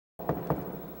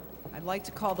I'd like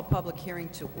to call the public hearing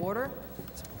to order.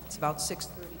 It's about 6:35.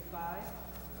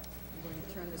 I'm going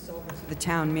to turn this over to the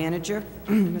town manager,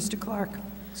 Mr. Clark.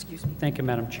 Excuse me. Thank you,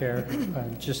 Madam Chair.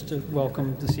 Just to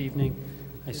welcome this evening.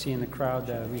 I see in the crowd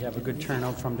that we have a good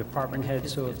turnout from department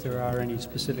heads, so if there are any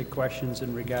specific questions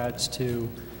in regards to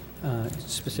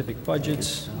specific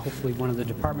budgets, hopefully one of the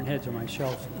department heads or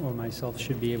myself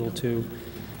should be able to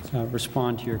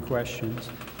respond to your questions.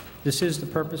 This is the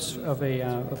purpose of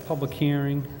a public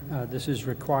hearing. This is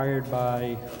required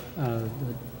by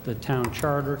the town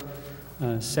charter,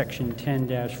 section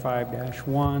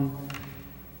 10-5-1.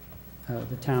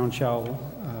 The town shall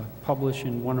publish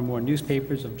in one or more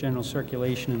newspapers of general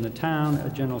circulation in the town a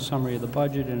general summary of the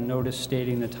budget and a notice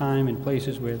stating the time and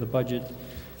places where the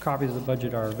copies of the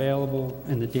budget are available,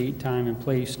 and the date, time, and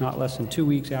place not less than 2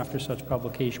 weeks after such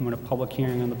publication when a public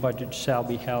hearing on the budget shall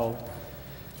be held.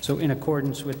 So in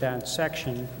accordance with that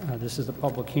section, this is the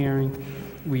public hearing.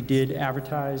 We did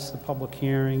advertise the public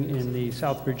hearing in the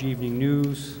Southbridge Evening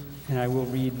News, and I will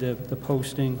read the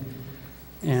posting.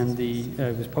 And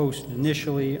it was posted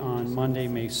initially on Monday,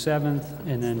 May 7th,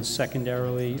 and then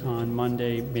secondarily on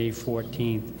Monday, May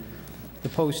 14th. The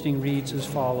posting reads as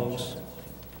follows.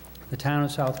 The Town of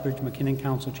Southbridge, McKinnon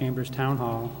Council Chambers Town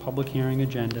Hall, public hearing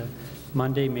agenda,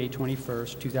 Monday, May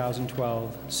 21st,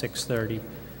 2012, 6:30.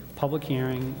 Public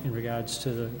hearing in regards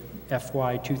to the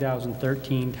FY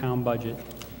 2013 town budget.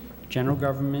 General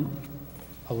government,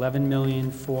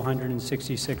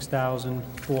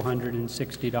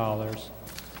 $11,466,460.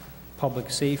 Public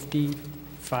safety,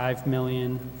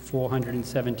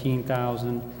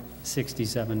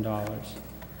 $5,417,067.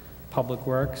 Public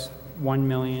works,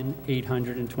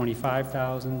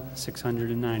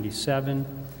 $1,825,697.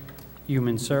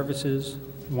 Human services,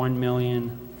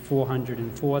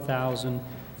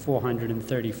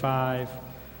 $1,404,435.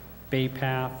 Bay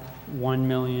Path,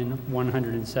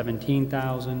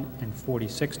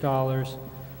 $1,117,046.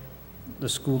 The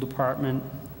school department,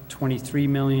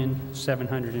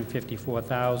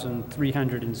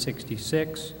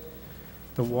 $23,754,366.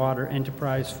 The water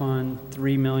enterprise fund,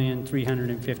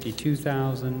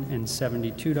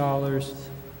 $3,352,072.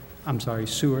 I'm sorry,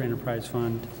 sewer enterprise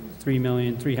fund,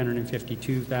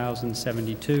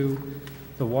 $3,352,072.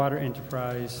 The water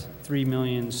enterprise,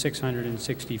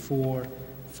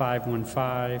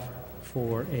 $3,664,515,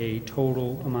 for a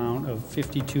total amount of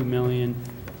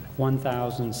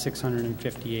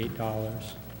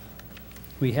 $52,001,658.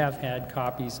 We have had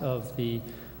copies of the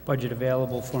budget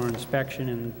available for inspection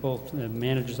in both the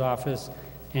manager's office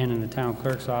and in the town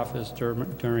clerk's office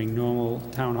during normal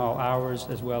town hall hours,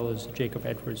 as well as Jacob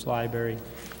Edwards Library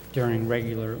during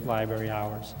regular library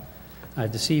hours.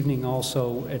 This evening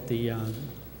also at the,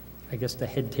 I guess the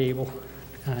head table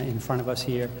in front of us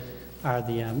here are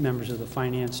the members of the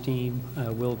finance team,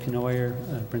 Will Kenoyer,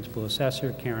 Principal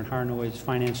Assessor, Karen Harnoy,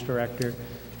 Finance Director,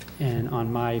 and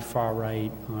on my far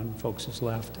right, on folks'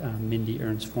 left, Mindy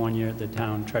Ernst-Fournier, the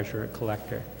Town Treasurer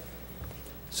Collector.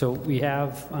 So we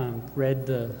have read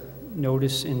the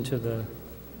notice into the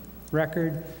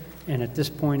record, and at this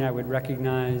point I would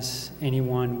recognize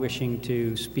anyone wishing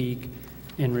to speak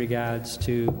in regards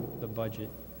to the budget.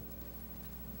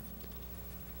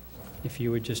 If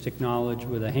you would just acknowledge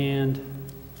with a hand,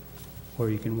 or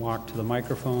you can walk to the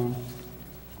microphone.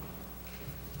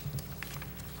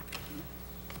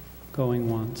 Going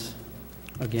once.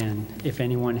 Again, if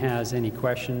anyone has any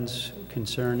questions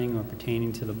concerning or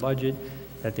pertaining to the budget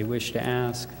that they wish to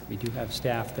ask, we do have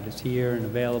staff that is here and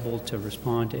available to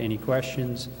respond to any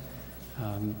questions.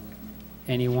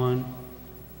 Anyone?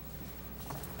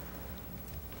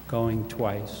 Going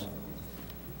twice.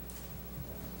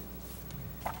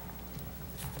 I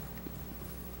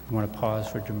want to pause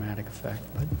for dramatic effect.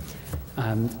 But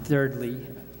thirdly,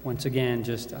 once again,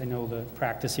 I know the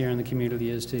practice here in the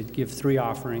community is to give 3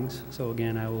 offerings. So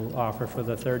again, I will offer for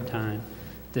the 3rd time.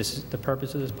 The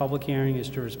purpose of this public hearing is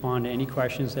to respond to any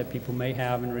questions that people may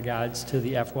have in regards to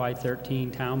the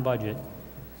FY13 town budget.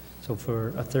 So for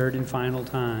a 3rd and final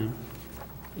time,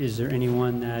 is there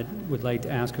anyone that would like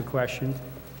to ask a question?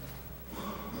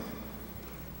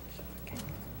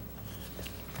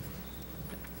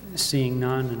 Seeing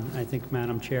none, and I think,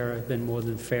 Madam Chair, I've been more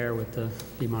than fair with the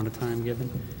amount of time given.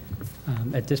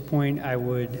 At this point, I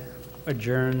would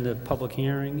adjourn the public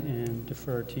hearing and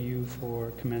defer to you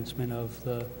for commencement of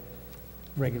the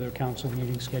regular council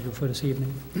meeting scheduled for this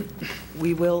evening.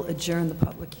 We will adjourn the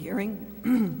public hearing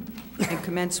and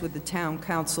commence with the town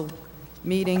council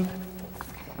meeting.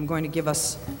 I'm going to give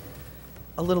us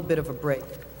a little bit of a break.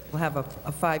 We'll have a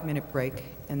 5-minute break,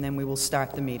 and then we will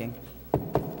start the meeting.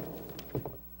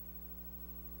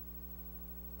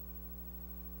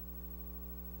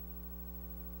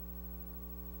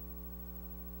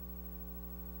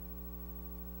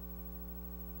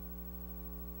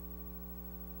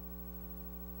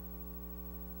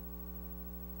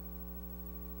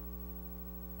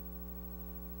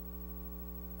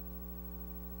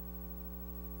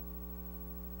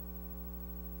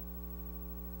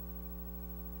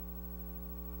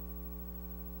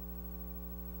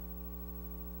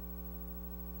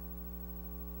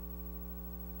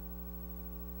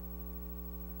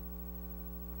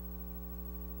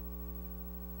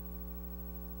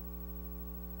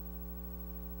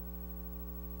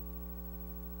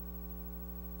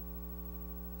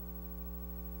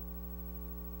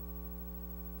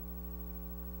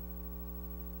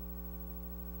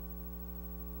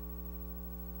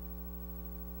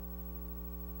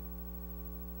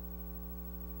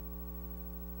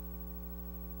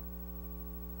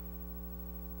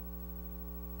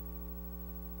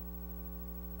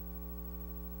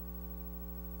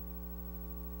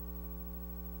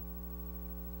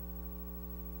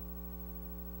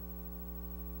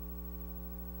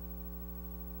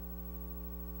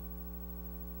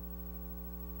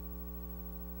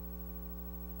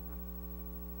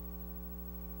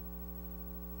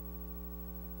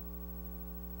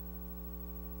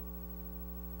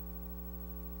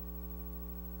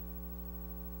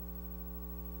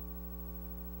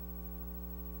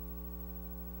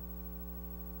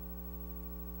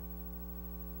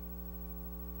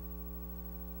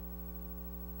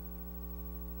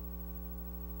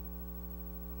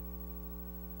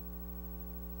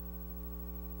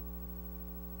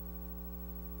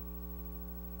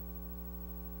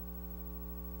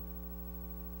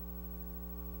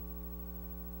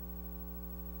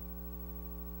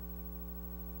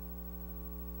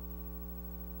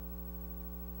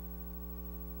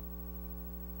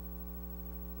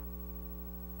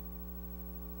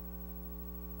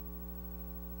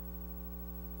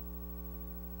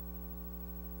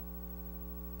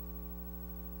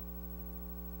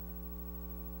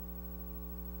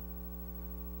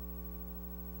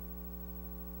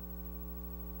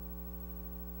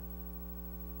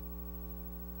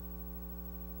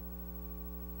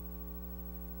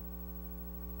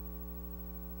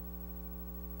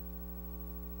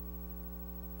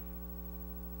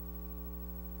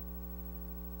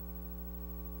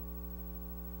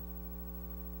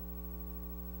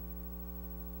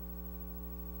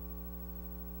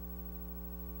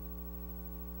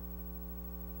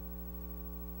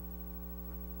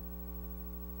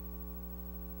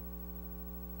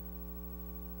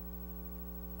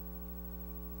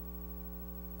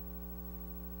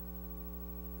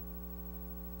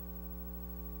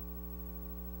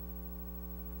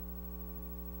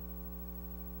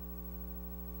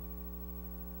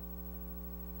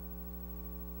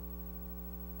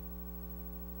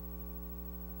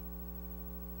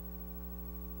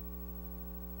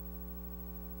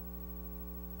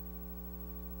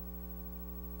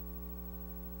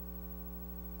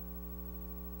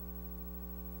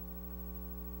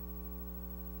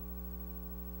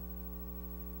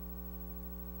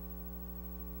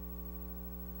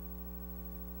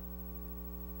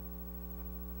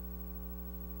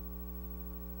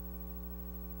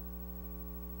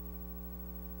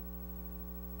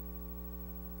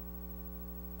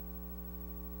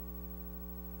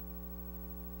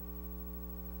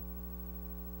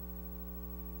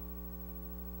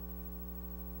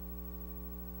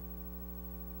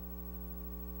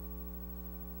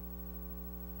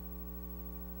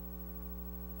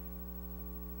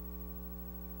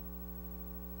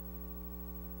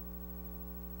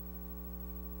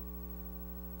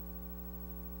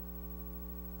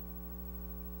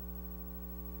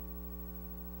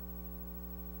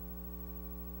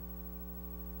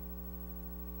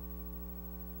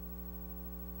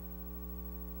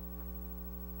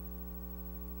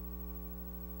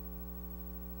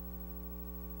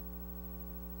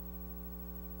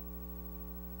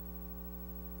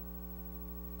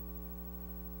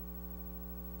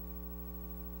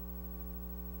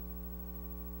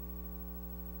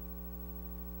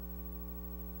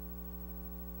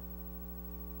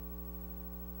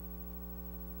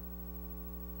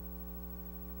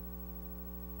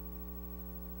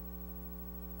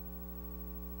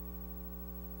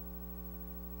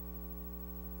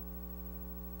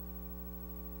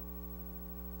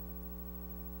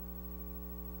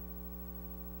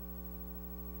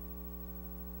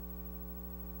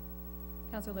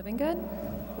 Counselor Livingood?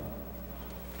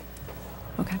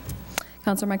 Okay.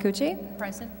 Counselor Marcucci?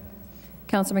 Present.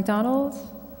 Counselor McDonald?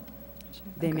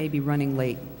 They may be running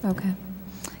late. Okay.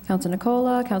 Counselor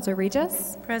Nicola? Counselor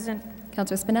Regis? Present.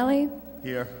 Counselor Spinelli?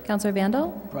 Here. Counselor Vandal?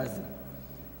 Present.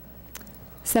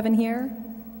 7 here.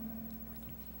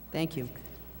 Thank you.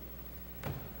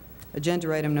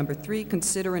 Agenda item number 3,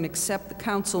 consider and accept the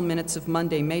council minutes of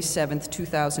Monday, May 7th,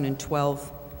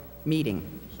 2012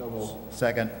 meeting. So moved.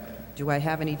 Second. Do I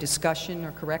have any discussion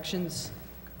or corrections?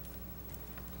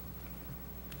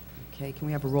 Okay, can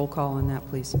we have a roll call on that,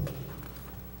 please?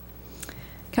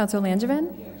 Counselor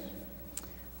Langevin?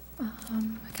 Yes.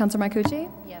 Counselor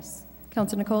Marcucci? Yes.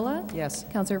 Counselor Nicola? Yes.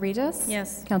 Counselor Regis?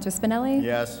 Yes. Counselor Spinelli?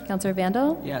 Yes. Counselor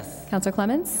Vandal? Yes. Counselor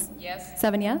Clements? Yes.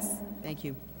 7 yes. Thank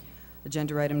you.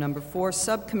 Agenda item number 4,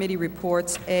 subcommittee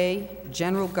reports. A,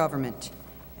 general government.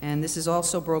 And this is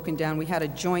also broken down. We had a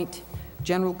joint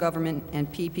general government and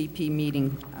PPP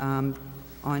meeting on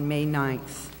May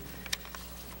 9th.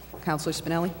 Councilor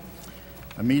Spinelli?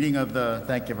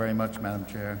 Thank you very much, Madam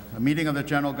Chair. A meeting of the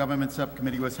General Government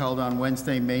Subcommittee was held on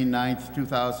Wednesday, May 9th,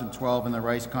 2012 in the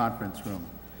Rice Conference Room.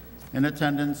 In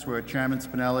attendance were Chairman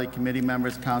Spinelli, committee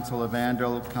members Councilor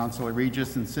Vandal, Councilor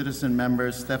Regis, and citizen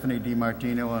members Stephanie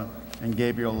DiMartino and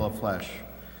Gabriel LaFleche.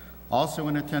 Also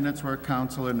in attendance were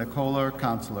Councilor Nicola,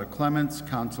 Councilor Clements,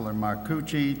 Councilor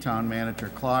Marcucci, Town Manager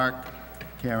Clark,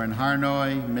 Karen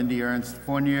Harnoy, Mindy Ernst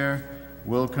Fournier,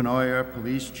 Will Canoyer,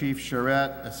 Police Chief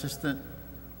Charette, Assistant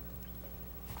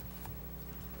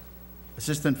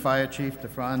Fire Chief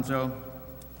DeFranzo,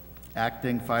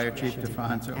 Acting Fire Chief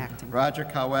DeFranzo, Roger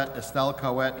Cowett, Estelle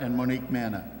Cowett, and Monique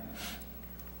Manna.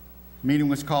 Meeting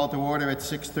was called to order at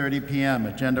 6:30 p.m.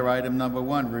 Agenda item number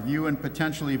 1, review and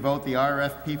potentially vote the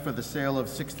RFP for the sale of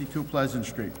 62 Pleasant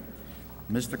Street.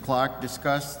 Mr. Clark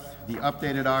discussed the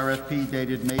updated RFP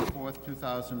dated May 4th,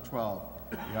 2012.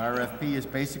 The RFP is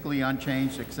basically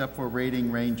unchanged except for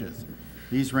rating ranges.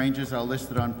 These ranges are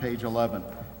listed on page 11.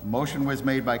 A motion was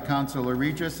made by Councilor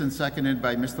Regis and seconded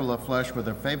by Mr. LaFleche with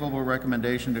a favorable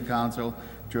recommendation to Council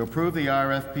to approve the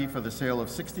RFP for the sale of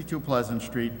 62 Pleasant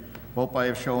Street. Vote by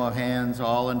a show of hands.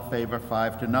 All in favor,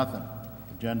 5-0.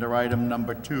 Agenda item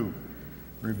number 2.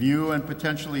 Review and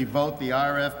potentially vote the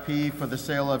RFP for the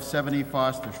sale of 70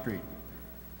 Foster Street.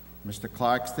 Mr.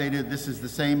 Clark stated this is the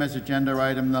same as agenda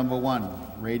item number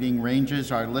 1. Rating ranges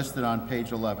are listed on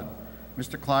page 11.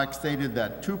 Mr. Clark stated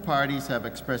that 2 parties have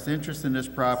expressed interest in this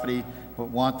property but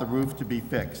want the roof to be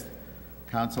fixed.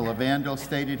 Councilor Vandal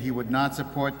stated he would not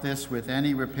support this with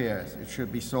any repairs. It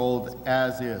should be sold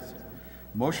as is.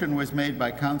 Motion was made by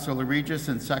Councilor Regis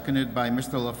and seconded by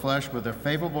Mr. LaFleche with a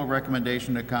favorable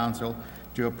recommendation to Council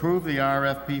to approve the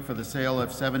RFP for the sale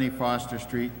of 70 Foster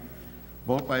Street.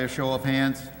 Vote by a show of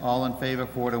hands. All in favor,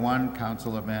 4-1.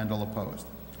 Councilor Vandal opposed.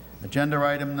 Agenda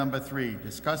item number 3,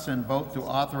 discuss and vote to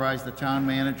authorize the town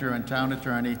manager and town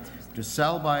attorney to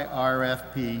sell by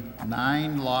RFP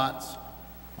 9 lots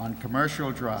on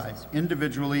Commercial Drive,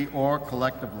 individually or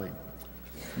collectively.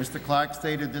 Mr. Clark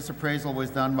stated this appraisal was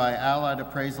done by Allied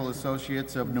Appraisal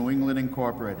Associates of New England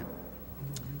Incorporated.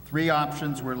 3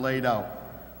 options were laid out.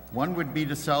 One would be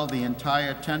to sell the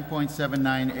entire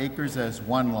 10.79 acres as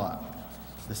 1 lot.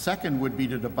 The second would be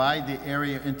to divide the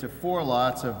area into 4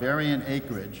 lots of varying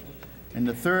acreage, and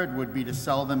the third would be to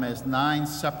sell them as 9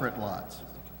 separate lots.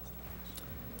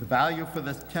 The value for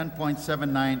the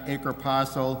 10.79 acre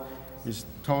parcel is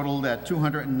totaled at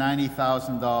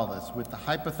 $290,000, with the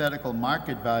hypothetical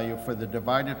market value for the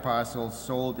divided parcels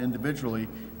sold individually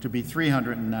to be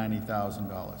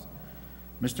 $390,000.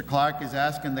 Mr. Clark is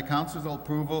asking the Council's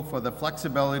approval for the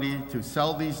flexibility to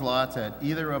sell these lots at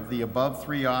either of the above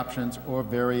 3 options or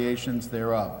variations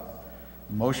thereof.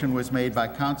 A motion was made by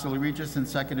Councilor Regis and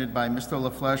seconded by Mr.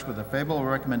 LaFleche with a favorable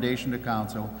recommendation to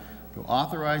Council to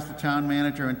authorize the town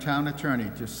manager and town attorney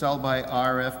to sell by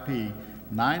RFP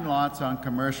 9 lots on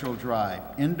Commercial Drive,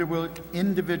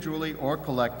 individually or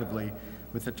collectively,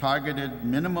 with a targeted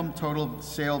minimum total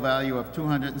sale value of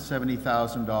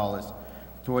 $270,000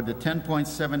 toward the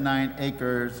 10.79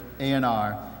 acres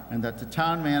A&R, and that the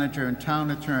town manager and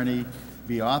town attorney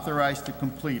be authorized to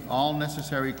complete all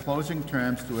necessary closing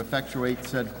terms to effectuate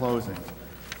said closing.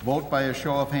 Vote by a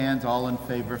show of hands. All in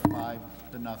favor, 5-0.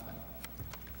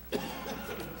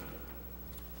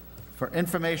 For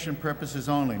information purposes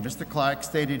only, Mr. Clark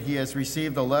stated he has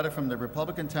received a letter from the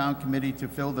Republican Town Committee to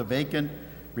fill the vacant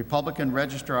Republican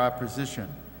Registrar position.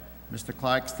 Mr.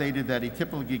 Clark stated that he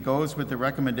typically goes with the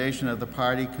recommendation of the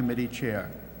party committee chair.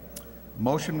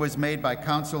 Motion was made by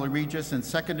Councilor Regis and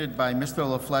seconded by Mr.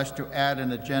 LaFleche to add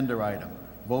an agenda item.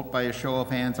 Vote by a show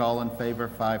of hands. All in favor,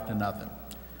 5-0.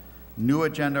 New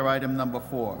agenda item number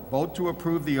 4, vote to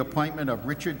approve the appointment of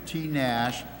Richard T.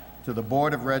 Nash to the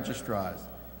Board of Registrars.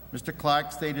 Mr.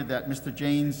 Clark stated that Mr.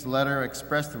 Jane's letter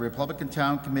expressed the Republican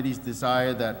Town Committee's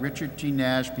desire that Richard T.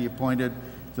 Nash be appointed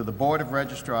to the Board of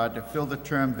Registrar to fill the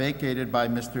term vacated by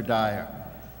Mr. Dyer.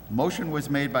 Motion was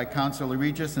made by Councilor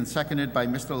Regis and seconded by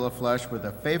Mr. LaFleche with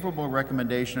a favorable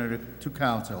recommendation to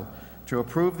Council to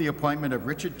approve the appointment of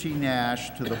Richard T. Nash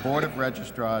to the Board of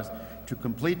Registrars to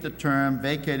complete the term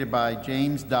vacated by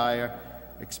James Dyer,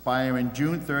 expiring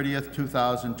June 30th,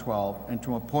 2012, and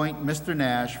to appoint Mr.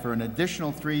 Nash for an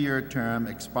additional 3-year term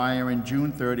expiring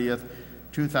June 30th,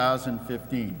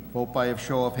 2015. Vote by a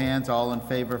show of hands, all in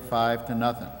favor,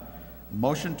 5-0.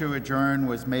 Motion to adjourn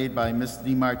was made by Ms.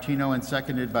 DiMartino and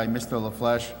seconded by Mr.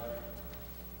 LaFleche.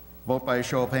 Vote by a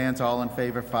show of hands, all in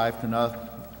favor, 5-0.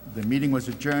 The meeting was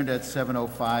adjourned at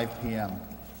 7:05 p.m.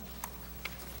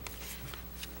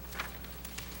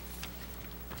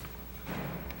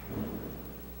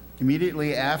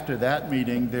 Immediately after that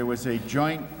meeting, there was a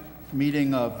joint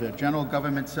meeting of the General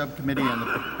Government Subcommittee and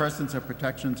the Persons of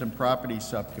Protections and Property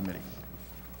Subcommittee.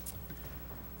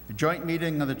 The joint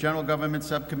meeting of the General Government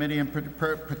Subcommittee and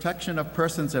Protection of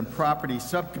Persons and Property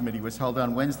Subcommittee was held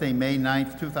on Wednesday, May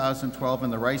 9th, 2012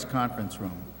 in the Rice Conference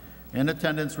Room. In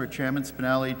attendance were Chairman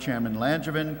Spinelli, Chairman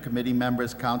Langevin, committee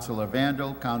members Councilor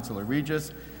Vandal, Councilor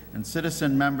Regis, and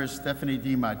citizen members Stephanie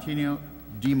DiMartino,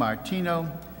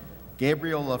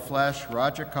 Gabriel LaFleche,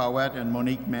 Roger Cowett, and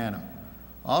Monique Manna.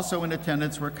 Also in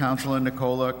attendance were Councilor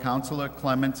Nicola, Councilor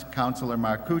Clements, Councilor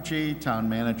Marcucci, Town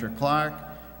Manager Clark,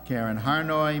 Karen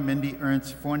Harnoy, Mindy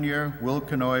Ernst Fournier, Will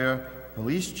Canoyer,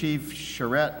 Police Chief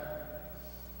Charette,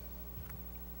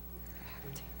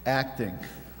 acting.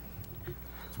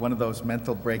 It's one of those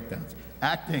mental breakdowns.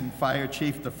 Acting Fire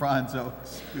Chief DeFranzo,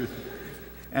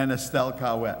 and Estelle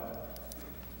Cowett.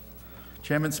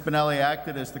 Chairman Spinelli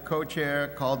acted as the co-chair,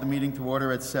 called the meeting to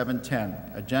order at 7:10.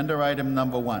 Agenda item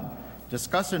number 1,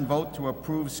 discuss and vote to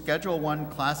approve Schedule 1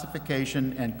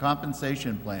 classification and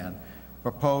compensation plan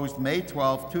proposed May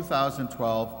 12,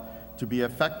 2012 to be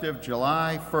effective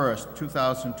July 1st,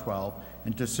 2012,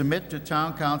 and to submit to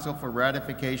Town Council for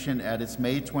ratification at its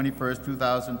May 21st,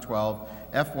 2012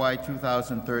 FY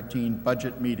 2013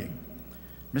 budget meeting.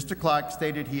 Mr. Clark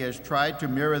stated he has tried to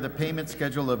mirror the payment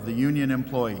schedule of the union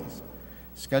employees.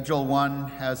 Schedule 1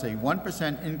 has a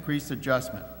 1% increase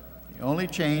adjustment. The only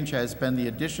change has been the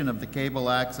addition of the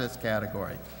cable access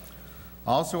category.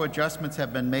 Also, adjustments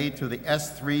have been made to the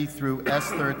S3 through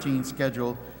S13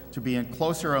 schedule to be in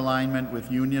closer alignment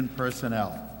with union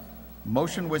personnel.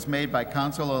 Motion was made by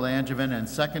Councilor Langevin and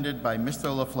seconded by Mr.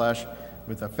 LaFleche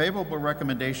with a favorable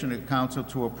recommendation to Council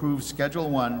to approve Schedule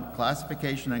 1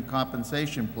 classification and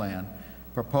compensation plan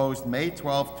proposed May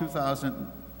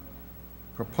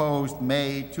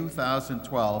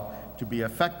 2012 to be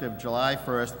effective July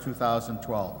 1st,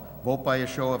 2012. Vote by a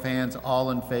show of hands, all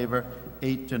in favor,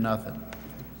 8-0.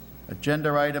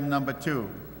 Agenda item number 2,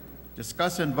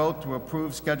 discuss and vote to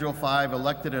approve Schedule 5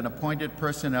 elected and appointed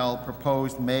personnel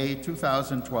proposed May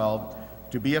 2012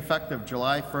 to be effective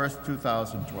July 1st,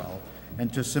 2012,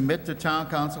 and to submit to Town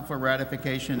Council for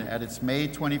ratification at its May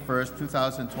 21st,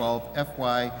 2012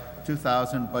 FY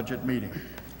 2000 budget meeting.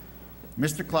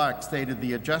 Mr. Clark stated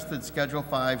the adjusted Schedule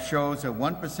 5 shows a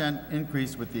 1%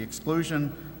 increase with the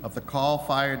exclusion of the call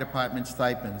fire department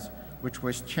stipends, which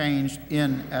was changed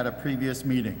at a previous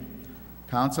meeting.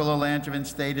 Councilor Langevin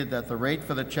stated that the rate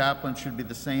for the chaplain should be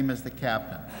the same as the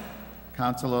captain.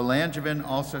 Councilor Langevin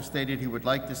also stated he would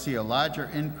like to see a larger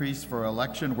increase for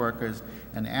election workers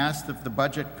and asked if the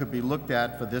budget could be looked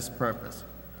at for this purpose.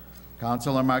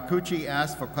 Councilor Marcucci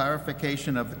asked for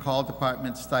clarification of the call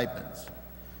department stipends.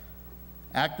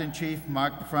 Acting Chief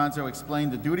Mark DeFranzo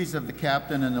explained the duties of the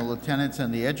captain and the lieutenants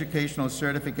and the educational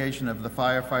certification of the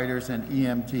firefighters and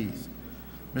EMTs.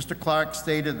 Mr. Clark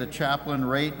stated the chaplain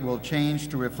rate will change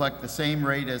to reflect the same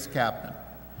rate as captain.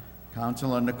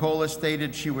 Councilor Nicola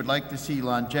stated she would like to see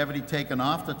longevity taken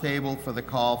off the table for the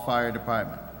call fire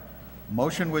department.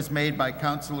 Motion was made by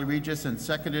Councilor Regis and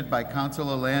seconded by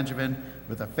Councilor Langevin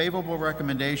with a favorable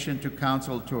recommendation to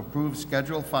Council to approve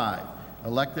Schedule 5,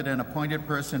 elected and appointed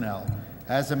personnel,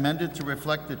 as amended to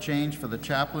reflect the change for the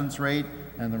chaplain's rate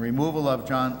and the removal of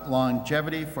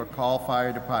longevity for call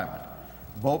fire department.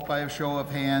 Vote by a show of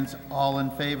hands. All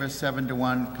in favor,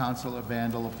 7-1. Councilor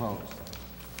Vandal opposed.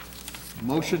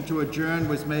 Motion to adjourn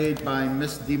was made by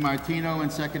Ms. DiMartino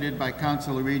and seconded by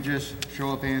Councilor Regis.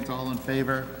 Show of hands, all in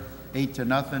favor,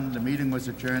 8-0. The meeting was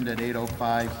adjourned at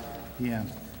 8:05 p.m.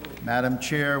 Madam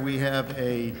Chair, we have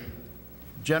a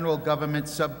General Government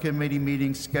Subcommittee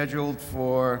meeting scheduled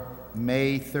for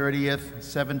May 30th,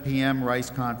 7 p.m., Rice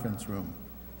Conference Room.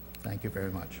 Thank you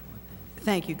very much.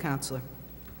 Thank you, Counselor.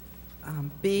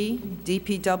 B,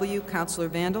 DPW, Counselor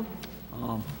Vandal.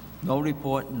 No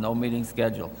report, no meeting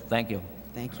scheduled. Thank you.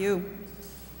 Thank you.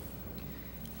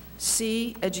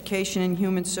 C, Education and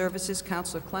Human Services,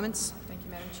 Counselor Clements. Thank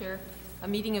you, Madam Chair. A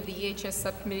meeting of the EHS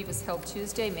Subcommittee was held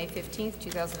Tuesday, May 15th,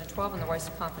 2012, in the Weiss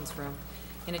Conference Room.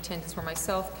 In attendance were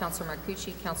myself, Councilor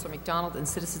Marcucci, Councilor McDonald, and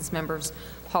citizens members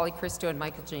Holly Christo and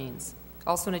Michael Janes.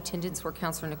 Also in attendance were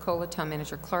Councilor Nicola, Town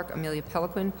Manager Clark, Amelia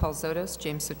Peliquin, Paul Zotos,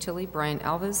 James Sotilli, Brian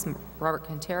Alves, Robert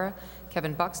Cantera,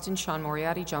 Kevin Buxton, Sean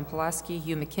Moriarty, John Pulaski,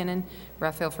 Hugh McKinnon,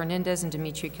 Rafael Fernandez, and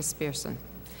Dimitri Kasperson.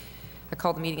 I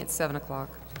call the meeting at 7 o'clock.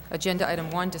 Agenda item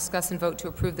 1, discuss and vote to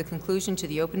approve the conclusion to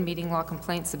the open meeting law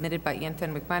complaint submitted by Ann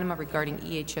Fenwick Bynum regarding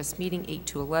EHS meeting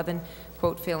 8-11,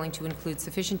 quote, failing to include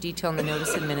sufficient detail in the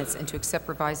notice and minutes and to accept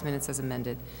revised minutes as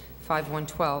amended.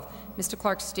 5-112, Mr.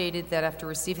 Clark stated that after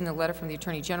receiving the letter from the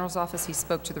Attorney General's office, he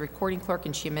spoke to the recording clerk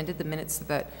and she amended the minutes so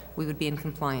that we would be in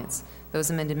compliance. Those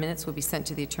amended minutes would be sent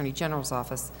to the Attorney General's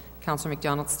office. Councilor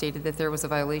McDonald stated that there was a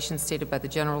violation stated by the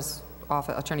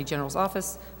Attorney General's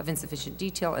office of insufficient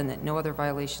detail and that no other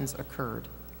violations occurred.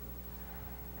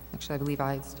 Actually, I believe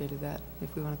I stated that,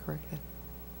 if we want to correct that.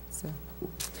 So,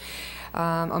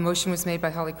 a motion was made by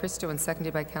Holly Christo and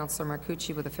seconded by Councilor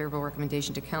Marcucci with a favorable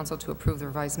recommendation to Council to approve the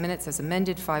revised minutes as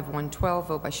amended. 5-112,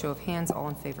 vote by show of hands. All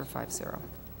in favor, 5-0.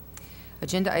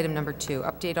 Agenda item number 2,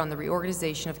 update on the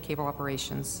reorganization of cable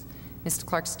operations. Mr.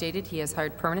 Clark stated he has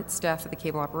hired permanent staff for the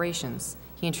cable operations.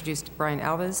 He introduced Brian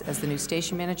Alves as the new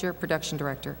station manager, production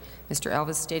director. Mr.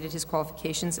 Alves stated his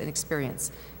qualifications and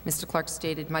experience. Mr. Clark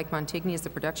stated Mike Montigny as the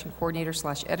production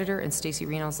coordinator/editor and Stacy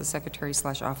Reno as the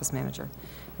secretary/office manager.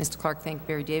 Mr. Clark thanked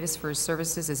Barry Davis for his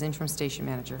services as interim station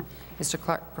manager. Mr.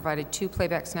 Clark provided 2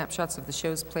 playback snapshots of the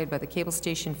shows played by the cable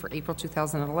station for April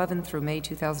 2011 through May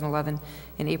 2011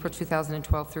 and April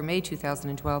 2012 through May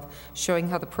 2012, showing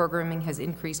how the programming has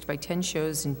increased by 10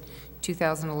 shows in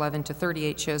 2011 to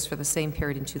 38 shows for the same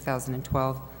period in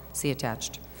 2012. See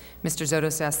attached. Mr.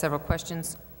 Zotos asked several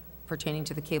questions pertaining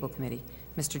to the Cable Committee.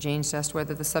 Mr. James asked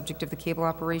whether the subject of the cable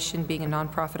operation being a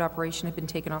nonprofit operation had been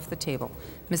taken off the table.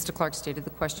 Mr. Clark stated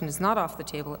the question is not off the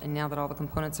table, and now that all the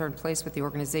components are in place with the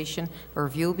organization, a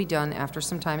review will be done after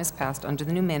some time has passed under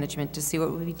the new management to see what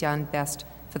will be done best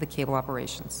for the cable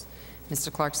operations.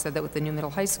 Mr. Clark said that with the new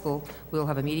middle high school, we will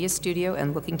have a media studio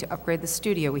and looking to upgrade the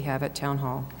studio we have at Town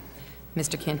Hall.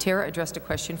 Mr. Cantera addressed a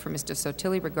question for Mr.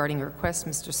 Sotilli regarding a request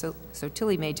Mr.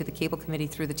 Sotilli made to the Cable Committee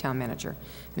through the Town Manager.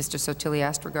 Mr. Sotilli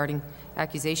asked regarding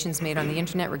accusations made on the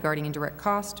Internet regarding indirect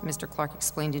cost. Mr. Clark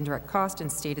explained indirect cost and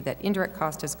stated that indirect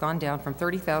cost has gone down from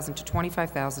 $30,000 to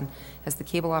 $25,000 as the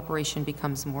cable operation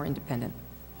becomes more independent.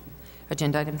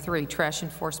 Agenda item 3, trash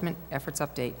enforcement efforts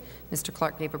update. Mr.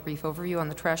 Clark gave a brief overview on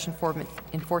the trash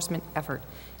enforcement effort.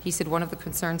 He said one of the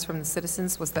concerns from the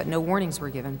citizens was that no warnings were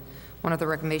given. One of the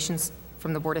recommendations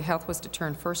from the Board of Health was to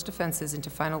turn first offenses into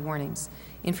final warnings.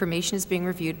 Information is being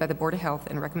reviewed by the Board of Health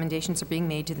and recommendations are being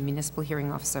made to the municipal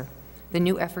hearing officer. The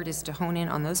new effort is to hone in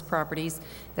on those properties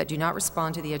that do not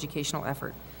respond to the educational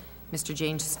effort. Mr.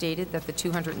 James stated that the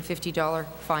 $250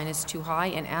 fine is too high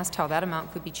and asked how that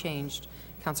amount could be changed.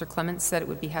 Councilor Clements said it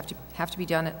would have to be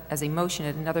done as a motion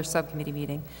at another subcommittee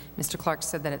meeting. Mr. Clark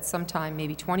said that at some time,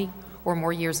 maybe 20 or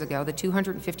more years ago, the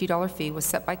 $250 fee was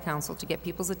set by council to get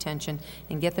people's attention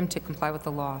and get them to comply with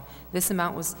the law. This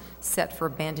amount was set for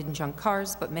abandoned junk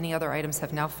cars, but many other items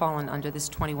have now fallen under this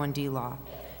 21D law.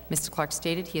 Mr. Clark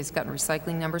stated he has gotten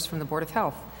recycling numbers from the Board of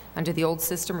Health. Under the old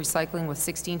system, recycling was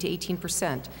 16 to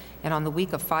 18%, and on the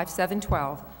week of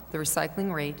 5/7/12, the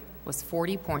recycling rate was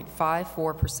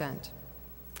 40.54%.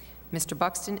 Mr.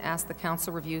 Buxton asked the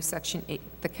council to review Section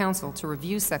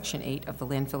 8 of the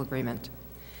landfill agreement.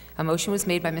 A motion was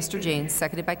made by Mr. Janes,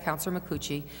 seconded by Councilor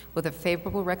Marcucci, with a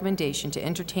favorable recommendation to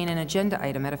entertain an agenda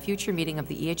item at a future meeting of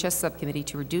the EHS subcommittee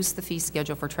to reduce the fee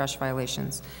schedule for trash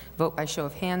violations. Vote by show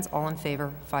of hands. All in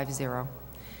favor, 5-0.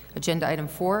 Agenda item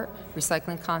 4,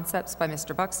 recycling concepts by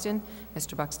Mr. Buxton.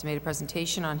 Mr. Buxton made a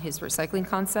presentation on his recycling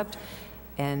concept,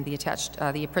 and the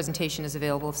presentation is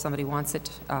available if somebody wants it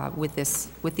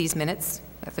with these minutes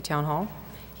at the Town Hall.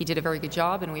 He did a very good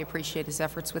job, and we appreciate his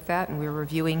efforts with that, and we're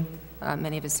reviewing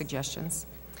many of his suggestions.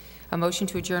 A motion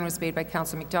to adjourn was made by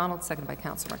Councilor McDonald, seconded by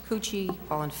Councilor Marcucci.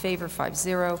 All in favor,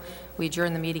 5-0. We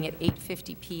adjourn the meeting at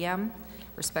 8:50 p.m.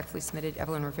 Respectfully submitted,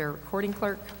 Evelyn Rivera, recording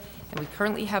clerk. And we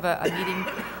currently have a meeting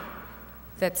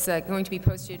that's going to be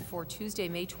posted for Tuesday,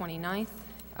 May 29th.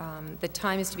 The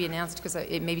time is to be announced because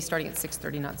it may be starting at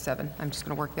 6:30, not 7. I'm just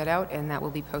going to work that out, and that will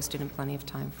be posted in plenty of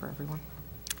time for everyone.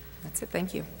 That's it.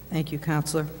 Thank you. Thank you,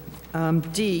 Counselor.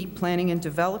 D, Planning and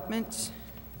Development.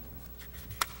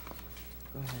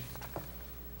 Go ahead.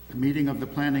 The meeting of the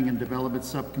Planning and Development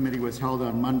Subcommittee was held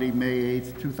on Monday, May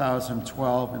 8th,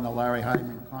 2012, in the Larry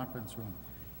Hyman Conference Room.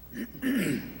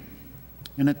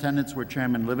 In attendance were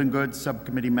Chairman Livingood,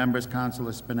 subcommittee members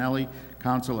Councilor Spinelli,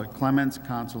 Councilor Clements,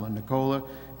 Councilor Nicola,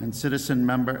 and citizen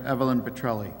member Evelyn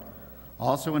Petrelli.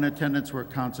 Also in attendance were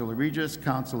Councilor Regis,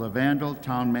 Councilor Vandal,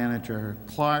 Town Manager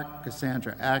Clark,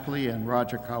 Cassandra Ackley, and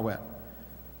Roger Cowett.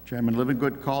 Chairman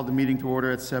Livingood called the meeting to order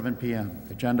at 7 p.m.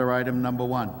 Agenda item number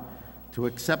 1, to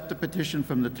accept the petition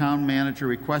from the town manager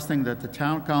requesting that the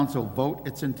town council vote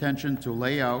its intention to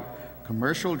lay out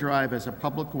Commercial Drive as a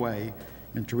public way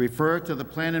and to refer to the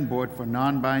planning board for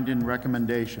non-binding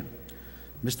recommendation.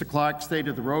 Mr. Clark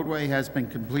stated the roadway has been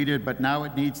completed, but now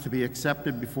it needs to be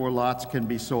accepted before lots can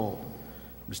be sold.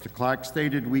 Mr. Clark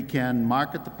stated we can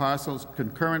market the parcels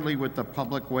concurrently with the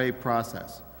public way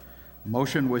process. A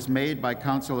motion was made by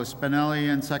Councilor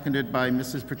Spinelli and seconded by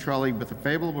Mrs. Petrelli with a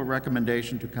favorable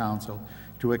recommendation to council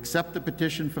to accept the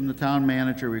petition from the town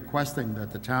manager requesting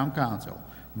that the town council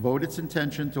vote its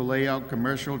intention to lay out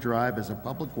Commercial Drive as a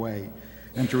public way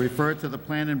and to refer to the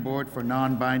planning board for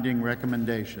non-binding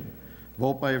recommendation.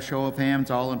 Vote by a show of hands,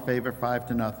 all in favor,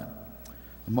 5-0.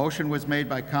 A motion was made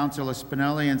by Councilor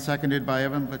Spinelli and seconded by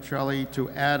Evan Petrelli to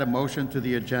add a motion to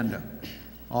the agenda.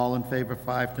 All in favor,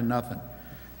 5-0.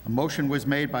 A motion was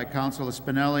made by Councilor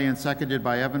Spinelli and seconded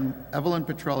by Evelyn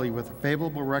Petrelli with a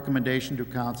favorable recommendation to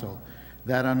council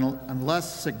that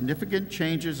unless significant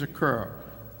changes occur,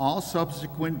 all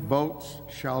subsequent votes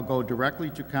shall go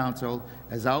directly to council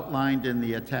as outlined in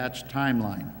the attached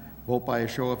timeline. Vote by a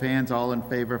show of hands, all in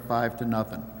favor,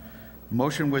 5-0.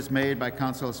 Motion was made by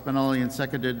Councilor Spinelli and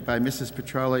seconded by Mrs.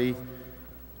 Petrelli.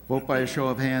 Vote by a show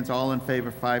of hands, all in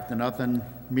favor, 5-0.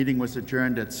 Meeting was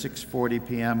adjourned at 6:40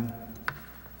 p.m.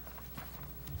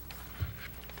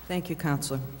 Thank you,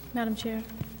 Councilor. Madam Chair?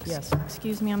 Yes.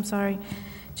 Excuse me, I'm sorry.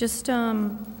 Just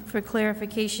for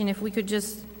clarification, if we could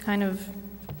just kind of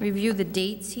review the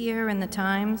dates here and the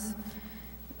times.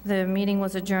 The meeting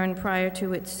was adjourned prior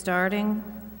to it starting,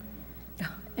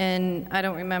 and I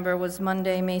don't remember, was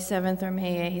Monday, May 7th or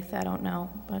May 8th? I don't know,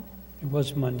 but... It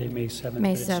was Monday, May 7th,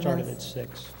 May but it started 7th. at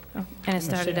 6. Oh, and it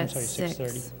started I'm at sorry,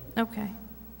 6. Okay.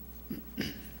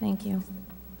 Thank you.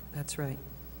 That's right.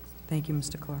 Thank you,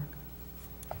 Mr. Clark.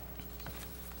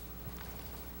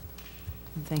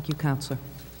 And thank you, Councilor.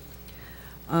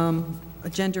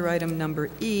 Agenda item number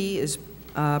E is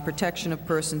protection of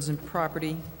persons and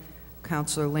property.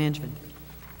 Councilor Langevin.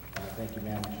 Thank you,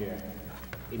 Madam Chair.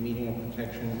 A meeting of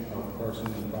protection of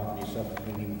persons and property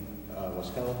subcommittee was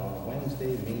held on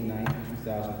Wednesday, May 9,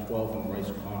 2012 in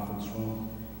Rice Conference Room.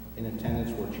 In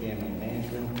attendance were Chairman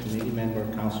Langevin, committee member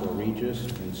Councilor Regis,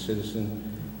 and citizen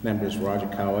members Roger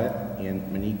Cowett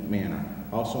and Monique Manor.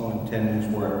 Also in attendance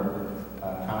were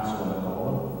Councilor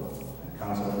Nicola,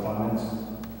 Councilor Clements,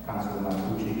 Councilor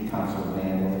Marcucci, Councilor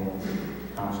Vandal,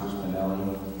 Councilor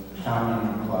Spinelli, Town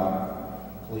Manager Clark,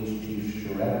 Police Chief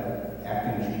Charette,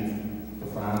 Acting Chief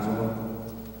DeFranco,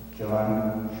 John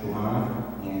Shuhan,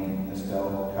 and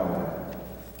Estelle Cowett.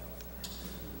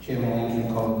 Chairman Langevin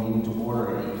called the meeting to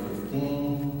order at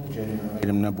 8:15. Agenda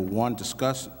item number 1,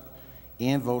 discuss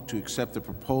and vote to accept the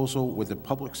proposal with the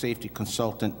Public Safety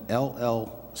Consultant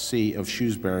LLC of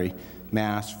Shrewsbury,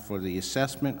 Mass. For the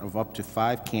assessment of up to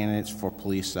 5 candidates for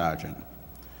police sergeant.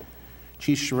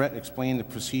 Chief Charette explained the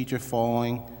procedure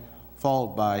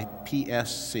followed by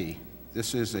PSC.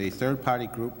 This is a third-party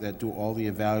group that do all the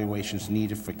evaluations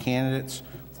needed for candidates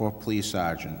for police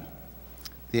sergeant,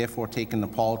 therefore taking the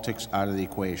politics out of the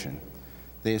equation.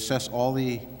 They assess all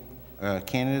the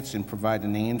candidates and provide the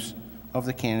names of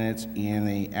the candidates, and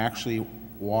they actually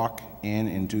walk in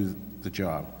and do the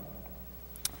job.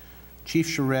 Chief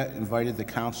Charette invited the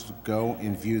council to go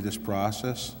and view this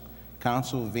process.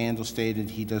 Councilor Vandal stated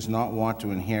he does not want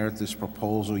to inherit this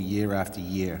proposal year after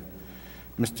year.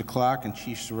 Mr. Clark and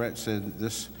Chief Charette said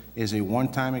this is a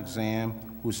one-time exam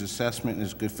whose assessment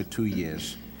is good for 2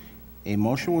 years. A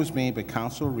motion was made by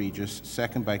Councilor Regis,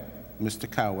 second by Mr.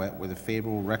 Cowett, with a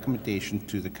favorable recommendation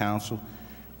to the council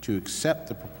to accept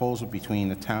the proposal between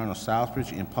the town of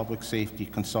Southbridge and Public Safety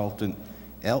Consultant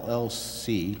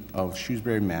LLC of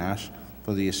Shrewsbury, Mass.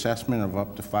 For the assessment of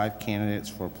up to 5 candidates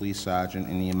for a police sergeant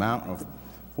in the amount of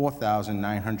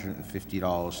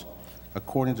 $4,950,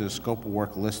 according to the scope of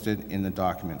work listed in the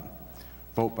document.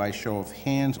 Vote by show of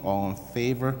hands, all in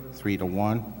favor,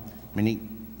 3-1. Monique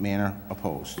Manor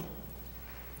opposed.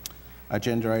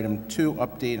 Agenda item 2,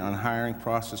 update on hiring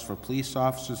process for police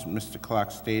officers. Mr.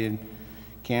 Clark stated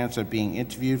candidates are being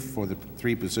interviewed for the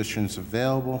 3 positions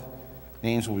available.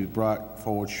 Names will be brought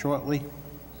forward shortly.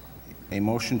 A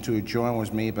motion to adjourn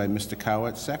was made by Mr.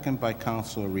 Cowett, second by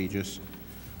Councilor Regis.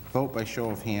 Vote by show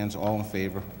of hands, all in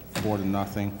favor,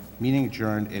 4-0. Meeting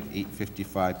adjourned at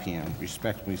 8:55 p.m.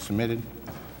 Respectfully submitted,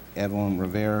 Evelyn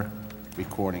Rivera,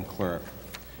 recording clerk.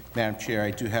 Madam Chair,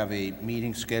 I do have a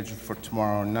meeting scheduled for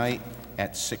tomorrow night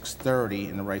at 6:30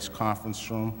 in the Rice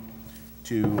Conference Room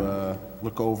to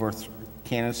look over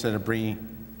candidates that are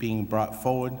being brought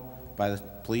forward by the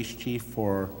police chief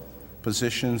for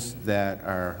positions that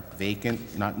are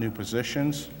vacant, not new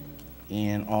positions,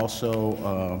 and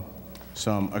also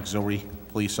some auxiliary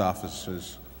police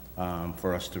officers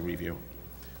for us to review.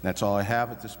 And that's all I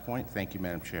have at this point. Thank you,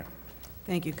 Madam Chair.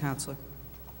 Thank you, Counselor.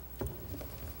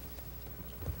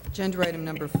 Agenda item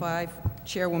number 5,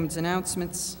 Chairwoman's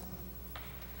announcements.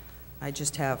 I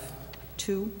just have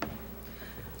 2.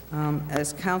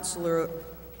 As Counselor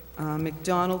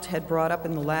McDonald had brought up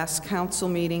in the last council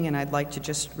meeting, and I'd like to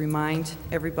just remind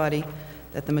everybody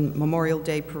that the Memorial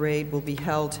Day Parade will be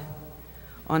held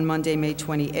on Monday, May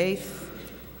 28th.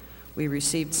 We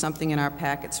received something in our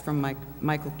packets from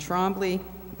Michael Trombley,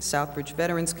 the Southbridge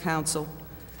Veterans Council.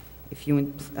 If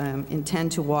you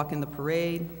intend to walk in the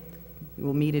parade, we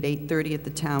will meet at 8:30 at the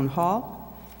Town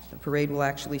Hall. The parade will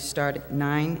actually start at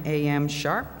 9 a.m.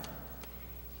 sharp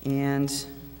and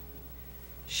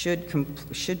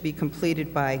should be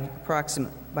completed by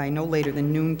no later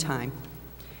than noontime.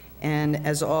 And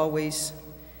as always,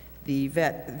 the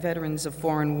veterans of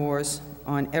foreign wars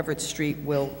on Everett Street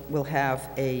will have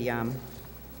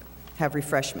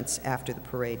refreshments after the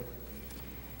parade.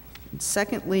 And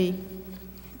secondly,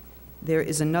 there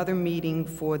is another meeting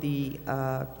for the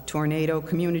Tornado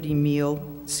Community Meal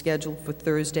scheduled for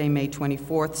Thursday, May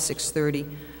 24th, 6:30,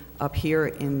 up here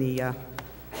in the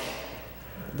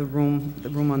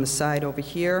room on the side over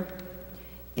here.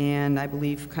 And I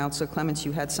believe, Councilor Clements,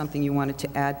 you had something you wanted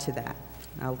to add to that.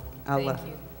 I'll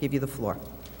give you the floor.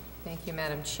 Thank you,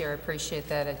 Madam Chair. I appreciate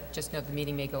that. I just know the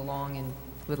meeting may go long and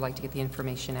would like to get the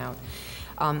information out.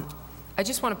 I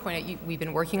just want to point out, we've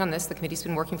been working on this. The committee's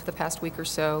been working for the past week or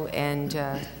so, and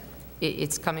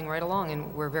it's coming right along,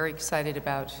 and we're very excited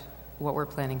about what we're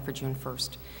planning for June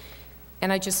 1st.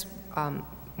 And I just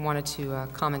wanted to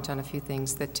comment on a few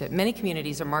things, that many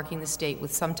communities are marking this date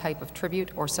with some type of tribute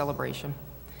or celebration.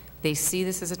 They see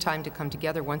this as a time to come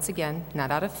together once again, not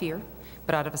out of fear,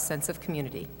 but out of a sense of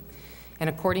community. And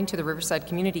according to the Riverside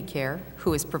Community Care,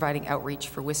 who is providing outreach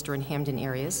for Worcester and Hamden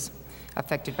areas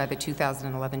affected by the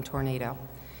 2011 tornado,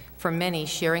 for many,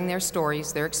 sharing their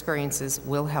stories, their experiences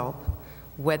will help.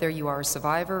 Whether you are a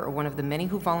survivor or one of the many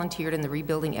who volunteered in the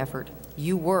rebuilding effort,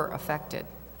 you were affected.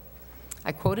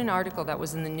 I quote an article that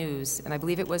was in the news, and I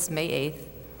believe it was May 8th,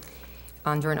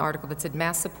 under an article that said,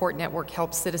 Mass Support Network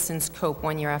helps citizens cope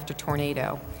 1 year after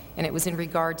tornado. And it was in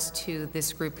regards to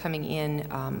this group coming in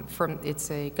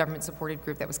it's a government-supported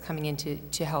group that was coming in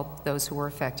to help those who were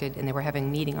affected, and they were having a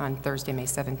meeting on Thursday, May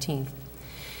 17th.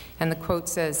 And the quote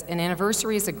says, an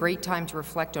anniversary is a great time to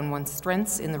reflect on one's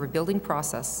strengths in the rebuilding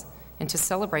process and to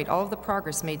celebrate all of the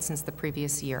progress made since the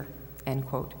previous year, end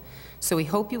quote. So we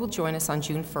hope you will join us on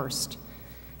June 1st.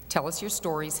 Tell us your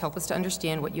stories, help us to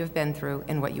understand what you have been through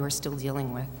and what you are still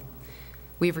dealing with.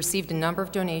 We have received a number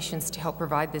of donations to help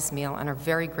provide this meal and are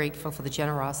very grateful for the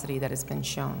generosity that has been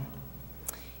shown.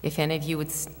 If any of you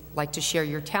would like to share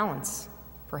your talents,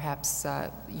 perhaps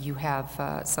you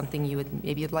have something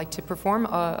maybe you'd like to perform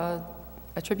a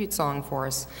tribute song for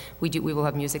us. We will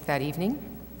have music that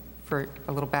evening for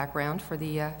a little background for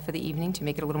the evening to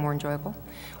make it a little more enjoyable.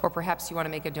 Or perhaps you want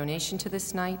to make a donation to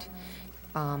this night.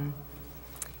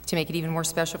 To make it even more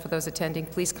special for those attending,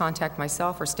 please contact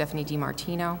myself or Stephanie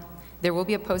DiMartino. There will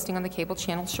be a posting on the cable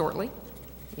channel shortly.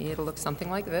 It'll look something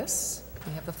like this.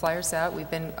 We have the flyers out. We've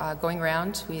been going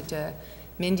around. We had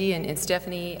Mindy and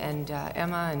Stephanie and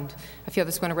Emma and a few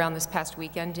others went around this past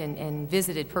weekend and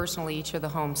visited personally each of the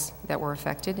homes that were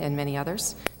affected and many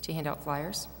others to hand out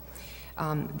flyers.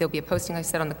 There'll be a posting, like I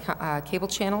said, on the cable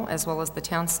channel as well as the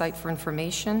town site for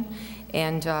information.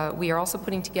 And we are also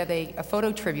putting together a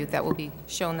photo tribute that will be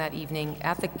shown that evening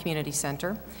at the community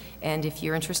center. And if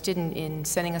you're interested in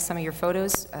sending us some of your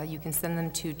photos, you can send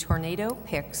them to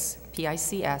tornadopics,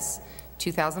 P-I-C-S,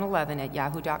 2011 at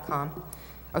yahoo.com,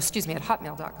 at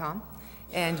hotmail.com.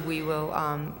 And we will,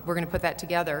 we're going to put that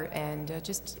together and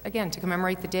just, again, to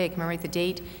commemorate the day, commemorate the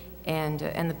date and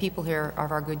the people here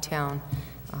of our good town.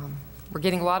 We're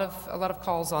getting a lot of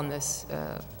calls on this,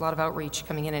 a lot of outreach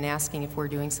coming in and asking if we're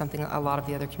doing something a lot of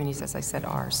the other communities, as I said,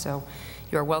 are. So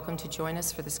you are welcome to join us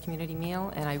for this community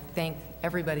meal, and I thank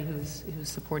everybody who's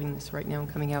supporting this right now and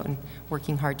coming out and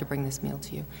working hard to bring this meal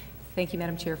to you. Thank you,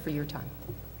 Madam Chair, for your time.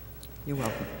 You're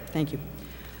welcome. Thank you.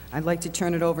 I'd like to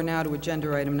turn it over now to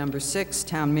agenda item number 6,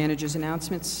 Town Manager's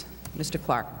announcements. Mr.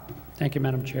 Clark. Thank you,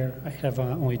 Madam Chair. I have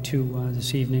only two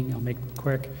this evening. I'll make it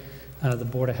quick. The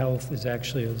Board of Health is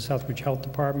actually, the Southbridge Health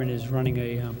Department is running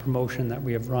a promotion that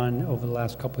we have run over the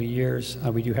last couple of years.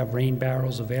 We do have rain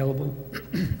barrels available.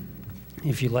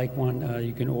 If you like one,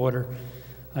 you can order.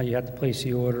 You have to place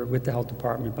the order with the Health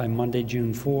Department by Monday,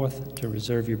 June 4th to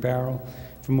reserve your barrel.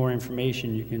 For more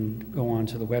information, you can go on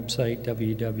to the website,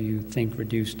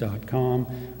 www.thinkreduce.com,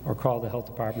 or call the Health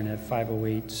Department at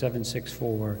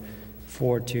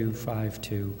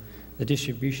 508-764-4252. The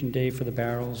distribution day for the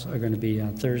barrels are going to be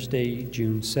on Thursday,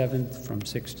 June 7th from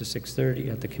 6 to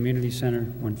 6:30 at the Community Center,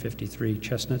 153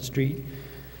 Chestnut Street.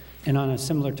 And on a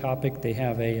similar topic, they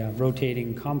have a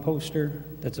rotating composter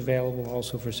that's available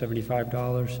also for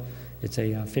 $75. It's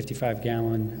a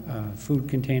 55-gallon food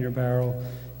container barrel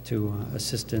to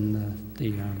assist in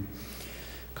the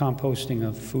composting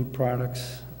of food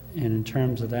products. And in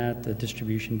terms of that, the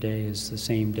distribution day is the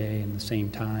same day and the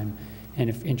same time. And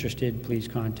if interested, please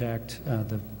contact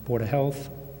the Board of Health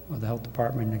or the Health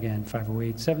Department, again,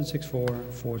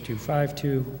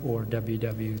 508-764-4252 or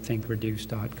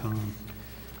www.thinkreduce.com.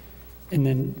 And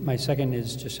then my second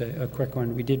is just a quick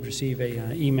one. We did receive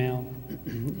a email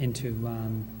into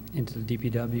the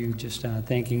DPW just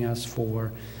thanking us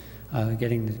for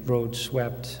getting the roads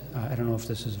swept. I don't know if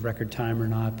this is record time or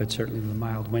not, but certainly with the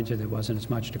mild winter, there wasn't as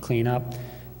much to clean up.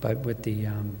 But with the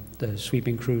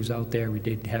sweeping crews out there, we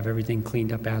did have everything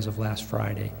cleaned up as of last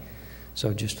Friday.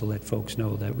 So just to let folks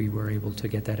know that we were able to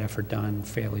get that effort done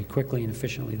fairly quickly and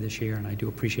efficiently this year, and I do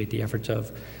appreciate the efforts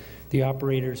of the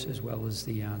operators as well as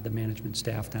the management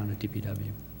staff down at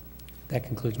DPW. That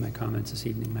concludes my comments this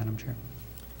evening, Madam Chair.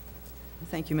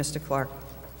 Thank you, Mr. Clark.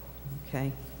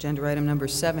 Okay, agenda item number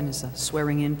 7 is a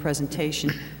swearing-in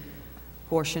presentation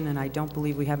portion, and I don't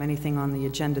believe we have anything on the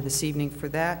agenda this evening for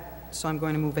that, so I'm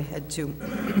going to move ahead to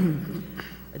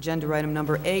agenda item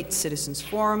number 8, Citizens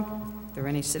Forum. If there are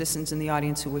any citizens in the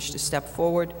audience who wish to step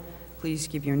forward, please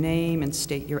give your name and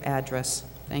state your address.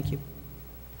 Thank you.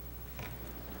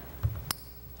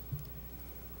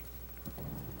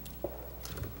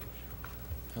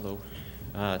 Hello.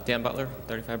 Dan Butler,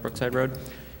 35 Brookside Road.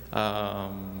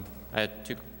 I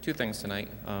had two things tonight,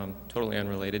 totally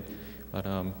unrelated. But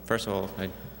first of all, I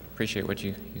appreciate what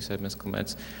you said, Ms.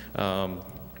 Clements.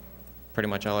 Pretty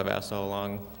much all I've asked all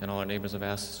along, and all our neighbors have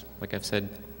asked, like I've said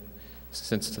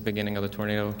since the beginning of the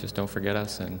tornado, just don't forget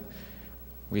us. And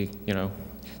we, you know,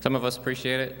 some of us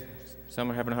appreciate it. Some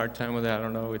are having a hard time with it. I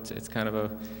don't know. It's kind of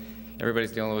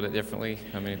everybody's dealing with it differently.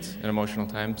 I mean, it's an emotional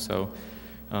time. So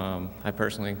I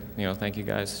personally, you know, thank you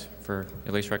guys for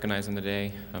at least recognizing the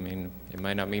day. I mean, it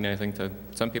might not mean anything to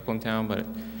some people in town, but it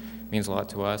means a lot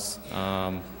to us.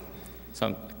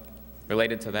 Some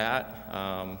related to that,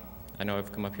 I know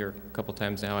I've come up here a couple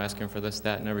times now asking for this,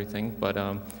 that, and everything, but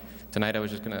tonight I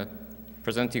was just going to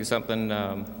present to you something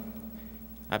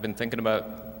I've been thinking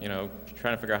about, you know,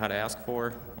 trying to figure out how to ask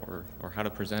for or how to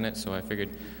present it. So I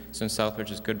figured since Southbridge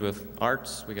is good with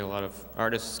arts, we get a lot of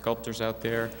artists, sculptors out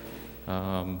there.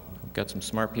 We've got some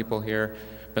smart people here.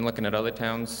 Been looking at other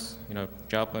towns, you know,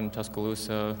 Joplin,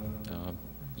 Tuscaloosa,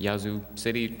 Yazoo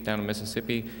City down in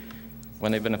Mississippi,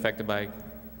 when they've been affected by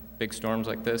big storms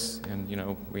like this, and you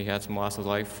know, we had some loss of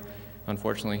life,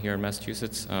 unfortunately, here in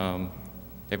Massachusetts.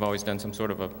 They've always done some sort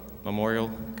of a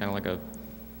memorial, kind of like I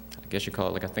guess you call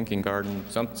it like a thinking garden,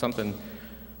 something.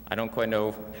 I don't quite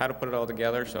know how to put it all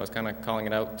together, so I was kind of calling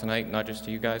it out tonight, not just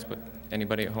to you guys, but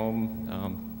anybody at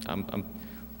home. I'm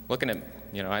looking at,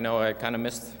 you know, I know I kind of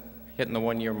missed hitting the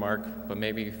 1-year mark, but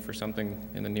maybe for something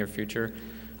in the near future.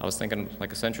 I was thinking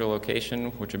like a central location,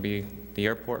 which would be the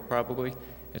airport probably.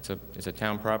 It's a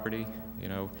town property, you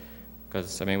know,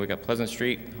 because I mean we got Pleasant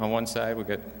Street on one side, we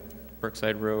got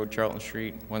Brookside Road, Charlton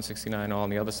Street, 169 all on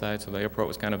the other side, so the airport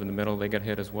was kind of in the middle. They got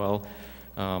hit as well.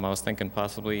 I was thinking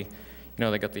possibly, you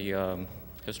know, they got the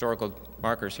historical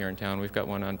markers here in town. We've got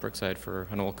one on Brookside for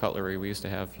an old cutlery we used to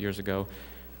have years ago.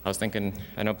 I was thinking,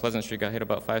 I know Pleasant Street got hit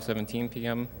about 5:17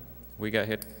 p.m. We got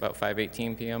hit about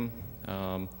 5:18 p.m.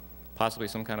 Possibly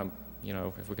some kind of, you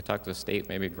know, if we could talk to the state,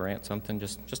 maybe grant something,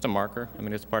 just a marker. I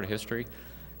mean, it's part of history.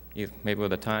 Maybe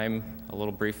with a time, a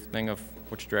little brief thing of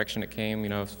which direction it came. You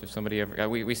know, if somebody ever,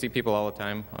 we see people all the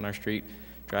time on our street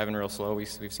driving real slow.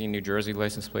 We've seen New Jersey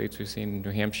license plates. We've seen New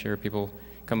Hampshire. People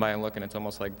come by and look, and it's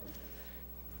almost like,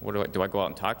 what do I go out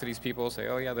and talk to these people? Say,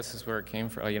 oh yeah, this is where it came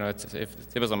from. You know, if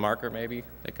it was a marker, maybe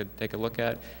they could look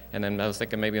at. And then I was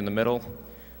thinking maybe in the middle,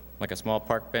 like a small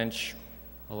park bench,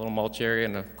 a little mulch area,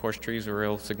 and of course trees were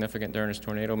real significant during this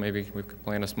tornado. Maybe we could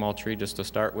plant a small tree just to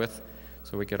start with,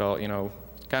 so we could all, you know,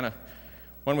 kind of,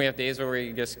 when we have days where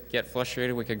we just get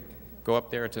frustrated, we could go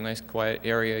up there. It's a nice quiet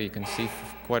area. You can see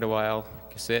for quite a while.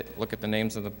 You can sit, look at the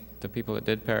names of the the people that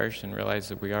did perish and realize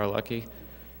that we are lucky.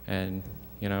 And,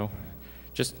 you know,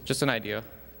 just an idea,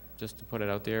 just to put it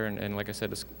out there. And like I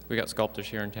said, we got sculptors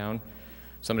here in town.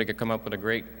 Somebody could come up with a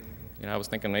great, you know, I was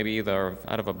thinking maybe either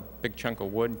out of a big chunk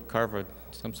of wood, carve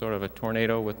some sort of a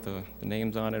tornado with the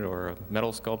names on it, or a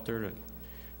metal sculptor, a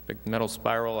big metal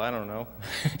spiral, I don't know.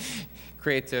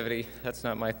 Creativity, that's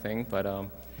not my thing. But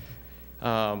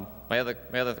my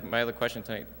other question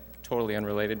tonight, totally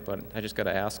unrelated, but I just got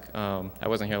to ask. I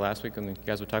wasn't here last week when you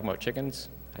guys were talking about chickens.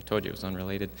 I told you it was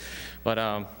unrelated.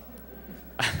 But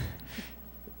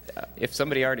if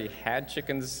somebody already had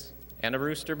chickens and a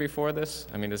rooster before this,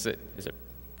 I mean, is it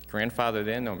grandfathered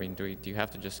in? I mean, do you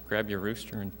have to just grab your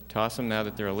rooster and toss them now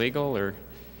that they're illegal, or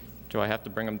do I have to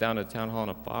bring them down to the town hall in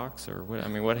a box, or what? I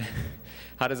mean, what?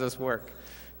 How does this work?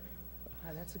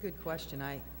 That's a good question.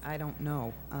 I don't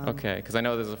know. Okay, because I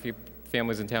know there's a few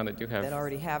families in town that do have that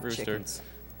already have roosters. Chickens.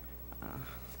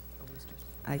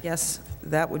 I guess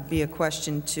that would be a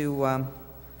question to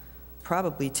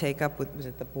probably take up with, was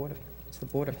it the Board of, it's the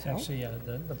Board of Health? Actually, yeah,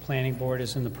 the planning board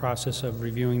is in the process of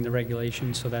reviewing the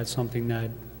regulations, so that's something that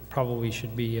probably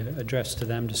should be addressed to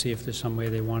them to see if there's some way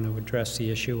they want to address the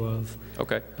issue of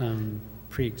okay.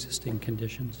 Pre-existing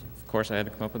conditions. Of course, I had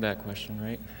to come up with that question,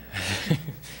 right?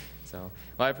 So,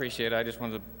 well, I appreciate it. I just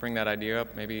wanted to bring that idea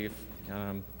up. Maybe if,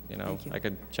 you know, I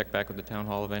could check back with the town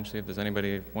hall eventually. If there's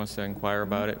anybody who wants to inquire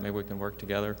about it, maybe we can work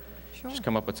together. Sure. Just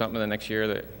come up with something in the next year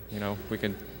that, you know, we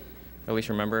can at least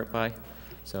remember it by.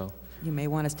 So. You may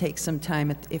want to take some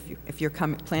time, if you're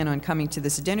plan on coming to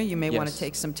this dinner, you may want to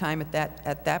take some time at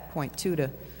that point, too, to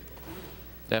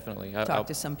definitely talk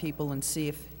to some people and see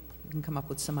if you can come up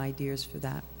with some ideas for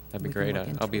that. That'd be great.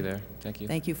 I'll be there. Thank you.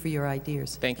 Thank you for your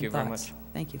ideas. Thank you very much.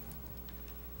 Thank you.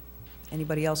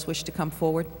 Anybody else wish to come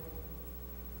forward?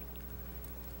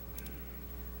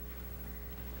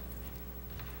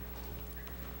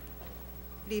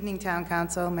 Good evening, Town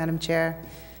Council, Madam Chair.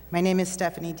 My name is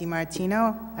Stephanie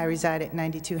DiMartino. I reside at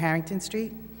 92 Harrington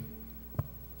Street.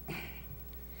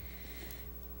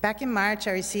 Back in March,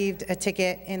 I received a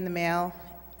ticket in the mail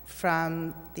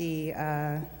from the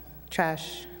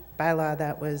trash bylaw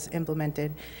that was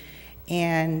implemented,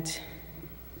 and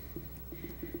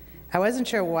I wasn't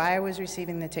sure why I was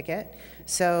receiving the ticket.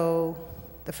 So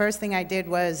the first thing I did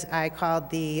was I called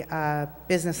the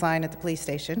business line at the police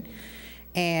station,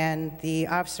 and the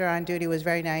officer on duty was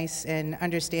very nice and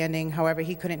understanding. However,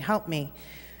 he couldn't help me.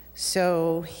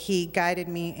 So he guided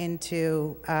me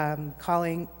into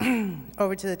calling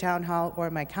over to the town hall or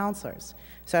my counselors.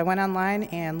 So I went online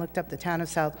and looked up the town of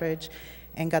Southbridge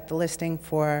and got the listing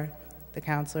for the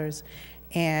counselors.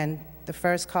 And the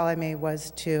first call I made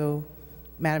was to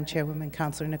Madam Chairwoman,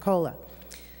 Councilor Nicola.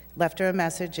 Left her a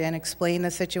message and explained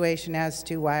the situation as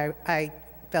to why I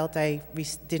felt I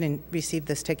didn't receive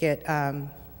this ticket,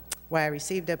 why I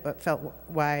received it, but felt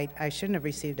why I shouldn't have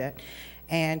received it.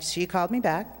 And she called me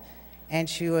back, and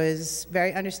she was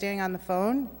very understanding on the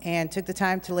phone and took the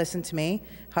time to listen to me.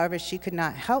 However, she could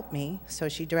not help me, so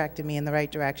she directed me in the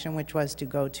right direction, which was to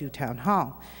go to Town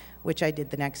Hall, which I did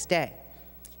the next day.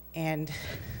 And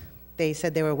they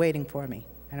said they were waiting for me.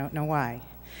 I don't know why.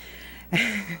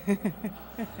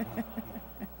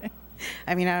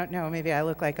 I mean, I don't know, maybe I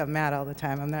look like I'm mad all the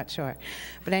time, I'm not sure.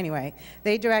 But anyway,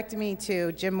 they directed me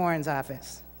to Jim Moran's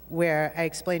office, where I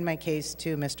explained my case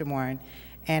to Mr. Moran,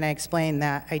 and I explained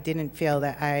that I didn't feel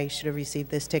that I should have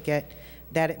received this ticket,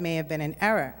 that it may have been an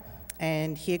error.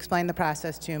 And he explained the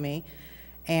process to me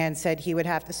and said he would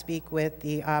have to speak with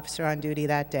the officer on duty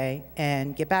that day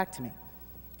and get back to me.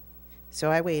 So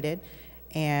I waited,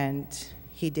 and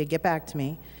he did get back to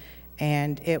me,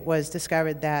 and it was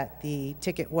discovered that the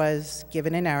ticket was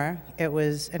given in error. It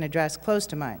was an address close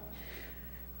to mine.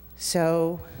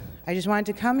 So I just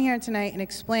wanted to come here tonight and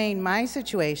explain my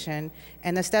situation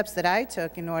and the steps that I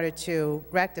took in order to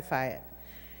rectify it.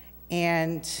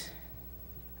 And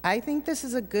I think this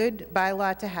is a good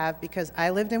bylaw to have because I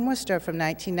lived in Worcester from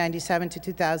 1997 to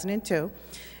 2002,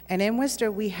 and in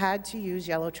Worcester we had to use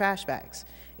yellow trash bags.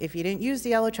 If you didn't use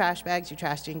the yellow trash bags, your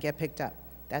trash didn't get picked up.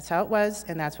 That's how it was,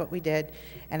 and that's what we did,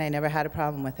 and I never had a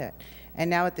problem with it. And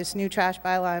now with this new trash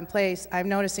bylaw in place, I'm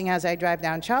noticing as I drive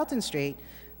down Charlton Street,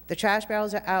 the trash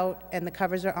barrels are out and the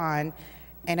covers are on,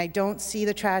 and I don't see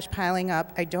the trash piling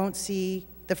up. I don't see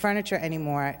the furniture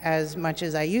anymore as much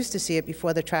as I used to see it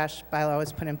before the trash bylaw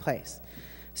was put in place.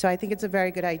 So I think it's a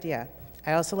very good idea.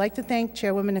 I also like to thank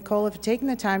Chairwoman Nicola for taking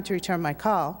the time to return my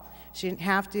call. She didn't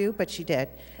have to, but she did.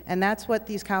 And that's what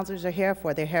these counselors are here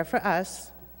for. They're here for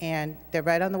us, and they're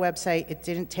right on the website. It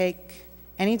didn't take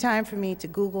any time for me to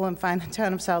Google and find the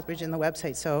town of Southbridge in the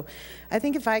website. So I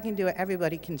think if I can do it,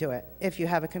 everybody can do it, if you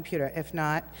have a computer. If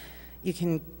not, you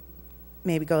can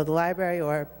maybe go to the library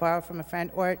or borrow from a friend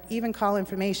or even call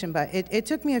information, but it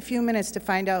took me a few minutes to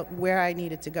find out where I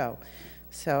needed to go.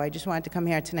 So I just wanted to come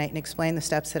here tonight and explain the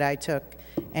steps that I took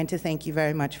and to thank you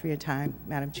very much for your time,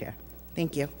 Madam Chair.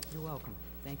 Thank you. You're welcome.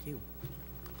 Thank you.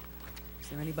 Is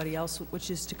there anybody else who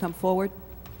wishes to come forward?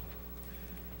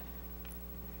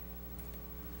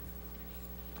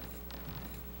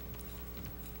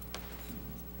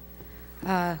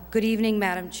 Good evening,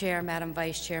 Madam Chair, Madam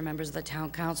Vice Chair, members of the Town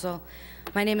Council.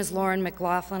 My name is Lauren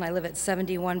McLaughlin. I live at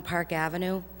 71 Park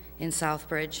Avenue in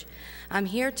Southbridge. I'm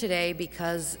here today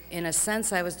because, in a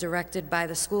sense, I was directed by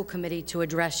the school committee to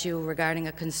address you regarding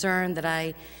a concern that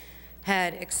I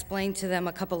had explained to them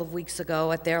a couple of weeks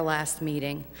ago at their last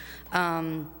meeting.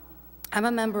 I'm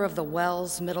a member of the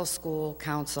Wells Middle School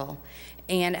Council,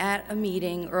 and at a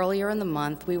meeting earlier in the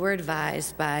month, we were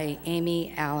advised by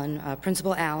Amy Allen,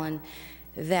 Principal Allen,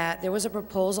 that there was a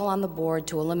proposal on the board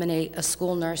to eliminate a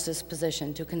school nurse's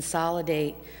position, to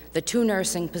consolidate the 2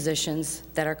 nursing positions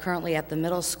that are currently at the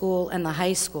middle school and the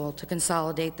high school, to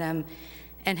consolidate them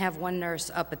and have 1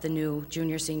 nurse up at the new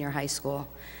junior-senior high school.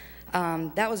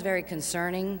 That was very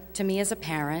concerning to me as a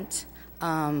parent.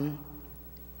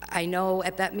 I know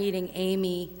at that meeting,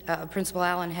 Amy, Principal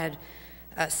Allen, had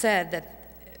said that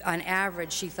on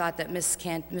average, she thought that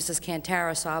Mrs.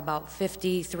 Cantara saw about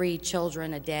 53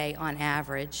 children a day on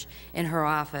average in her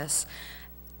office.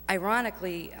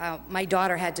 Ironically, my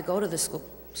daughter had to go to the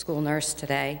school nurse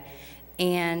today,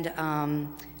 and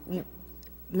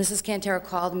Mrs. Cantara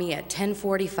called me at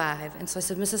 10:45, and so I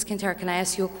said, Mrs. Cantara, can I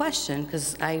ask you a question?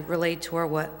 Because I relayed to her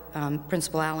what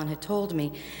Principal Allen had told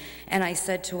me. And I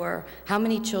said to her, how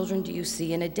many children do you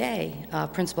see in a day?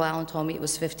 Principal Allen told me it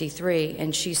was 53,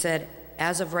 and she said,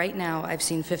 as of right now, I've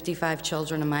seen 55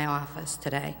 children in my office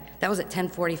today. That was at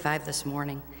 10:45 this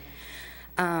morning.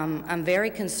 I'm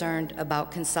very concerned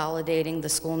about consolidating the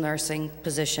school nursing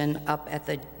position up at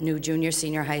the new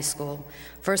junior-senior high school.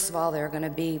 First of all, there are going to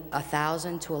be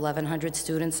 1,000 to 1,100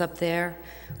 students up there.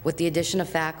 With the addition of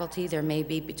faculty, there may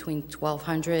be between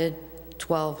 1,200,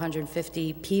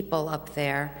 1,250 people up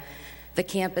there. The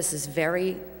campus is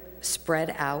very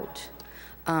spread out.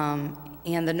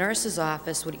 And the nurse's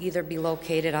office would either be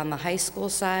located on the high school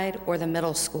side or the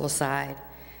middle school side.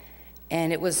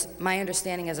 And it was my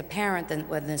understanding as a parent that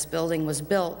when this building was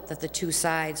built, that the 2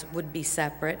 sides would be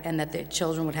separate and that the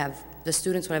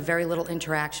students would have very little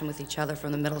interaction with each other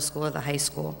from the middle school or the high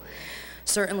school.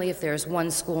 Certainly, if there's 1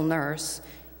 school nurse,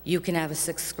 you can have a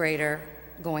 6th grader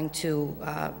going to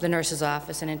the nurse's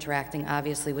office and interacting,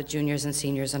 obviously, with juniors and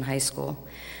seniors in high school.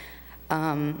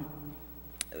 In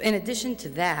addition to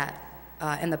that,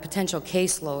 and the potential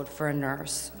caseload for a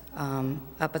nurse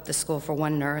up at the school for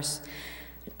 1 nurse,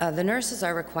 the nurses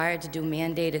are required to do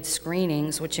mandated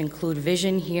screenings, which include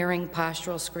vision, hearing,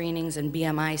 postural screenings, and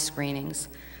BMI screenings.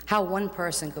 How 1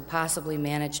 person could possibly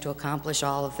manage to accomplish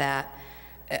all of that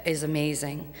is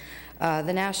amazing.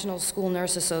 The National School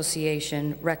Nurse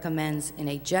Association recommends in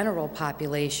a general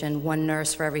population 1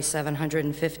 nurse for every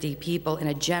 750 people in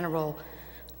a general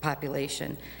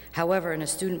population. However, in a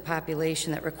student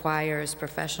population that requires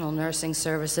professional nursing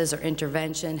services or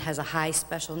intervention, has a high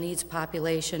special needs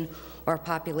population, or a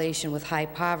population with high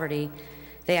poverty,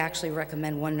 they actually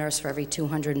recommend 1 nurse for every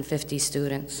 250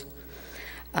 students.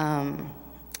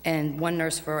 And 1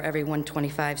 nurse for every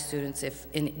 125 students if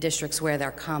in districts where there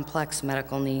are complex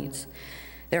medical needs.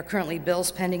 There are currently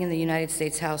bills pending in the United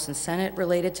States House and Senate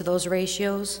related to those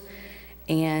ratios,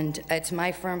 and it's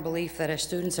my firm belief that if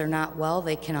students are not well,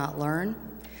 they cannot learn.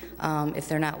 If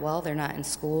they're not well, they're not in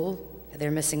school. They're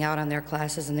missing out on their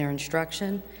classes and their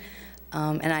instruction.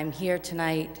 And I'm here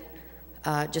tonight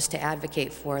just to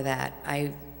advocate for that.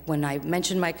 When I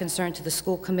mentioned my concern to the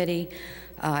school committee,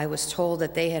 I was told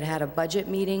that they had had a budget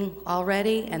meeting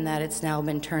already and that it's now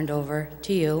been turned over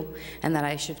to you and that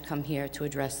I should come here to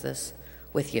address this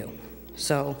with you.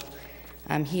 So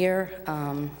I'm here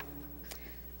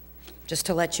just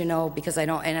to let you know, because I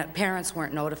don't, and parents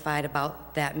weren't notified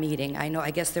about that meeting. I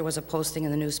guess there was a posting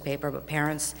in the newspaper, but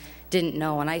parents didn't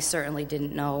know, and I certainly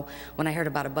didn't know when I heard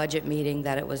about a budget meeting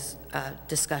that it was a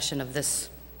discussion of this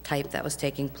type that was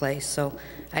taking place. So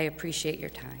I appreciate your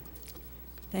time.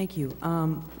 Thank you.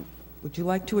 Would you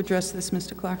like to address this,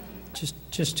 Mr. Clark?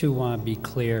 Just to be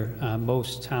clear,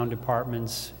 most town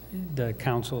departments, the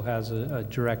council has a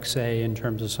direct say in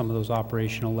terms of some of those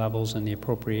operational levels and the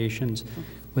appropriations,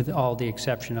 with all the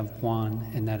exception of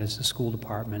 1, and that is the school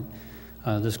department.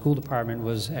 The school department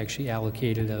was actually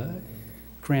allocated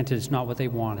granted, it's not what they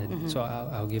wanted, so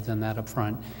I'll give them that up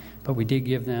front. But we did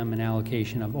give them an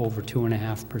allocation of over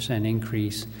 2.5%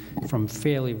 increase from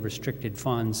fairly restricted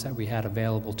funds that we had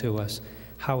available to us.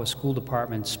 how a school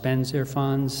department spends their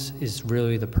funds is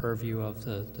really the purview of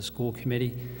the school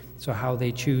committee. So how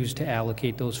they choose to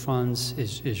allocate those funds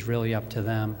is really up to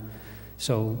them.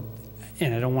 So,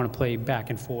 and I don't want to play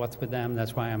back and forth with them.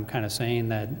 That's why I'm kind of saying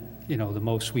that, you know, the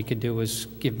most we could do is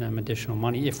give them additional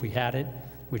money if we had it,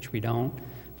 which we don't,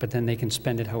 but then they can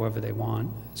spend it however they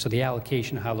want. So the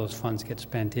allocation of how those funds get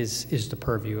spent is the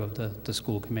purview of the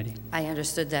school committee. I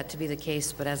understood that to be the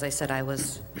case, but as I said, I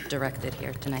was directed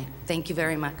here tonight. Thank you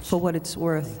very much. For what it's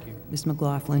worth, Ms.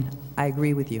 McLaughlin, I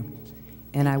agree with you,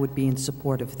 and I would be in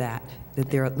support of that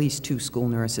there are at least 2 school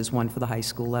nurses, one for the high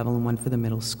school level and one for the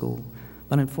middle school.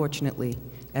 But unfortunately,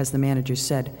 as the manager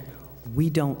said, we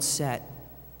don't set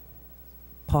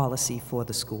policy for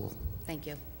the school. Thank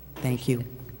you. Thank you.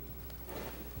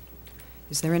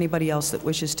 Is there anybody else that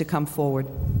wishes to come forward?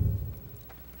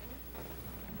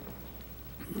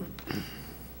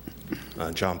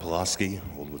 John Pulaski,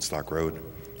 Old Woodstock Road.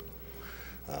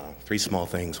 3 small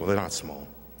things. Well, they're not small.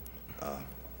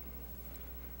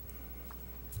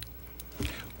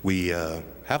 We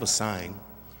have a sign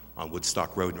on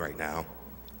Woodstock Road right now,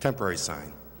 temporary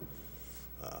sign,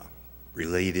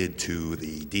 related to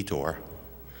the detour.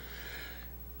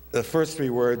 The first 3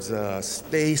 words,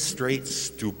 stay straight,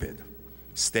 stupid.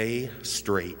 Stay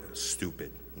straight,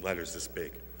 stupid. Letters this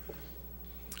big.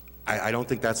 I don't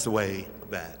think that's the way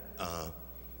that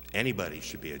anybody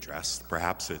should be addressed.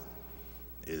 Perhaps it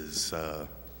is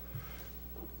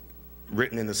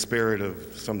written in the spirit of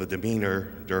some of the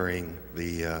demeanor during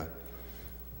the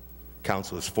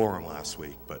councilors forum last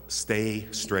week, but stay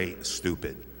straight,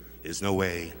 stupid is no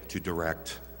way to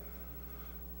direct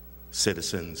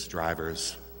citizens,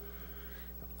 drivers.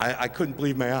 I couldn't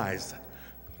believe my eyes.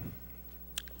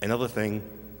 Another thing,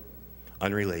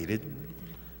 unrelated,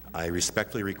 I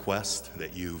respectfully request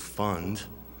that you fund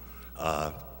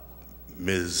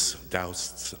Ms.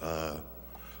 Doust's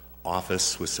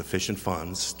office with sufficient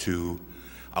funds to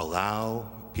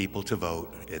allow people to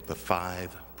vote at the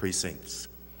 5 precincts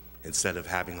instead of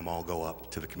having them all go up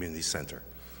to the community center.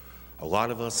 A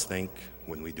lot of us think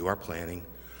when we do our planning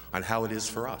on how it is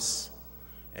for us.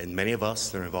 And many of us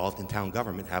that are involved in town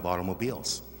government have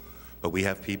automobiles. But we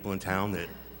have people in town that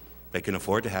they can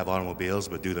afford to have automobiles,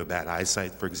 but due to bad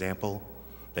eyesight, for example,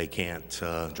 they can't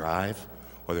drive.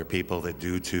 Or there are people that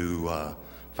due to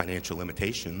financial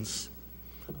limitations,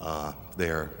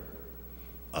 they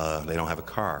don't have a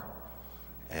car.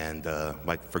 And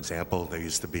like, for example, there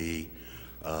used to be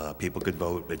people could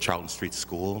vote at Charlton Street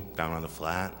School down on the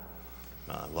flat.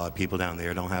 A lot of people down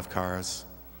there don't have cars.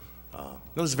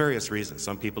 There's various reasons.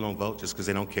 Some people don't vote just because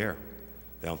they don't care.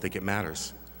 They don't think it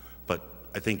matters. But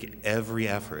I think every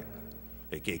effort,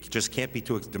 it just can't be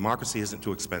democracy isn't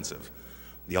too expensive.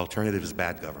 The alternative is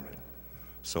bad government.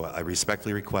 So I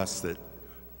respectfully request that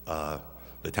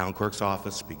the town clerk's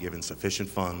office be given sufficient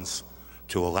funds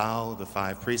to allow the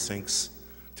 5 precincts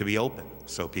to be open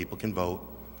so people can vote,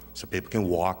 so people can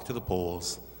walk to the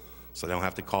polls, so they don't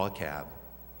have to call a cab.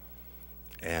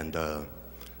 And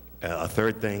a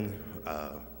third thing,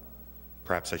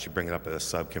 perhaps I should bring it up at a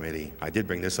subcommittee. I did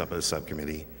bring this up at a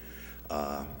subcommittee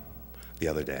the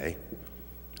other day,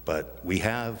 but we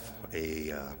have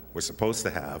we're supposed to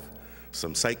have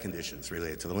some site conditions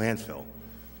related to the landfill,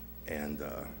 and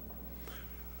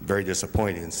very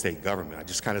disappointing in state government. I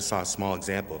just kind of saw a small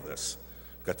example of this.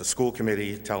 We've got the school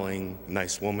committee telling a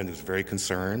nice woman who's very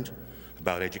concerned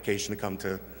about education to come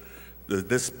to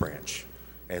this branch.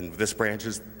 And this branch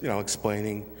is,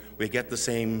 explaining we get the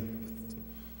same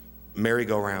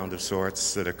merry-go-round of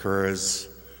sorts that occurs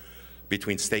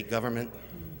between state government,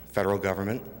 federal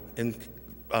government, and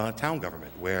town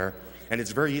government, and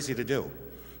it's very easy to do,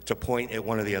 to point at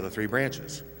one of the other 3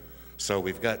 branches. So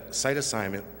we've got site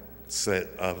assignments that,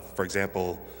 for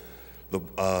example, the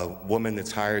woman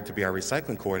that's hired to be our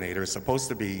recycling coordinator is supposed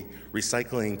to be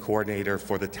recycling coordinator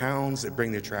for the towns that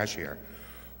bring their trash here.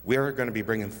 We're going to be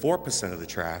bringing 4% of the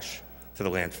trash to the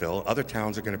landfill. Other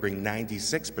towns are going to bring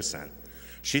 96%.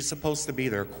 She's supposed to be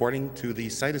there, according to the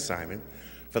site assignment,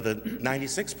 for the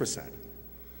 96%.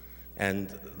 And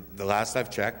the last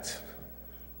I've checked,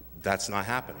 that's not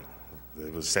happening.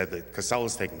 It was said that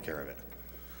Casella's taking care of it.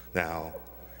 Now,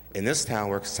 in this town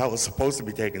where Casella's supposed to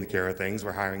be taking care of things,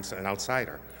 we're hiring an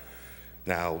outsider.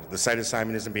 Now, the site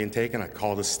assignment isn't being taken. I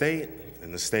called the state,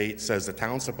 and the state says the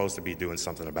town's supposed to be doing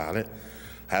something about it.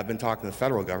 I have been talking to the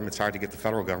federal government. It's hard to get the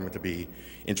federal government to be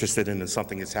interested in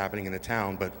something that's happening in the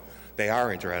town, but they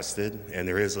are interested, and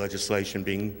there is legislation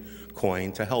being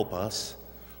coined to help us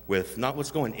with not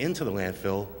what's going into the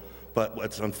landfill, but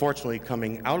what's unfortunately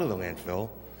coming out of the landfill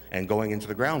and going into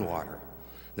the groundwater.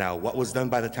 Now, what was done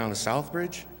by the town of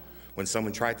Southbridge when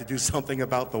someone tried to do something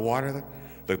about the water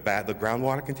the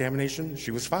groundwater contamination,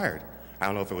 she was fired. I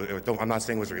don't know if it was, I'm not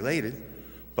saying it was related,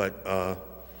 but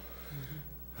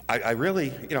I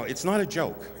really, you know, it's not a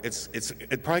joke.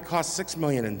 It probably costs $6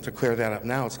 million to clear that up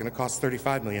now. It's going to cost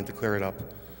 $35 million to clear it up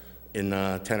in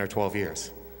 10 or 12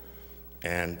 years.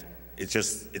 And it's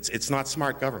just, it's not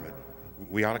smart government.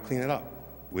 We ought to clean it up.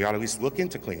 We ought to at least look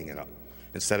into cleaning it up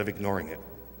instead of ignoring it.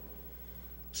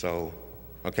 So,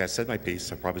 okay, I said my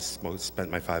piece. I probably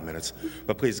spent my 5 minutes.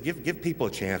 But please, give people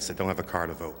a chance that don't have a car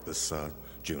to vote this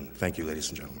June. Thank you, ladies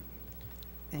and gentlemen.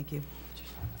 Thank you.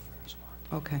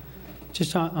 Okay.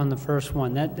 Just on the first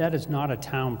one, that is not a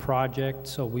town project,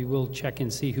 so we will check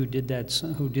and see who did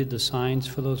the signs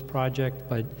for those projects,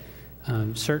 but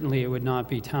certainly it would not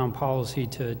be town policy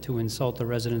to insult the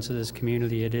residents of this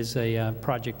community. It is a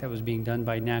project that was being done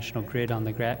by National Grid on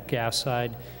the gas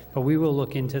side, but we will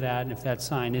look into that, and if that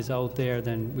sign is out there,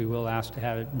 then we will ask to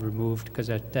have it removed, because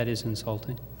that is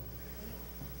insulting.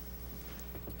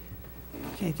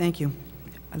 Okay, thank you.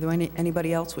 Are there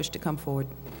anybody else wish to come forward?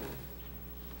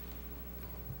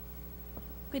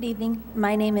 Good evening.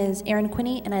 My name is Erin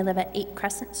Quinney, and I live at 8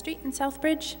 Crescent Street in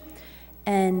Southbridge.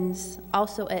 And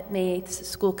also at May 8th's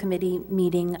school committee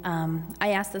meeting, I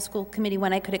asked the school committee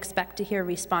when I could expect to hear a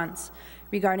response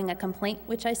regarding a complaint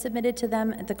which I submitted to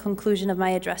them at the conclusion of my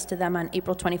address to them on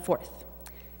April 24th.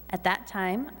 At that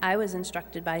time, I was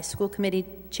instructed by school committee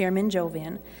chairman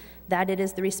Jovan that it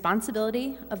is the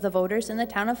responsibility of the voters in the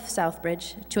town of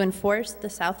Southbridge to enforce the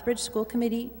Southbridge school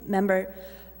committee member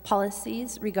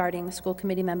policies regarding school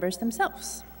committee members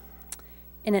themselves.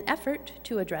 In an effort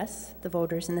to address the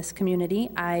voters in this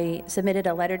community, I submitted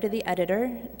a letter to the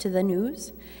editor to the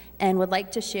news and would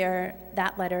like to share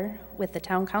that letter with the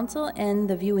town council and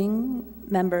the viewing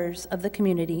members of the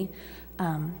community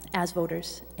as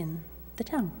voters in the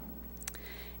town.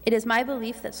 It is my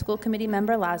belief that school committee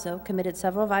member Lazo committed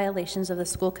several violations of the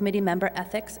school committee member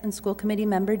ethics and school committee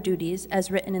member duties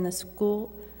as written in the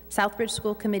Southbridge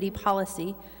School Committee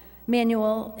Policy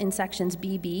Manual in sections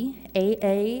BB,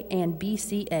 AA, and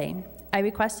BCA. I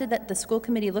requested that the school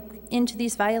committee look into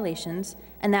these violations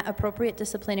and that appropriate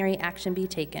disciplinary action be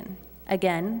taken.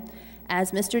 Again,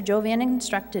 as Mr. Jovan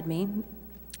instructed me,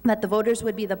 that the voters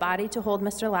would be the body to hold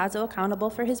Mr. Lazo accountable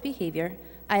for his behavior,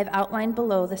 I have outlined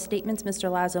below the statements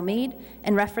Mr. Lazo made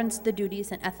and referenced the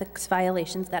duties and ethics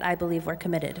violations that I believe were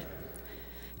committed.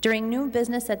 During new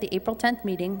business at the April 10th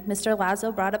meeting, Mr.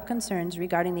 Lazo brought up concerns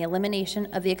regarding the elimination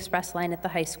of the express line at the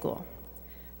high school.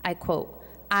 I quote,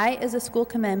 "I, as a school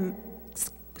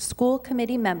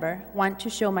committee member, want to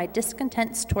show my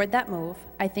discontents toward that move.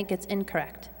 I think it's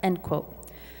incorrect," end quote.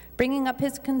 Bringing up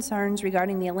his concerns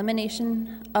regarding the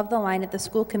elimination of the line at the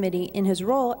school committee in his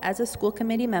role as a school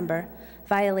committee member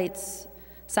violates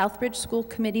Southbridge School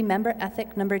Committee Member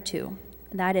Ethic number 2.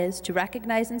 That is, to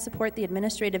recognize and support the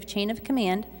administrative chain of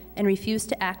command and refuse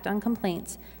to act on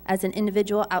complaints as an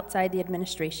individual outside the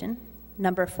administration.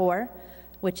 Number 4,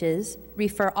 which is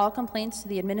refer all complaints to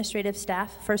the administrative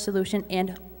staff for solution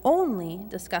and only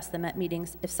discuss them at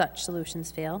meetings if such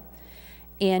solutions fail.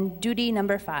 And duty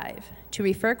number 5, to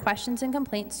refer questions and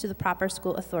complaints to the proper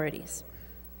school authorities.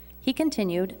 He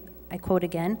continued, I quote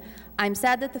again, "I'm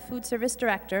sad that the food service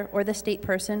director or the state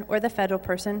person or the federal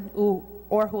person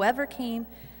or whoever came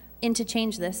in to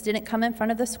change this didn't come in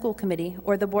front of the school committee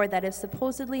or the board that is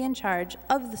supposedly in charge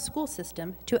of the school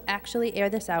system to actually air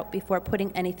this out before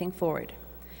putting anything forward.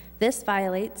 This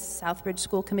violates Southbridge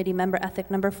School Committee Member Ethic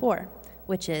number 4,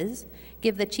 which is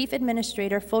give the chief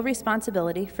administrator full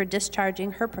responsibility for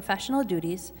discharging her professional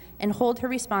duties and hold her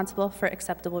responsible for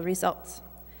acceptable results.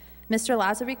 Mr.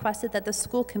 Lazo requested that the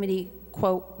school committee,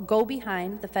 quote, go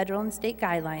behind the federal and state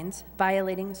guidelines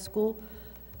violating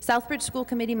Southbridge School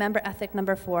Committee Member Ethic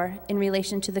number 4 in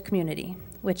relation to the community,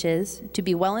 which is to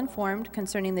be well informed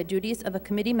concerning the duties of a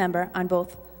committee member on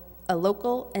both a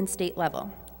local and state level.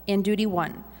 And duty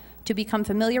 1, to become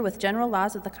familiar with general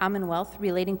laws of the Commonwealth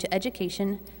relating to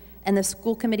education and the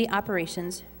school committee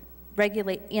operations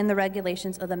and the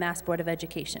regulations of the Mass Board of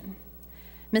Education.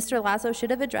 Mr. Lazo should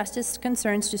have addressed his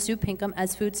concerns to Sue Pinkham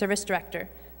as food service director,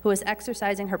 who is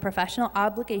exercising her professional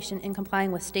obligation in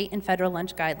complying with state and federal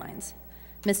lunch guidelines.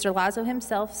 Mr. Lazo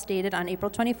himself stated on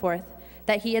April 24th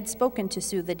that he had spoken to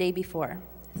Sue the day before,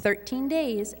 13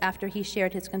 days after he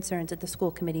shared his concerns at the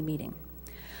school committee meeting.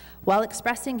 While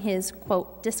expressing his,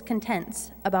 quote,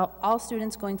 discontents about all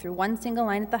students going through one single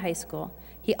line at the high school,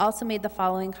 he also made the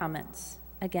following comments.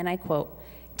 Again, I quote,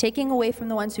 taking away from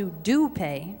the ones who do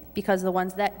pay because of the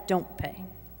ones that don't pay.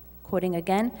 Quoting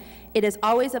again, it is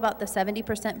always about the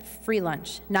 70% free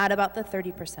lunch, not about the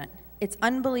 30%. It's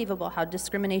unbelievable how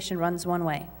discrimination runs one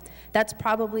way. That's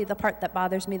probably the part that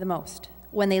bothers me the most.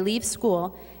 when they leave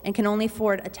school and can only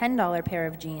afford a $10 pair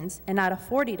of jeans and not a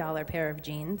 $40 pair of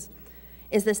jeans,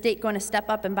 is the state going to step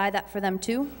up and buy that for them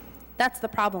too? That's the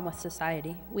problem with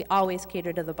society. We always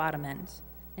cater to the bottom end.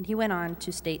 And he went on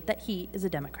to state that he is a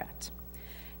Democrat.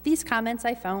 These comments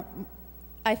I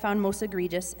found most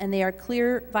egregious, and they are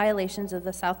clear violations of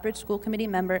the Southbridge School Committee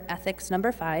member ethics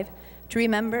number 5, to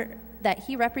remember that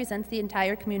he represents the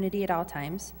entire community at all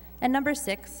times, and number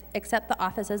 6, accept the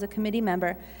office as a committee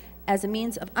member as a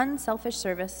means of unselfish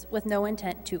service with no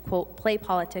intent to, quote, play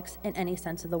politics in any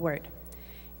sense of the word.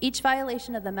 Each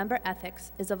violation of the member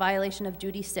ethics is a violation of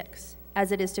duty 6,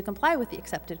 as it is to comply with the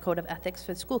accepted code of ethics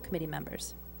for school committee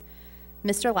members.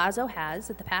 Mr. Lazo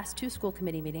has, at the past 2 school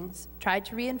committee meetings, tried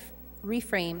to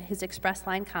reframe his express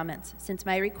line comments since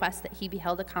my request that he be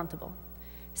held accountable,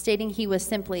 stating he was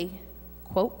simply,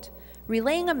 quote,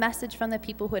 relaying a message from the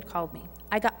people who had called me.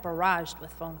 I got barraged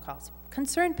with phone calls.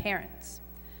 Concerned parents,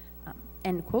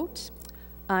 end quote.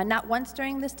 Not once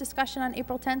during this discussion on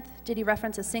April 10th did he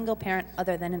reference a single parent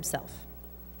other than himself.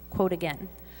 Quote again,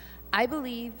 I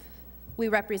believe we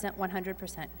represent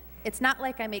 100%. It's not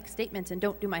like I make statements and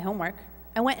don't do my homework.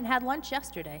 I went and had lunch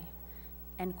yesterday,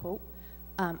 end quote.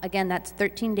 Again, that's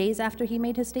 13 days after he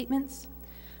made his statements.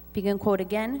 Begin quote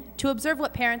again, to observe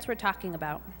what parents were talking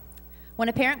about. When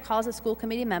a parent calls a school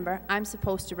committee member, I'm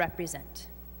supposed to represent.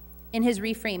 In his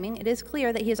reframing, it is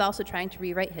clear that he is also trying to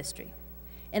rewrite history.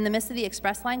 In the midst of the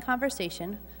express line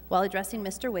conversation, while addressing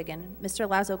Mr. Wiggin, Mr.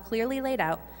 Lazo clearly laid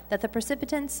out that the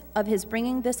precipitants of his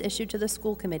bringing this issue to the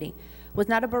school committee was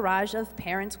not a barrage of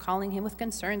parents calling him with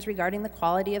concerns regarding the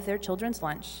quality of their children's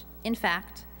lunch. In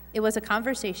fact, it was a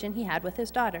conversation he had with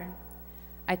his daughter.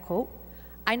 I quote,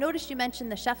 I noticed you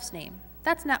mentioned the chef's name.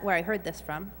 That's not where I heard this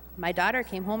from. My daughter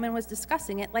came home and was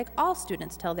discussing it like all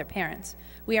students tell their parents.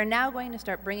 We are now going to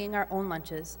start bringing our own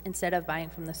lunches instead of buying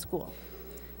from the school.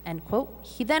 End quote.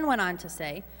 He then went on to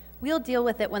say, we'll deal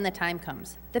with it when the time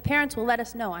comes. The parents will let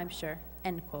us know, I'm sure,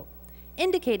 end quote.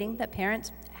 Indicating that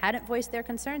parents hadn't voiced their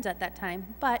concerns at that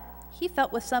time, but he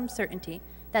felt with some certainty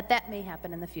that that may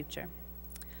happen in the future.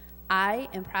 I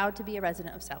am proud to be a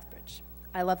resident of Southbridge.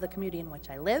 I love the community in which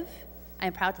I live. I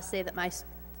am proud to say that my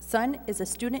son is a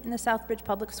student in the Southbridge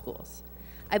Public Schools.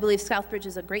 I believe Southbridge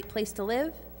is a great place to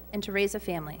live and to raise a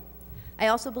family. I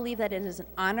also believe that it is an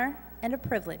honor and a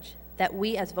privilege that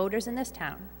we as voters in this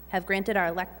town have granted our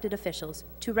elected officials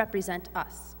to represent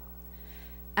us.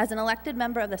 As an elected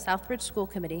member of the Southbridge School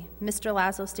Committee, Mr.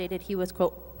 Lazo stated he was,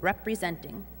 quote,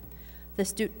 representing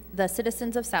the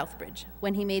citizens of Southbridge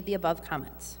when he made the above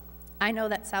comments. I know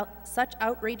that such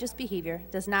outrageous behavior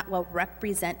does not well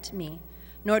represent me,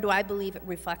 nor do I believe it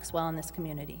reflects well on this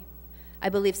community. I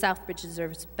believe Southbridge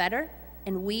deserves better,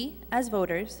 and we, as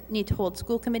voters, need to hold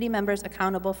school committee members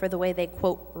accountable for the way they,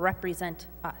 quote, represent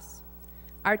us,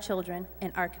 our children,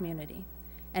 and our community.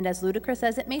 And as ludicrous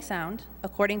as it may sound,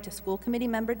 according to school committee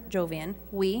member Jovian,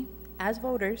 we, as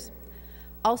voters,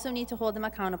 also need to hold them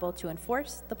accountable to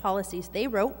enforce the policies they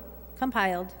wrote,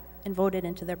 compiled, and voted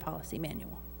into their policy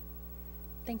manual.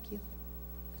 Thank you.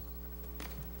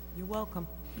 You're welcome.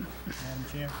 Madam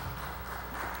Chair.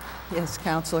 Yes,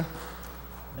 Counselor.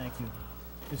 Thank you.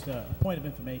 Just a point of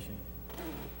information.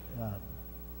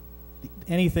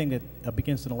 Anything that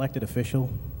begins an elected official,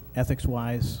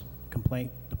 ethics-wise,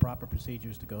 complaint, the proper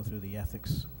procedures to go through the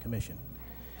Ethics Commission.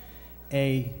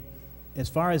 As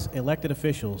far as elected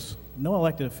officials, no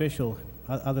elected official,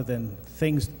 other than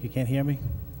things, you can't hear me?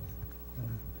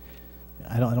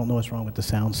 I don't know what's wrong with the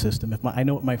sound system. I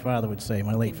know what my father would say,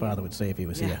 my late father would say if he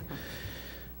was here.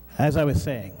 As I was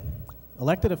saying,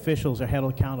 elected officials are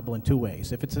held accountable in 2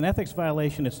 ways. If it's an ethics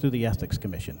violation, it's through the Ethics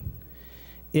Commission.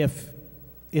 If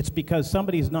it's because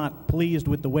somebody's not pleased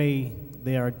with the way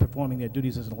they are performing their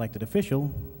duties as an elected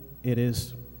official, it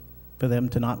is for them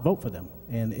to not vote for them.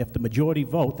 And if the majority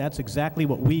vote, that's exactly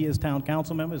what we as town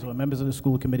council members or members of the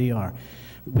school committee are.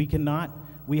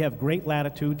 We have great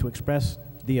latitude to express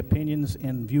the opinions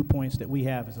and viewpoints that we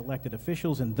have as elected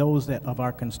officials and those of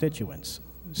our constituents.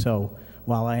 So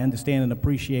while I understand and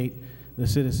appreciate the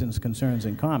citizens' concerns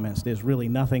and comments, there's really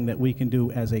nothing that we can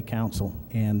do as a council,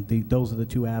 and those are the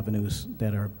 2 avenues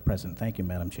that are present. Thank you,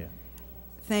 Madam Chair.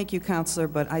 Thank you, Counselor,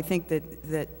 but I think that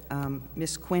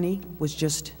Ms. Quinney was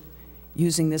just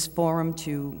using this forum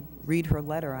to read her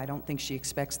letter. I don't think she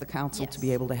expects the council to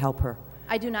be able to help her.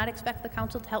 I do not expect the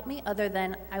council to help me, other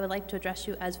than I would like to address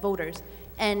you as voters.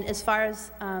 And as far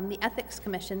as the Ethics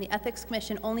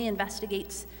Commission only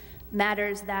investigates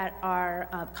matters that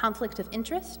are conflict of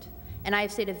interest. And I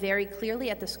have stated very clearly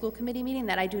at the school committee meeting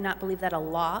that I do not believe that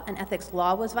an ethics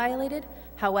law was violated.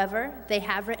 However, they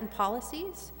have written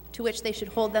policies to which they should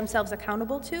hold themselves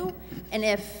accountable to. And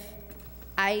if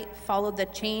I followed the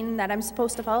chain that I'm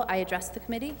supposed to follow. I addressed the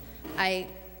committee. I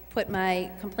put my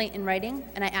complaint in writing,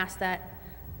 and I asked that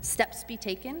steps be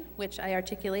taken, which I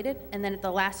articulated. And then at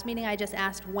the last meeting, I just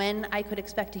asked when I could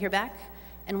expect to hear back,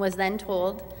 and was then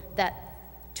told that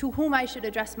to whom I should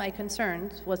address my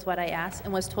concerns was what I asked,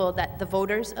 and was told that the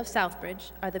voters of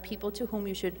Southbridge are the people to whom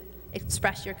you should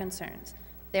express your concerns.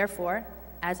 Therefore,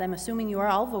 as I'm assuming you are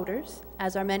all voters,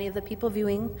 as are many of the people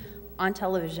viewing on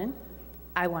television,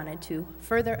 I wanted to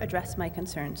further address my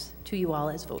concerns to you all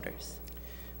as voters.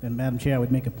 Then, Madam Chair, I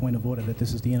would make a point of order that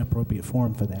this is the inappropriate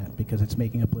forum for that because it's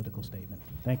making a political statement.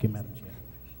 Thank you, Madam Chair.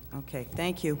 Okay,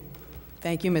 thank you.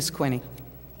 Thank you, Ms. Quinney.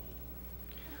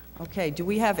 Okay, do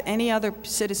we have any other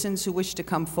citizens who wish to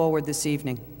come forward this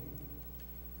evening?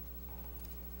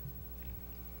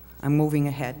 I'm moving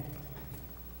ahead.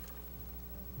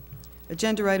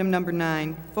 Agenda item number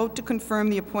 9, vote to confirm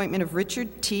the appointment of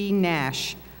Richard T.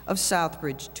 Nash of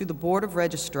Southbridge to the Board of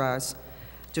Registrars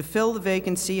to fill the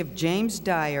vacancy of James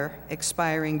Dyer,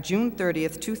 expiring June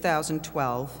 30th,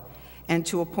 2012, and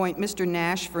to appoint Mr.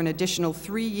 Nash for an additional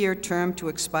 3-year term to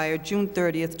expire June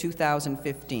 30th,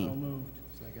 2015. So moved.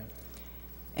 Second.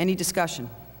 Any discussion?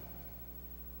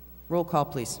 Roll call,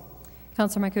 please.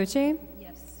 Counselor Marcucci?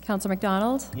 Yes. Counselor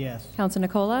McDonald? Yes. Counselor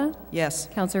Nicola? Yes.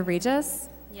 Counselor Regis?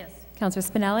 Yes. Counselor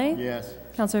Spinelli? Yes.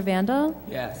 Counselor Vandal?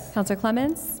 Yes. Counselor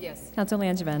Clements? Yes. Counselor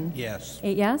Langevin? Yes.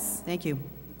 8 yes. Thank you.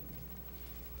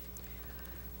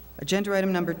 Agenda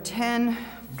item number 10,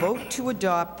 vote to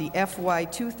adopt the FY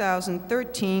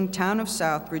 2013 Town of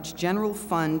Southbridge General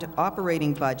Fund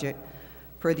operating budget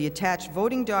per the attached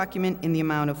voting document in the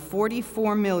amount of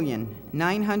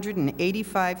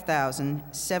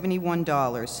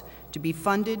 $44,985,071 to be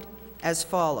funded as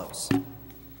follows.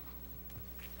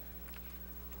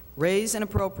 Raise and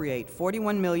appropriate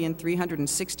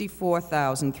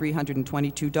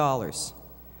 $41,364,322.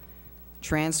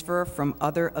 Transfer from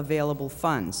other available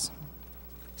funds.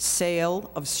 Sale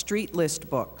of street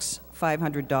list books,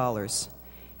 $500.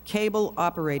 Cable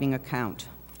operating account,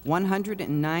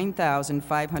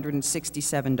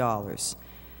 $109,567.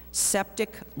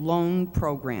 Septic loan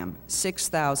program,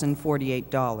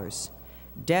 $6,048.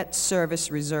 Debt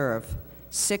service reserve,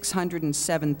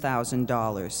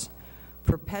 $607,000.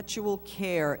 Perpetual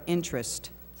care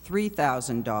interest,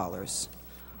 $3,000.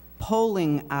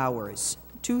 Polling hours,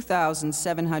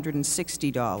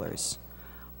 $2,760.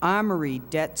 Armory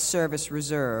debt service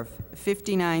reserve,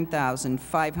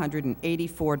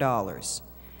 $59,584.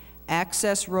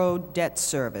 Access road debt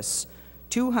service,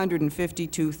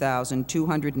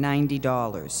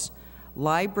 $252,290.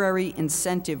 Library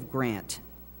incentive grant,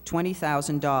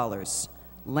 $20,000.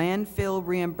 Landfill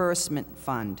reimbursement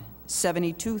fund,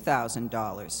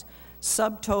 $72,000.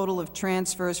 Subtotal of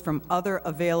transfers from other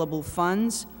available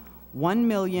funds,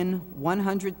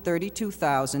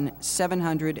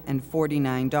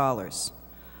 $1,132,749.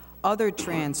 Other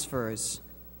transfers,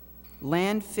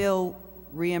 landfill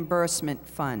reimbursement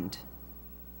fund,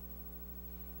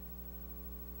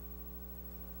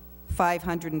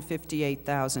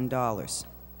 $558,000.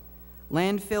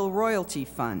 Landfill royalty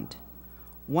fund,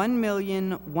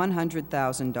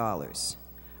 $1,100,000.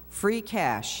 Free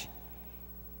cash,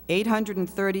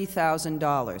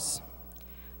 $830,000.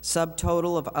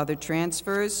 Subtotal of other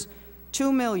transfers,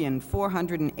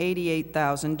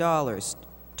 $2,488,000.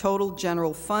 Total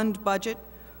general fund budget,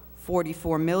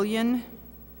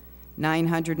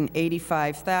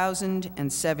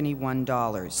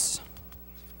 $44,985,071.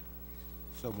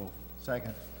 So moved.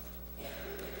 Second.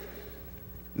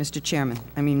 Mr.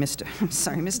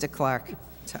 Clark.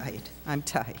 I'm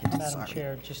tired. Madam Sorry.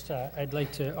 Chair, just I'd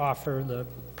like to offer the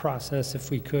process,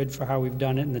 if we could, for how we've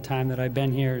done it in the time that I've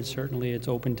been here. Certainly, it's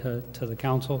open to the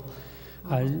council.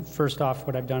 First off,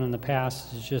 what I've done in the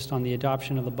past is just on the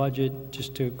adoption of the budget,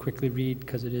 just to quickly read,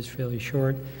 because it is fairly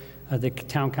short. The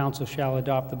town council shall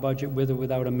adopt the budget with or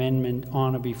without amendment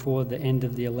on or before the end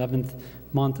of the 11th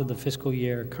month of the fiscal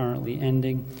year currently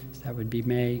ending. So that would be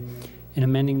May. In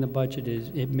amending the budget,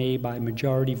 it may, by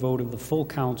majority vote of the full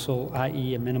council,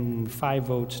 i.e. a minimum of 5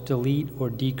 votes, delete or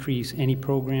decrease any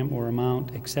program or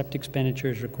amount except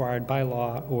expenditures required by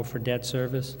law or for debt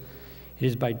service. It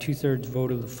is by 2/3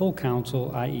 vote of the full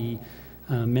council, i.e.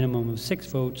 a minimum of 6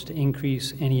 votes, to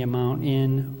increase any amount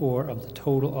in or of the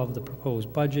total of the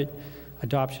proposed budget.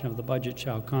 Adoption of the budget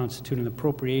shall constitute an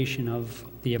appropriation of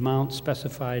the amount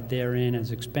specified therein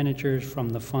as expenditures from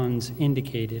the funds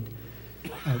indicated.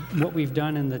 What we've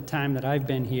done in the time that I've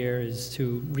been here is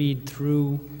to read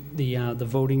through the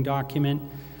voting document,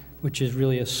 which is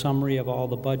really a summary of all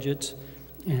the budgets,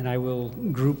 and I will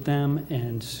group them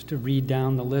and to read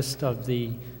down the list of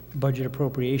the budget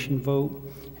appropriation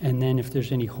vote, and then if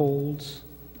there's any holds,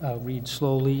 I'll read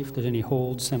slowly. If there's any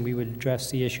holds, then we would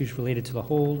address the issues related to the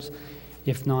holds.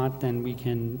 If not, then we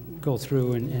can go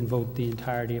through and vote the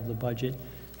entirety of the budget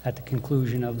at the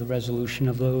conclusion of the resolution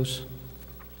of those.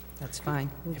 That's fine.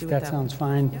 We'll do If it that sounds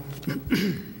fine,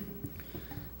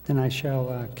 then I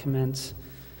shall commence.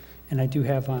 And I do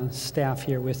have staff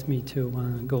here with me to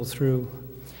go through.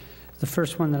 The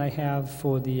first one that I have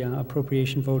for the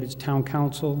appropriation vote is Town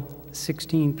Council,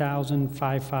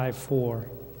 $16,554.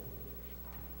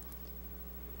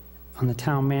 On the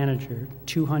Town Manager,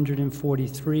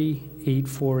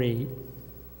 $243,848.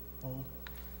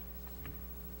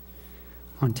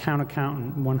 On Town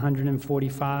Accountant,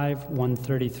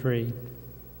 $145,133.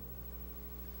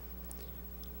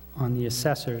 On the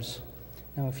Assessors,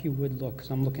 now if you would look,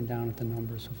 because I'm looking down at the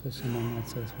numbers, if there's someone that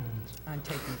says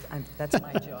holds. That's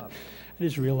my job. I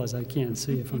just realized I can't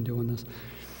see if I'm doing this.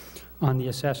 On the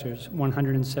Assessors,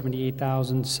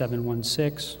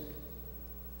 $178,716.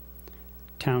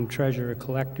 Town Treasurer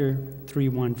Collector,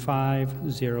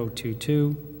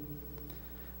 $315,022.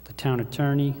 The Town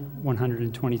Attorney,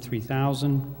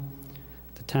 $123,000.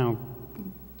 The Town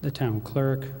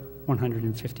Clerk,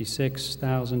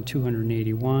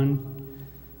 $156,281.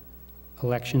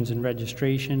 Elections and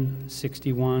Registration,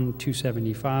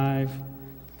 $61,275.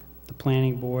 The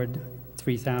Planning Board,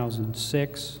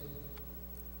 $3,006.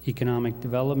 Economic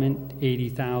Development,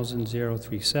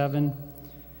 $80,037.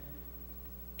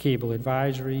 Cable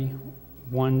Advisory,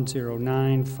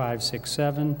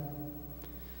 $109,567.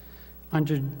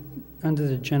 Under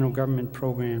the general government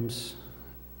programs,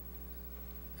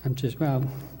 I'm just going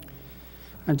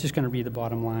to read the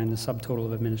bottom line, the subtotal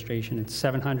of administration. It's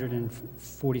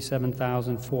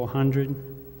 $747,400.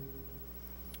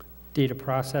 Data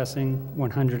processing,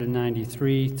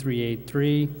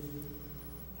 $193,383.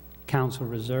 Council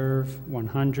reserve,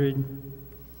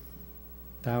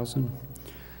 $100,000.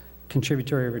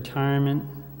 Contributory retirement,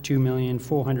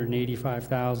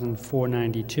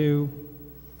 $2,485,492.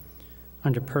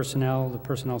 Under personnel, the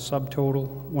personnel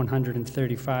subtotal,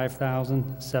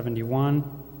 $135,071.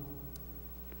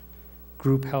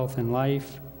 Group health and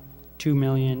life,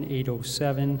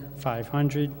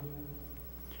 $2,807,500.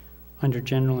 Under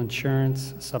general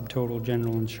insurance, subtotal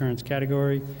general insurance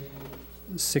category,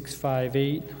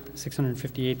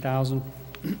 $658,000.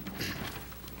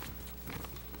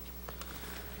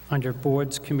 Under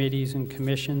boards, committees, and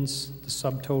commissions, the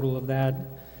subtotal of that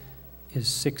is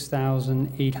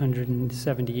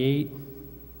 $6,878.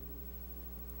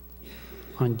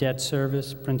 On debt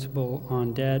service, principal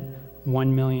on debt,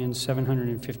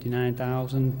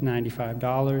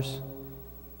 $1,759,095.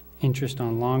 Interest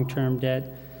on long-term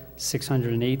debt,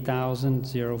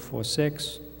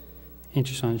 $608,046.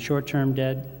 Interest on short-term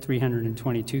debt,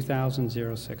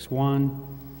 $322,061.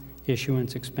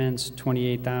 Issuance expense,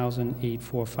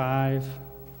 $28,845.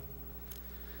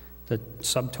 The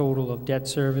subtotal of debt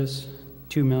service,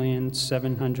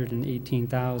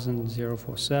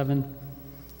 $2,718,047.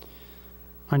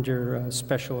 Under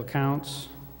special accounts,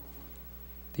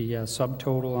 the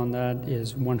subtotal on that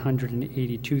is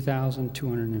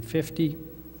 $182,250.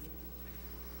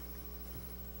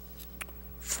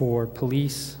 For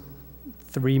police,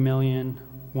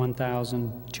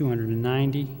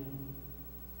 $3,001,290.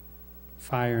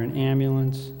 Fire and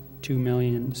ambulance,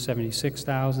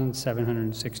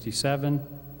 $2,076,767.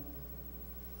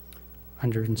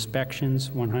 Under inspections,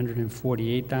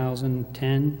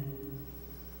 $148,010.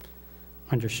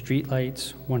 Under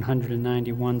streetlights,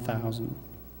 $191,000.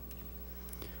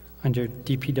 Under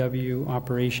DPW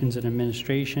operations and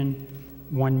administration,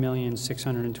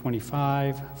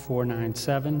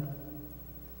 $1,625,497.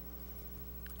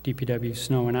 DPW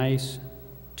snow and ice,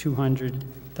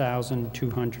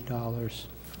 $200,200.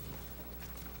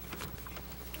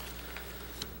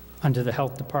 Under the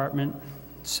health department,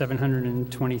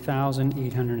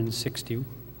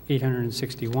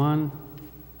 $720,861.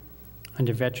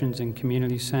 Under veterans and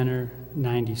community center,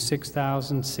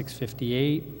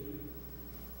 $96,658.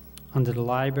 Under the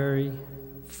library,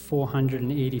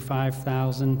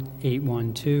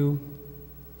 $485,812.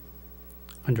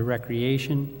 Under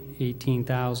recreation,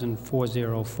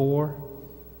 $18,404.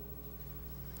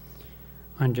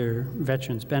 Under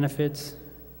veterans benefits,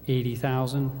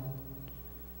 $80,000.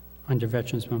 Under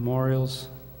veterans memorials,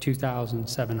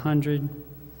 $2,700.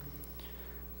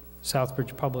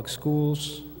 Southbridge Public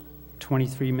Schools,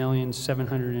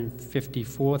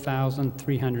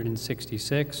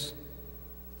 $23,754,366.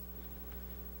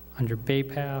 Under Bay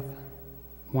Path,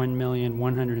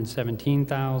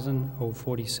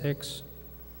 $1,117,046.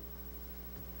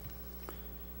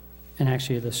 And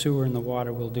actually, the sewer and the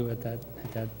water will do at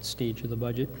that stage of the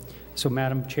budget. So,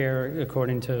 Madam Chair,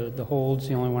 according to the holds,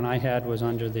 the only one I had was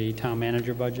under the town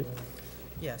manager budget.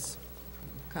 Yes.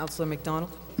 Counselor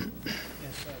McDonald?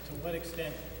 Yes, to what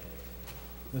extent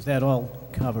does that all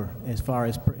cover as far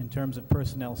as in terms of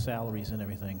personnel salaries and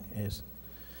everything? Is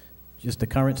just the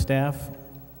current staff?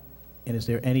 And is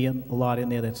there a lot in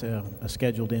there that's a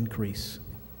scheduled increase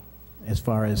as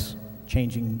far as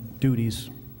changing duties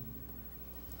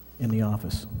in the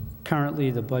office?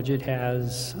 Currently, the budget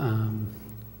has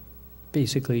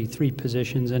basically 3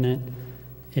 positions in it.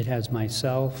 It has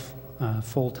myself,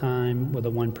 full-time with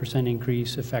a 1%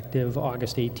 increase effective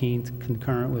August 18th,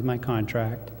 concurrent with my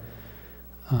contract.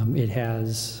 It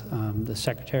has the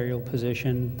secretarial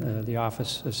position, the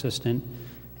office assistant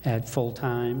at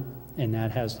full-time, and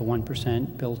that has the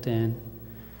 1% built in.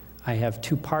 I have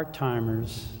 2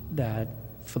 part-timers that,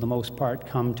 for the most part,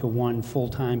 come to 1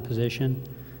 full-time position.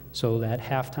 So that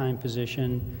half-time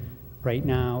position, right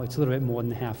now, it's a little bit more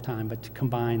than half-time, but to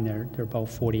combine, they're about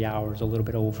 40 hours, a little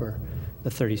bit over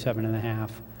the 37 and a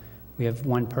half. We have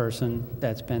 1 person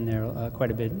that's been there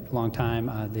quite a bit, long time.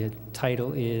 The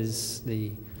title is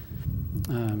the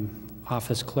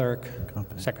office clerk,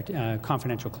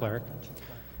 confidential clerk.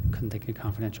 Couldn't think of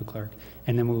confidential clerk.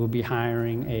 And then we will be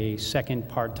hiring a second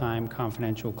part-time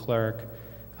confidential clerk.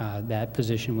 That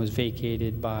position was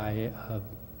vacated by a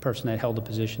person that held a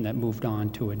position that moved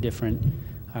on to a different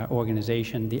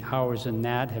organization. The hours in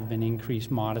that have been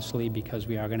increased modestly because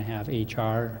we are going to have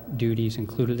HR duties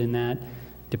included in that.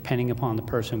 Depending upon the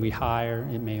person we hire,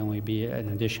 it may only be an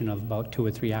addition of about 2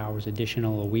 or 3 hours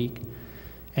additional a week.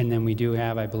 And then we do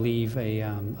have, I believe,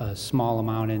 a small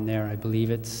amount in there. I believe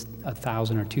it's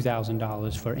 $1,000 or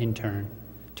 $2,000 for intern,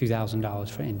 $2,000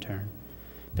 for intern.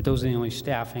 But those are the only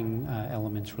staffing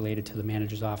elements related to the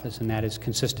manager's office, and that is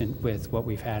consistent with what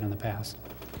we've had in the past.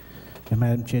 And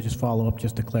Madam Chair, just follow up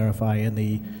just to clarify, in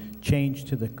the change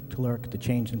to the clerk, the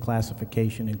change in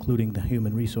classification, including the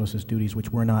human resources duties,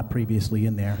 which were not previously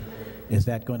in there, is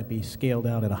that going to be scaled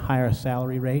out at a higher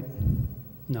salary rate?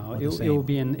 No, it will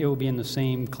be in the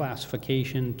same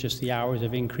classification, just the hours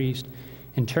have increased.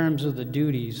 In terms of the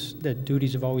duties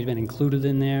have always been included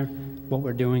in there. What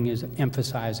we're doing is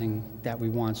emphasizing that we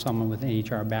want someone with an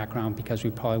HR background because we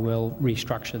probably will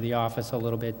restructure the office a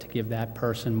little bit to give that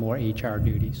person more HR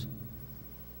duties.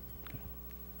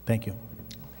 Thank you.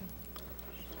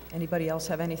 Anybody else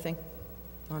have anything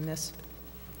on this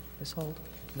hold?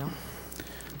 No?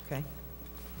 Okay.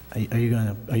 Are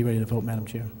you ready to vote, Madam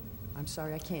Chair? I'm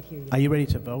sorry, I can't hear you. Are you ready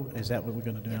to vote? Is that what we're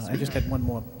going to do Yes, now? I just had one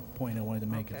more point I wanted to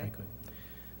make, if I could.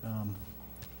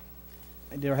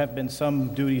 There have been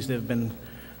some duties that have been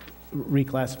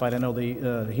reclassified. I know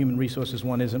the human resources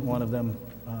one isn't one of them,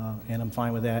 and I'm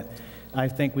fine with that. I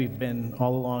think we've been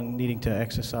all along needing to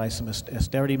exercise some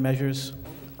austerity measures.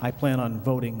 I plan on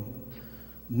voting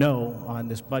no on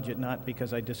this budget, not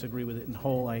because I disagree with it in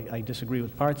whole. I disagree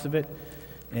with parts of it,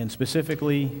 and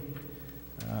specifically,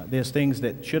 there's things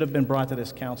that should have been brought to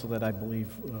this council that I believe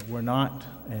were not,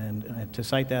 and to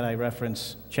cite that, I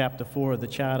reference Chapter 4 of the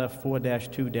Charter,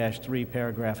 4-2-3,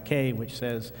 paragraph K, which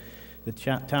says, the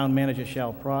town manager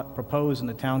shall propose and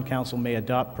the town council may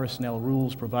adopt personnel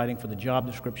rules providing for the job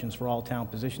descriptions for all town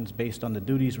positions based on the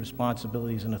duties,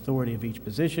 responsibilities, and authority of each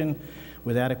position,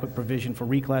 with adequate provision for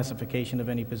reclassification of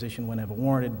any position whenever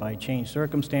warranted by changed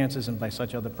circumstances and by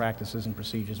such other practices and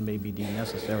procedures may be deemed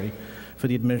necessary for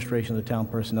the administration of the town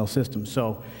personnel system.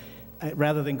 So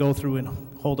rather than go through and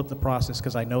hold up the process,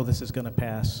 because I know this is going to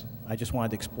pass, I just wanted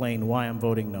to explain why I'm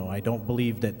voting no. I don't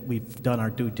believe that we've done our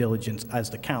due diligence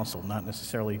as the council, not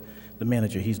necessarily the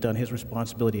manager. He's done his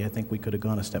responsibility. I think we could have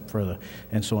gone a step further.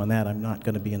 And so on that, I'm not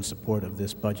going to be in support of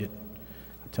this budget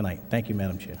tonight. Thank you,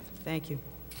 Madam Chair. Thank you.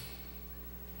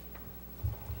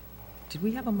 Did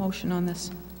we have a motion on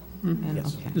this?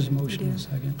 Yes. Okay. There's a motion in a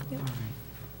second. All right.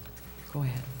 Go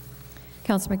ahead.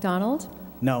 Councilor McDonald?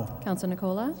 No. Councilor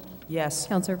Nicola? Yes.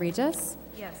 Councilor Regis?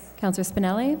 Yes. Councilor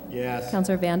Spinelli? Yes.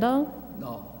 Councilor Vandal?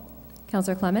 No.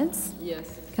 Councilor Clements?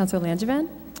 Yes. Councilor Langevin?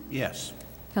 Yes.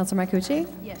 Councilor Marcucci?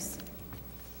 Yes.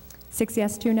 6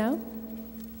 yes, 2 no.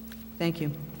 Thank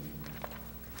you.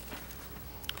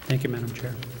 Thank you, Madam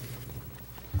Chair.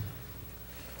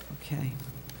 Okay.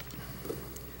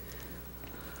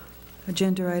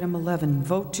 Agenda item 11,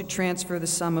 vote to transfer the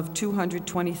sum of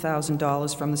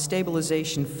 $220,000 from the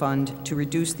stabilization fund to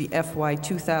reduce the FY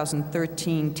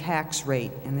 2013 tax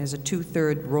rate. And there's a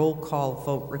 2/3 roll call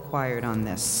vote required on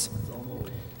this.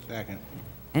 Second.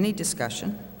 Any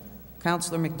discussion?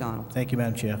 Councilor McDonald. Thank you,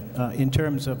 Madam Chair. In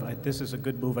terms of, this is a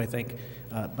good move, I think,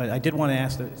 but I did want to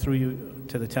ask through you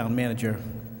to the town manager,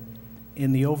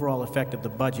 in the overall effect of the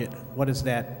budget, what does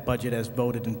that budget as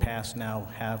voted and passed now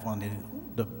have on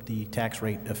the tax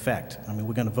rate effect? I mean,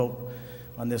 we're going to vote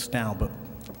on this now, but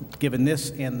given this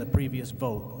and the previous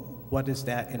vote, what is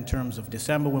that in terms of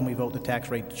December when we vote the tax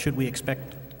rate, should we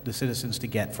expect the citizens to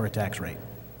get for a tax rate?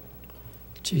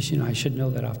 Geez, you know, I should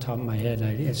know that off the top of my head.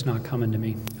 It's not coming to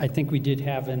me. I think we did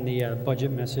have in the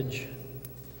budget message,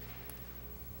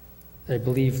 I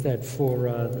believe that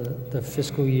for the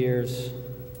fiscal years,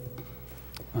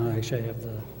 actually I have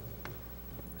the,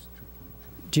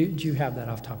 do you have that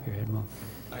off the top of your head, Mo?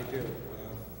 I do.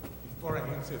 Before I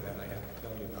answer that, I have to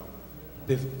tell you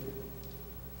though,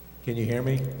 can you hear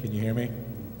me? Can you hear me?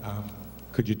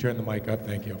 Could you turn the mic up?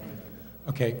 Thank you.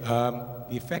 Okay,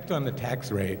 the effect on the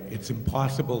tax rate, it's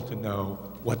impossible to know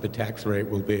what the tax rate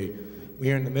will be.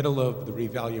 We are in the middle of the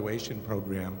revaluation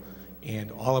program,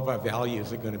 and all of our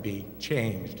values are going to be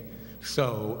changed.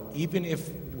 So even if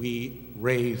we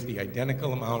raise the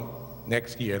identical amount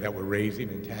next year that we're raising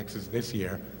in taxes this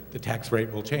year, the tax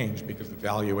rate will change because the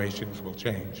valuations will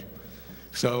change.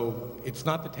 So it's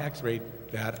not the tax rate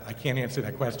that, I can't answer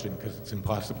that question because it's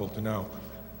impossible to know.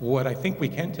 What I think we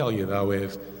can tell you though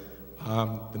is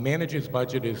the manager's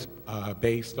budget is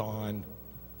based on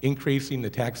increasing the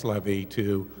tax levy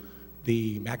to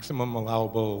the maximum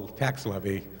allowable tax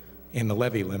levy and the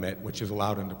levy limit, which is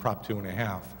allowed under Prop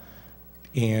 2.5.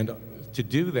 And to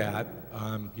do that,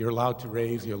 you're allowed to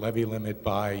raise your levy limit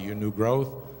by your new growth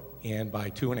and by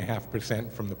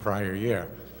 2.5% from the prior year.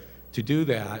 To do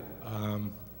that,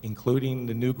 including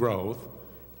the new growth,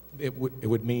 it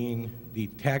would mean the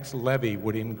tax levy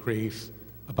would increase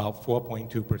about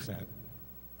 4.2%.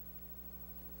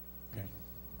 Okay.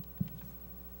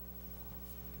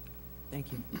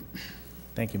 Thank you.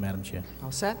 Thank you, Madam Chair.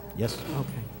 All set? Yes.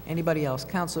 Okay. Anybody else?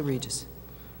 Councilor Regis.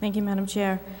 Thank you, Madam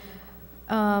Chair.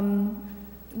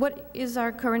 What is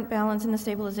our current balance in the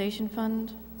stabilization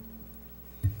fund?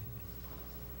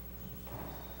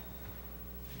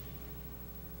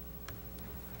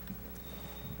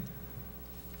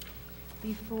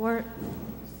 Before,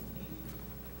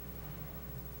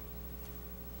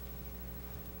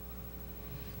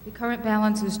 the current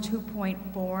balance is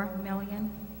 2.4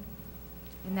 million,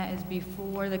 and that is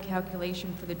before the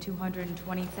calculation for the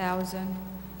 220,000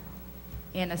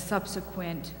 and a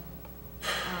subsequent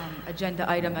agenda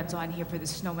item that's on here for the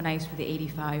snow and ice for the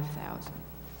 85,000.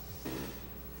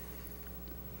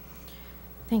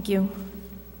 thank you.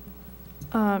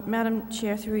 Madam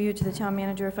Chair, through you to the town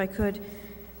manager, if I could.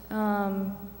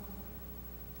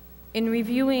 In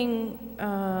reviewing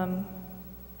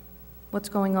what's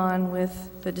going on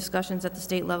with the discussions at the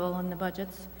state level on the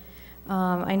budgets,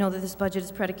 I know that this budget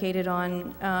is predicated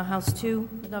on House 2,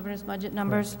 the governor's budget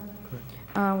numbers,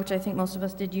 which I think most of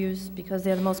us did use because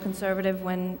they're the most conservative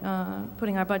when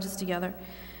putting our budgets together.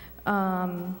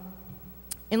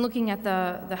 In looking at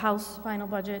the House final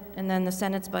budget and then the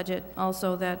Senate's budget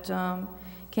also that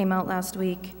came out last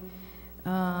week,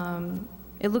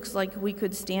 it looks like we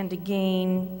could stand to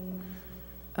gain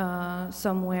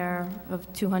somewhere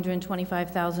of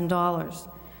 $225,000.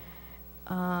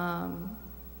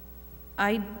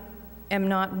 I am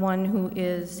not one who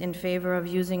is in favor of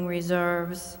using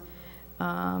reserves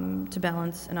to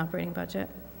balance an operating budget.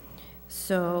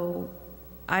 So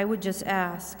I would just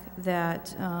ask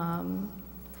that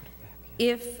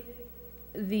if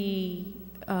the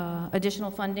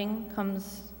additional funding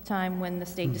comes time when the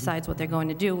state decides what they're going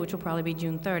to do, which will probably be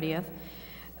June 30th,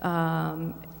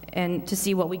 and to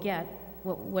see what we get,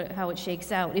 how it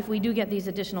shakes out. If we do get these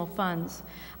additional funds,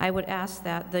 I would ask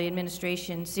that the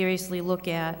administration seriously look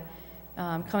at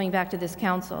coming back to this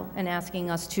council and asking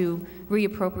us to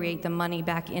reappropriate the money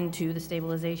back into the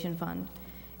stabilization fund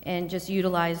and just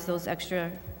utilize those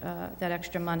extra, that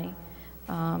extra money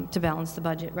to balance the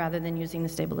budget rather than using the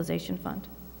stabilization fund.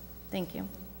 Thank you.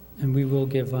 And we will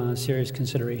give serious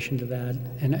consideration to that.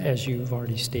 And as you've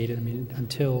already stated, I mean,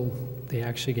 until they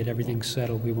actually get everything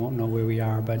settled, we won't know where we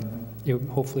are. But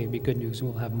hopefully it'll be good news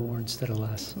and we'll have more instead of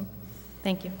less.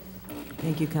 Thank you.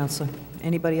 Thank you, Councilor.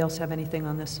 Anybody else have anything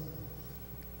on this?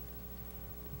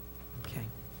 Okay.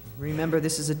 Remember,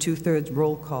 this is a 2/3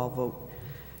 roll call vote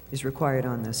is required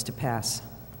on this to pass.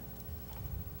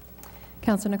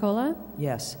 Councilor Nicola?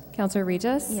 Yes. Councilor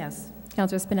Regis? Yes.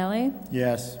 Councilor Spinelli?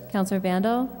 Yes. Councilor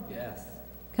Vandal? Yes.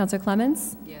 Councilor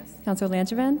Clements? Yes. Councilor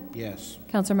Langevin? Yes.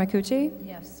 Councilor Marcucci?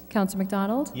 Yes. Councilor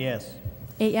McDonald? Yes.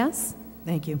 8 yes.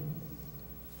 Thank you.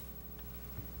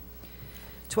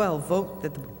 12, vote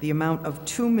that the amount of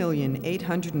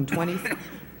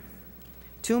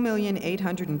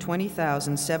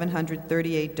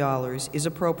 $2,820,738 is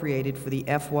appropriated for the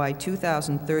FY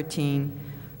 2013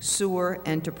 Sewer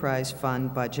Enterprise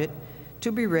Fund budget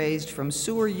to be raised from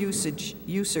sewer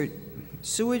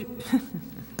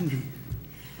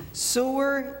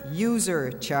sewer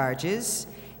user charges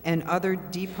and other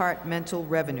departmental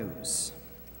revenues.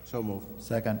 So moved.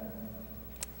 Second.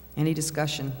 Any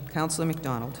discussion? Councilor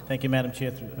McDonald. Thank you, Madam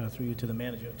Chair. Through you to the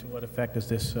manager. To what effect does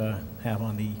this have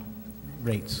on the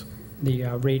rates? The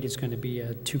rate is going to be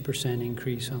a 2%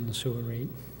 increase on the sewer rate.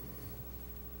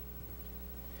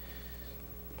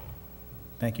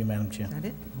 Thank you, Madam Chair. Is that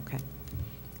it? Okay.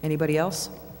 Anybody else?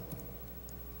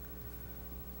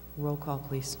 Roll call,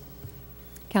 please.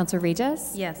 Counselor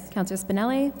Regis? Yes. Counselor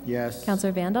Spinelli? Yes.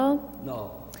 Counselor Vandal?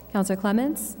 No. Counselor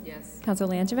Clements? Yes.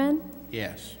 Counselor Langevin?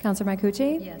 Yes. Counselor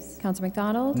Marcucci? Yes. Counselor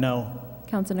McDonald? No.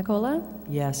 Counselor Nicola?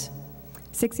 Yes.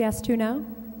 6 yes, 2 no.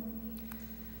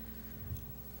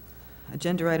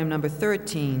 Agenda item number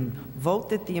 13, vote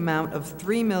that the amount of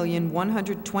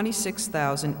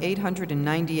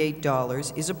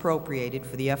 $3,126,898 is appropriated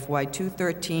for the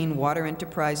FY213 Water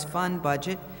Enterprise Fund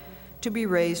budget to be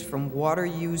raised from water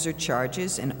user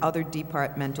charges and other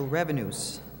departmental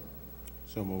revenues.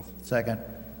 So moved. Second.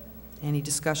 Any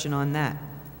discussion on that?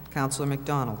 Councilor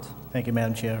McDonald. Thank you,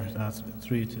 Madam Chair.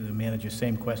 Through you to the manager,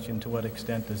 same question. To what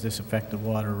extent does this affect the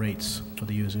water rates for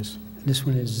the users? This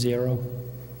one is 0.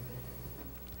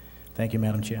 Thank you,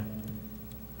 Madam Chair.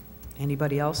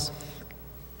 Anybody else?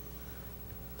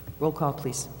 Roll call,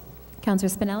 please. Counselor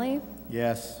Spinelli?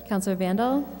 Yes. Counselor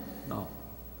Vandal? No.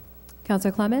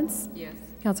 Counselor Clements? Yes.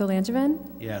 Counselor Langevin?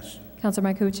 Yes.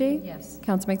 Counselor Marcucci? Yes.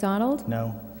 Counselor McDonald?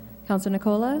 No. Counselor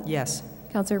Nicola? Yes.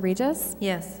 Counselor Regis?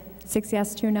 Yes. 6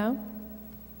 yes, 2 no.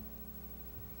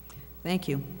 Thank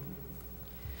you.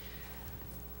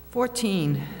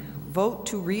 14, vote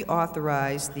to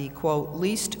reauthorize the, quote,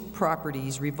 leased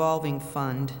properties revolving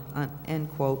fund, end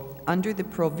quote, under the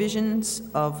provisions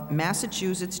of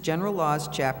Massachusetts General Laws,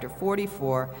 Chapter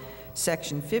 44,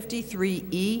 Section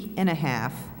 53E and a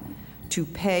half, to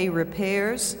pay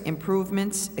repairs,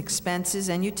 improvements, expenses,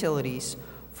 and utilities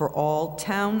for all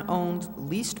town-owned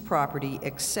leased property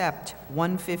except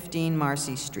 115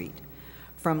 Marcy Street,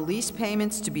 from lease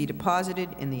payments to be deposited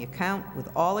in the account with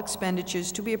all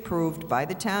expenditures to be approved by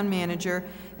the town manager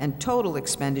and total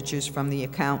expenditures from the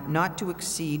account not to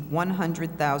exceed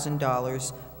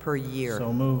 $100,000 per year.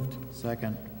 So moved.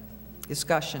 Second.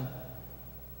 Discussion.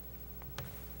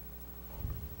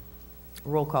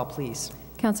 Roll call, please.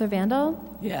 Counselor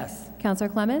Vandal? Yes. Counselor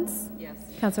Clements? Yes.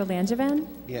 Counselor Langevin?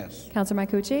 Yes. Counselor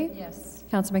Marcucci? Yes.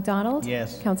 Counselor McDonald?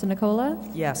 Yes. Counselor Nicola?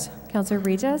 Yes. Counselor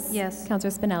Regis? Yes.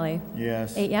 Counselor Spinelli?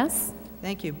 Yes. 8 yes.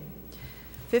 Thank you.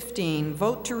 15,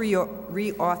 vote to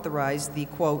reauthorize the,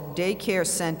 quote, daycare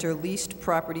center leased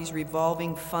properties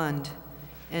revolving fund,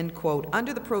 end quote,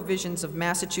 under the provisions of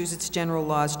Massachusetts General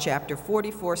Laws, Chapter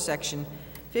 44, Section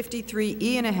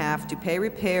 53E and a half, to pay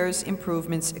repairs,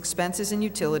 improvements, expenses, and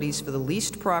utilities for the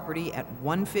leased property at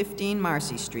 115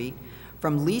 Marcy Street,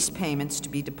 from lease payments to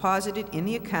be deposited in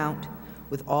the account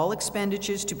with all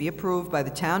expenditures to be approved by the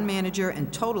town manager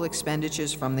and total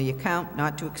expenditures from the account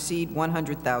not to exceed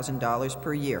 $100,000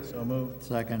 per year. So moved.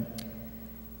 Second.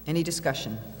 Any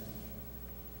discussion?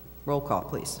 Roll call,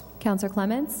 please. Counselor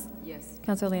Clements? Yes.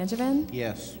 Counselor Langevin?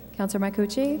 Yes. Counselor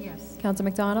Marcucci? Yes. Counselor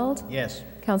McDonald? Yes.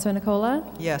 Counselor Nicola?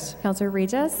 Yes. Counselor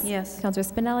Regis? Yes. Counselor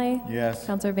Spinelli? Yes.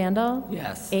 Counselor Vandal?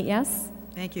 Yes. 8 yes.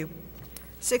 Thank you.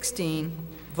 16,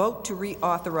 vote to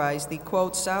reauthorize the,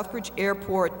 quote, Southbridge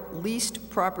Airport leased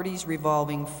properties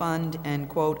revolving fund, end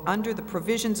quote, under the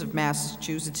provisions of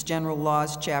Massachusetts General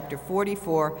Laws, Chapter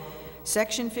 44,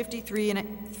 Section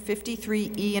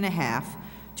 53E and a half,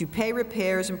 to pay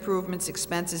repairs, improvements,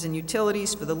 expenses, and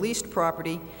utilities for the leased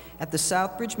property at the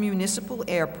Southbridge Municipal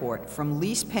Airport, from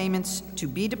lease payments to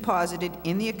be deposited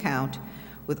in the account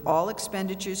with all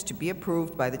expenditures to be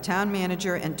approved by the town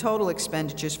manager and total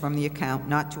expenditures from the account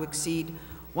not to exceed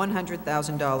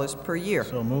 $100,000 per year.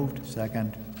 So moved.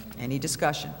 Second. Any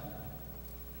discussion?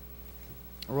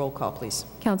 A roll call, please.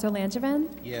 Counselor Langevin?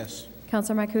 Yes.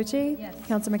 Counselor Marcucci? Yes.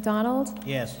 Counselor McDonald?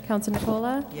 Yes. Counselor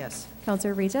Nicola? Yes.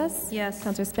 Counselor Regis? Yes.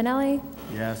 Counselor Spinelli?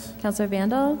 Yes. Counselor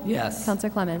Vandal? Yes. Counselor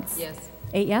Clements? Yes.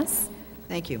 8 yes.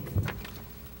 Thank you.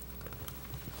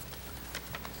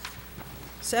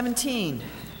 17,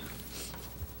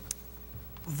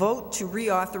 vote to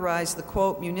reauthorize the,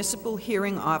 quote, municipal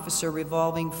hearing officer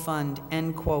revolving fund,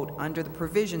 end quote, under the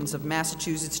provisions of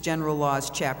Massachusetts General Laws,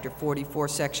 Chapter 44,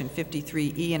 Section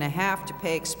 53E and a half, to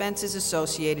pay expenses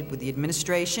associated with the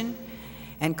administration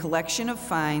and collection of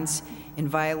fines in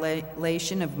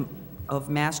violation of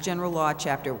Mass General Law,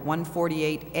 Chapter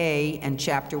 148A and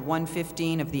Chapter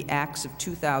 115 of the Acts of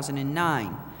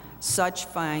 2009. Such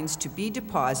fines to be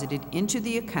deposited into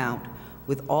the account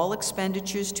with all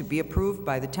expenditures to be approved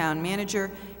by the town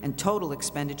manager and total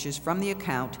expenditures from the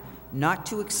account not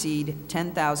to exceed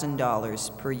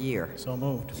 $10,000 per year. So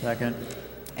moved. Second.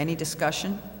 Any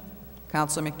discussion?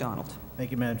 Councilor McDonald.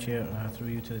 Thank you, Madam Chair. Through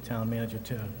you to the town manager,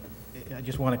 too. I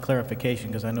just want a clarification,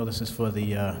 because I know this is for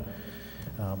the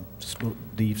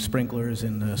sprinklers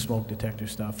and the smoke detector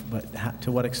stuff, but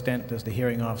to what extent does the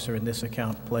hearing officer in this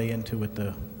account play into with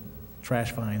the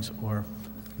trash fines, or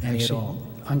any at all?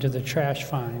 Under the trash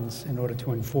fines, in order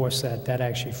to enforce that, that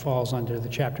actually falls under the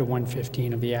Chapter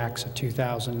 115 of the Acts of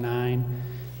 2009.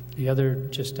 The other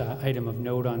just item of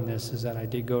note on this is that I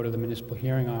did go to the municipal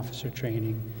hearing officer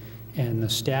training, and the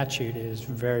statute is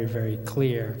very, very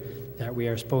clear that we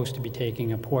are supposed to be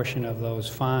taking a portion of those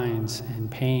fines and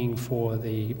paying for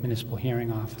the municipal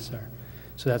hearing officer.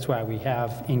 So that's why we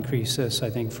have increased this.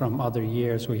 I think from other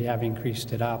years we have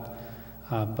increased it up.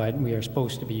 But we are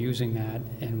supposed to be using that,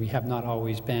 and we have not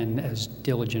always been as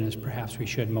diligent as perhaps we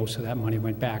should. Most of that money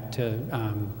went back to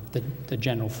the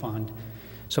general fund.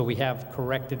 So we have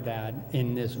corrected that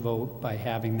in this vote by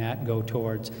having that go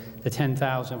towards, the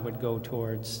 $10,000 would go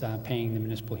towards paying the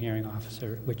municipal hearing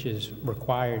officer, which is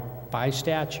required by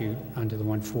statute under the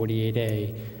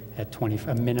 148A at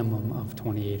a minimum of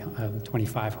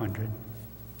 $2,500.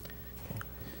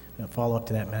 Follow up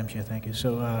to that, Madam Chair, thank you.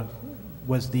 So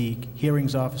was the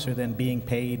hearings officer then being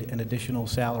paid an additional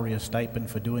salary or stipend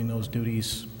for doing those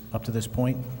duties up to this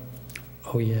point?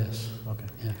 Oh, yes. Okay.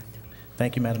 Yeah.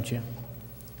 Thank you, Madam Chair.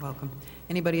 Welcome.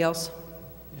 Anybody else?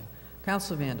 Yeah.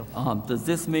 Councilor Vandal. Does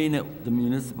this mean that the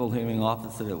municipal hearing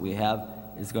officer that we have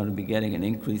is going to be getting an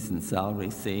increase in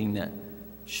salary, seeing that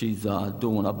she's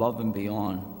doing above and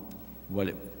beyond what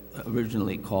it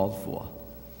originally called for?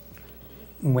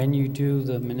 When you do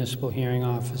the municipal hearing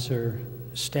officer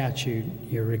statute,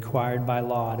 you're required by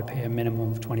law to pay a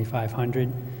minimum of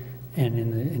 $2,500, and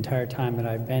in the entire time that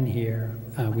I've been here,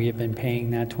 we have been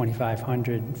paying that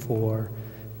 $2,500 for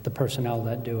the personnel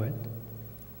that do it.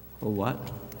 For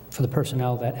what? For the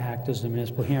personnel that act as the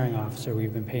municipal hearing officer,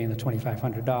 we've been paying the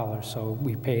 $2,500. So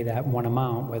we pay that one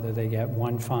amount, whether they get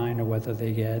one fine or whether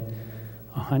they get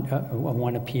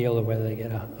one appeal or whether they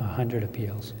get 100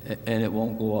 appeals. And it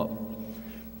won't go up?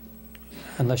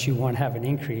 Unless you want to have an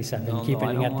increase, I've been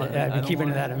keeping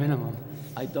it at a minimum.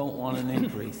 I don't want an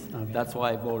increase. Okay. That's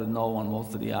why I voted no on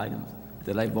most of the items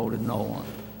that I voted no on.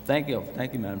 Thank you.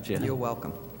 Thank you, Madam Chair. You're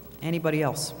welcome. Anybody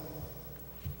else?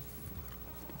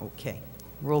 Okay.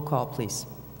 Roll call, please.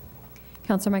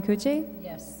 Councilor Marcucci?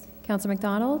 Yes. Councilor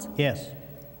McDonald? Yes.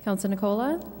 Councilor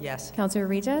Nicola? Yes. Councilor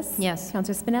Regis? Yes.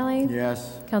 Councilor Spinelli?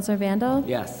 Yes. Councilor Vandal?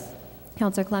 Yes.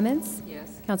 Councilor Clements?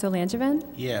 Yes. Councilor Langevin?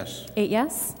 Yes. 8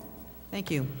 yes. Thank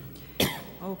you.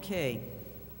 Okay.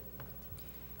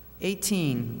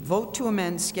 18, vote to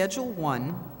amend Schedule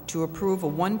 1 to approve a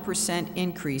 1%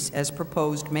 increase as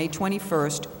proposed May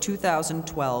 21st,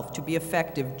 2012, to be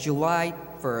effective July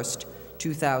 1st,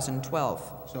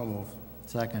 2012. So moved.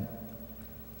 Second.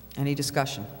 Any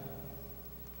discussion?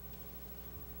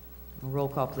 Roll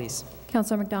call, please.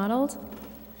 Councilor McDonald?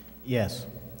 Yes.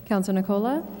 Councilor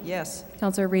Nicola? Yes.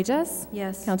 Councilor Regis?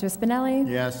 Yes. Councilor Spinelli?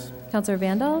 Yes. Councilor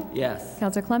Vandal? Yes.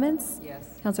 Councilor Clements? Yes.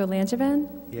 Councilor Langevin?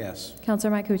 Yes.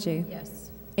 Councilor Marcucci? Yes.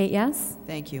 8 yes.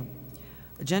 Thank you.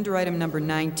 Agenda item number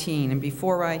 19, and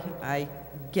before I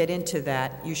get into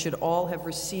that, you should all have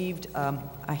received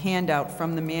a handout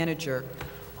from the manager.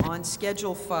 On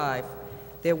Schedule 5,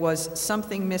 there was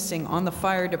something missing on the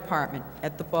fire department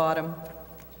at the bottom.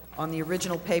 On the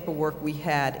original paperwork we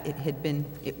had,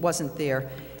 it wasn't there.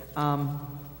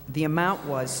 The amount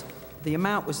was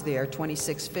there,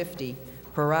 $26.50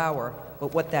 per hour,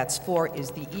 but what that's for is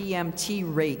the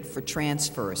EMT rate for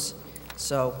transfers.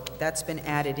 So that's been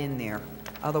added in there.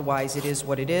 Otherwise, it is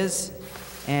what it is.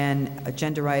 And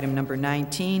agenda item number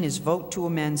 19 is vote to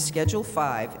amend Schedule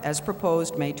 5 as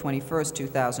proposed May 21st,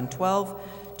 2012,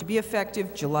 to be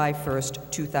effective July 1st,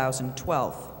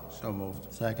 2012. So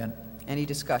moved. Second. Any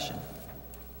discussion?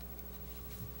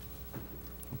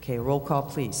 Okay, roll call,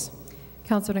 please.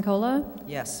 Councilor Nicola?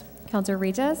 Yes. Councilor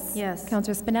Regis? Yes.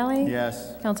 Councilor Spinelli?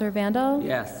 Yes. Councilor Vandal?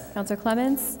 Yes. Councilor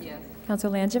Clements? Yes.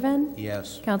 Councilor Langevin?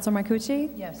 Yes. Councilor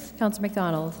Marcucci? Yes. Councilor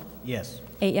McDonald? Yes.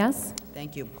 8 yes.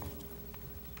 Thank you.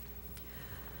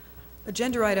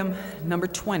 Agenda item number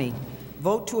 20,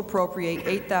 vote to appropriate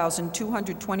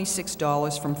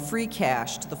 $8,226 from free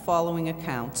cash to the following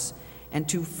accounts and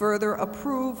to further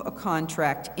approve a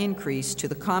contract increase to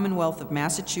the Commonwealth of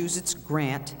Massachusetts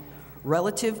grant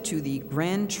relative to the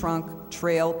Grand Trunk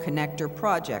Trail Connector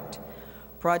Project,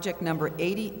 project number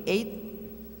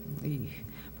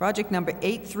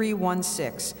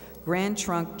 8316, Grand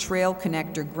Trunk Trail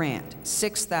Connector Grant,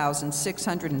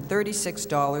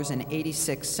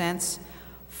 $6,636.86.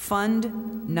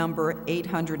 Fund number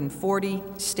 840,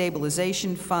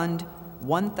 Stabilization Fund,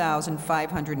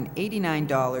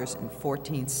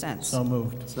 $1,589.14. So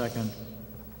moved. Second.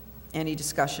 Any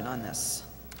discussion on this?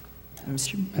 Madam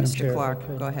Chair, Mr. if I Clark,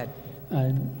 could. go ahead.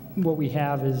 What we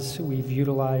have is we've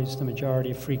utilized the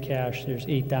majority of free cash. There's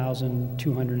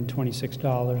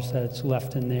 $8,226 that's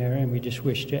left in there, and we just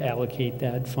wish to allocate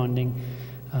that funding.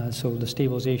 So the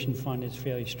stabilization fund is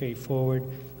fairly straightforward.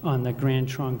 On the Grand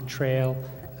Trunk Trail,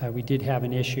 we did have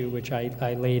an issue, which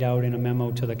I laid out in a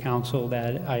memo to the council,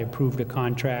 that I approved a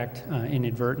contract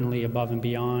inadvertently above and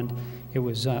beyond. It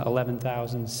was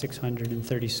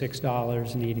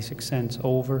 $11,636.86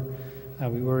 over.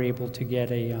 We were able to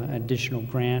get an additional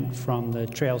grant from the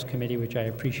Trails Committee, which I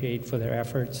appreciate for their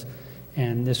efforts,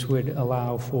 and this would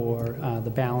allow for the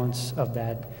balance of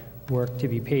that work to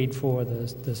be paid for, the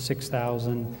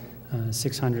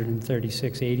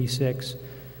 $6,636.86,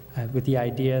 with the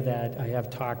idea that I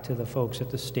have talked to the folks at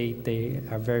the state. They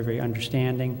are very, very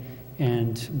understanding,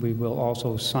 and we will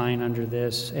also sign under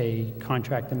this a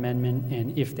contract amendment,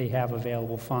 and if they have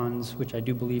available funds, which I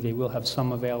do believe they will have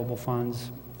some available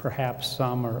funds, perhaps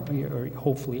some, or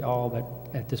hopefully all, but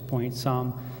at this point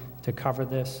some, to cover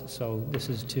this. So this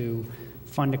is to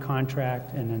fund a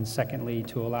contract, and then secondly,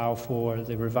 to allow for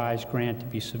the revised grant to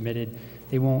be submitted.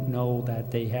 They won't know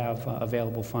that they have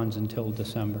available funds until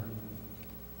December.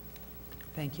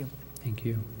 Thank you. Thank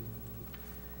you.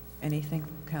 Anything,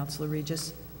 Councilor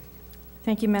Regis?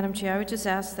 Thank you, Madam Chair. I would just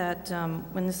ask that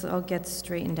when this all gets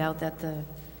straightened out, that the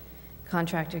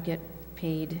contractor get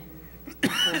paid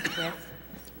forthwith.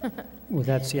 Well,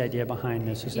 that's the idea behind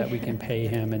this, is that we can pay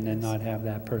him and then not have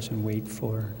that person wait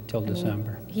till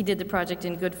December. He did the project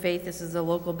in good faith. This is a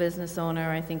local business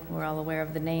owner. I think we're all aware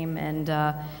of the name, and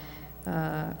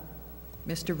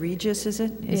Mr. Regis, is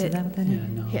it? Is it that the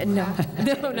name? Yeah, no.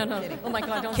 No. Oh, my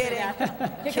God, don't say that.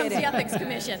 Here comes the Ethics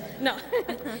Commission. No.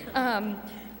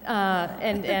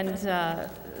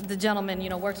 The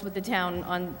gentleman, works with the town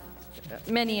on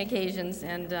many occasions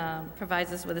and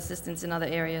provides us with assistance in other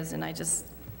areas, and I just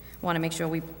want to make sure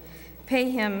we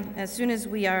pay him as soon as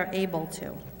we are able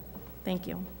to. Thank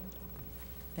you.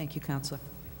 Thank you, Counselor.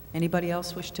 Anybody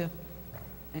else wish to?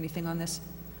 Anything on this?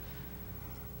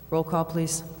 Roll call,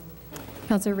 please.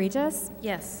 Counselor Regis?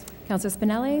 Yes. Counselor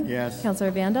Spinelli? Yes.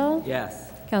 Counselor Vandal?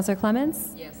 Yes. Counselor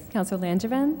Clements? Yes. Counselor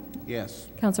Langevin? Yes.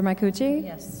 Counselor Marcucci?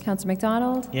 Yes. Counselor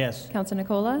McDonald? Yes. Counselor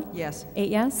Nicola? Yes.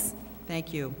 8 yes.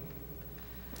 Thank you.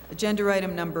 Agenda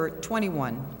item number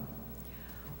 21.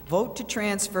 Vote to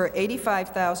transfer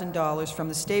 $85,000 from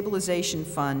the Stabilization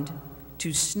Fund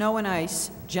to Snow and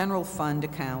Ice General Fund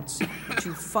accounts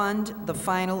to fund the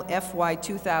final FY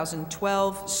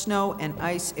 2012 snow and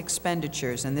ice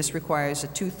expenditures, and this requires a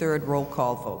two-third roll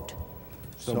call vote.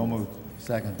 So moved.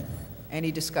 Second.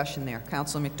 Any discussion there?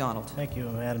 Councilor McDonald. Thank you,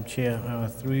 Madam Chair.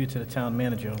 Through you to the town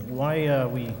manager.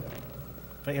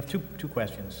 I have two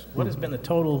questions. What has been the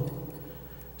total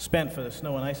spent for the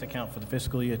snow and ice account for the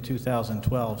fiscal year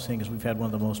 2012, seeing as we've had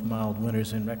one of the most mild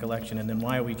winters in recollection, and then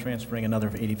why are we transferring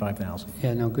another $85,000?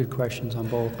 Yeah, no, good questions on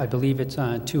both. I believe it's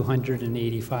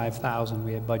 $285,000.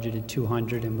 We had budgeted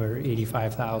 200, and we're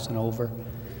 85,000 over.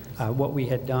 What we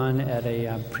had done at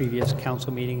a previous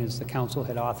council meeting is the council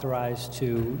had authorized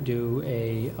to do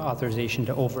a authorization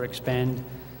to overexpend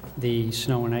the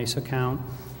snow and ice account,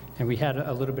 and we had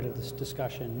a little bit of this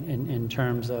discussion in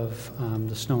terms of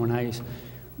the snow and ice.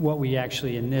 What we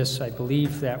actually, in this, I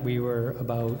believe that we were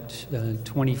about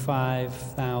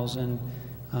 25,000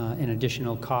 in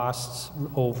additional costs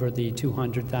over the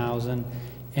 200,000,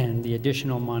 and the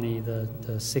additional money, the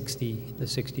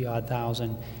 60-odd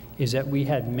thousand, is that we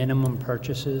had minimum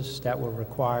purchases that were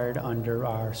required under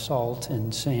our salt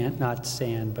and sand, not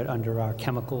sand, but under our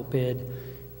chemical bid,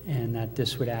 and that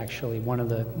this would actually, one of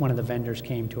the vendors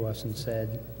came to us and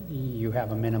said, you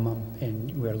have a minimum,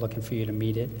 and we're looking for you to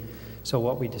meet it. So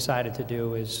what we decided to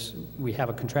do is we have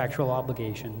a contractual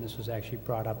obligation. This was actually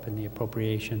brought up in the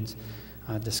appropriations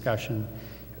discussion,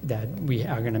 that we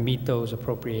are going to meet those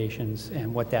appropriations.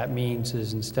 And what that means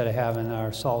is instead of having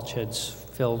our salt sheds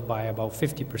filled by about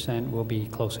 50%, we'll be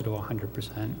closer to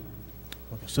 100%.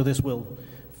 Okay, so this will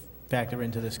factor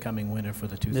into this coming winter for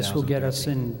the 2013. This will get us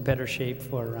in better shape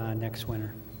for next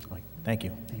winter. Right. Thank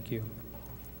you. Thank you.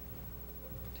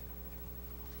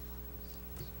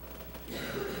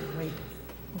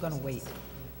 I'm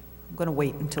going to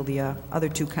wait until the other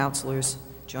two councilors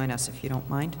join us, if you don't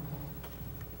mind.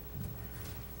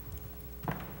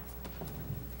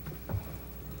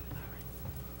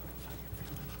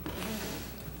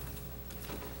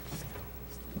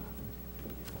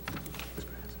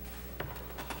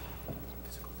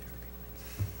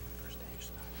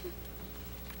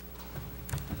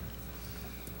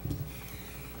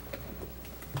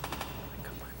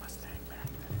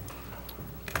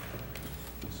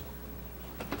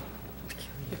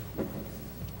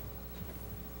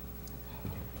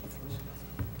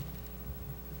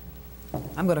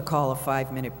 I'm going to call a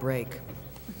 5-minute break.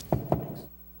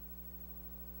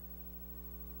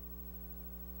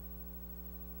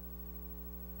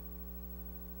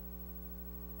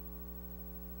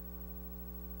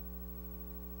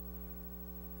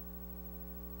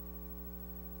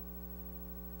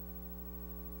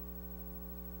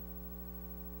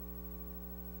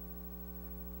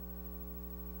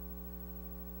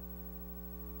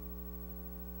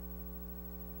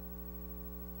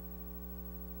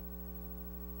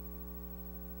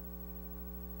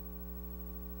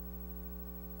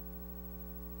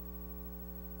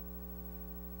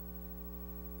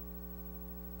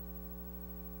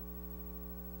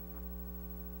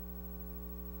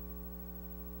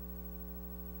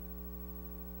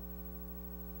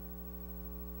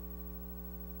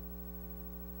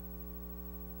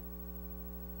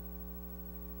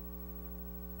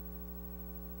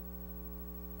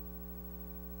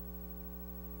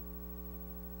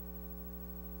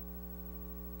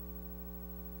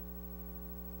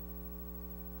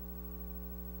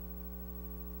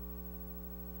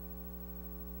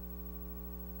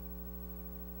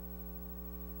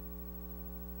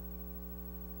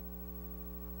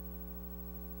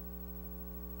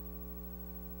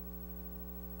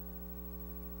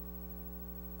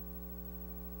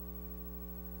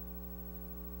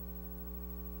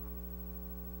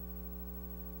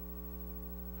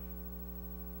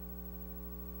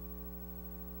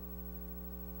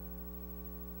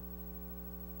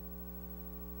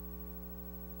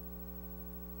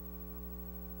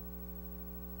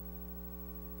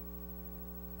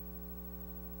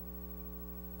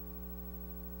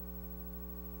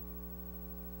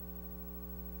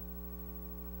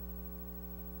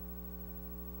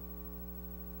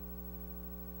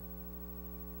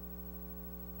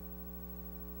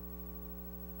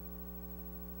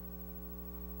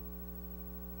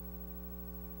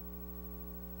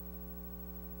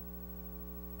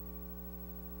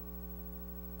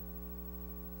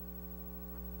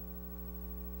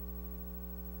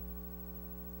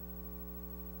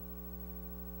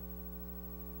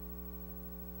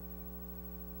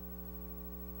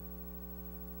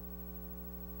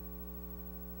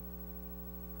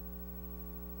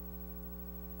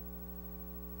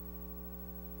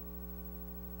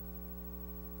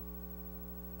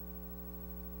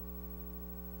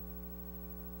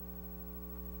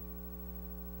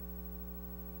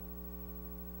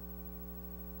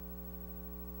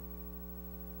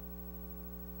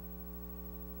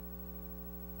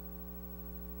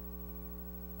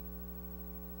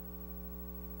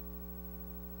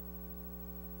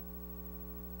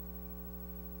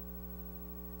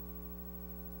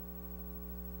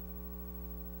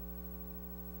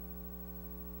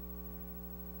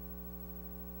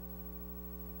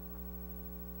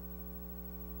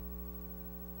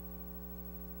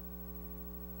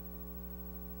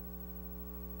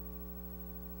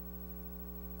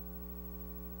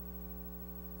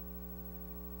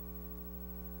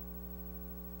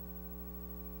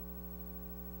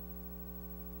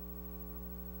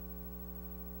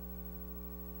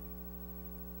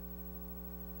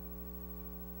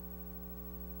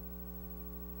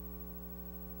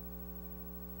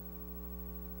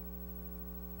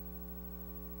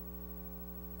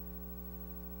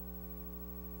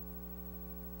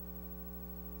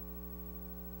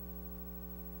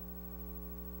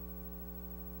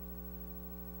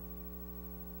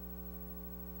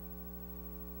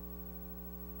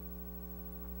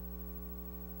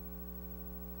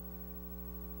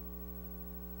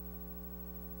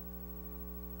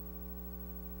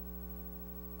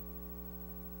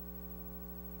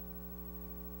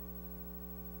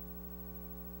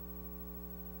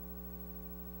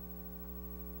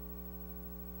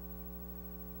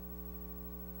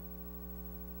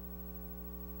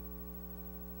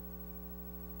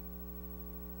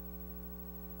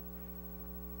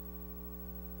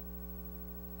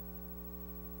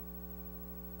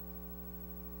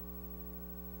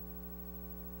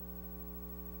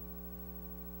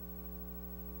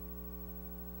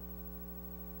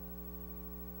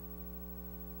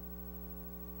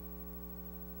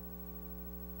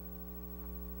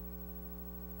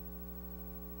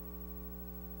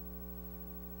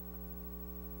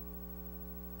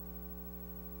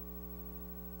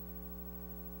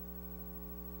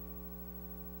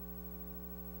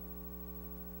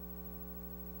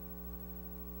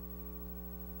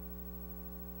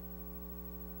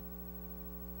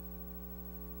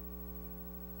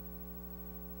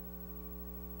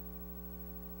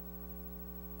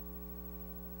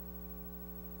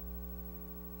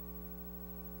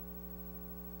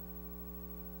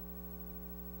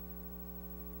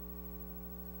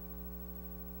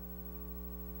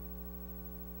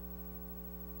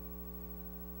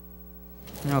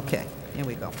 Okay, here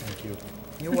we go. Thank you.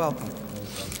 You're welcome.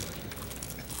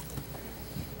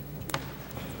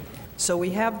 So we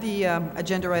have the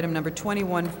agenda item number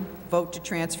 21, vote to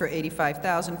transfer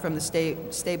 $85,000 from the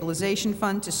stabilization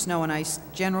fund to snow and ice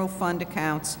general fund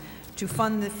accounts to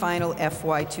fund the final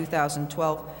FY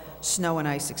 2012 snow and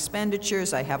ice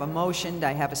expenditures. I have a motion.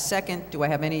 I have a second. Do I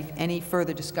have any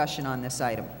further discussion on this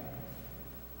item?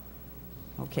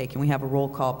 Okay, can we have a roll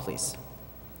call, please?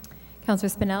 Counselor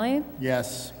Spinelli?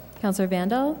 Yes. Counselor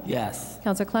Vandal? Yes.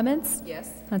 Counselor Clements?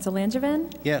 Yes. Counselor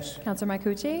Langevin? Yes. Counselor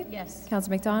Marcucci? Yes.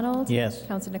 Counselor McDonald? Yes.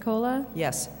 Counselor Nicola?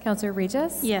 Yes. Counselor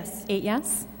Regis? Yes. 8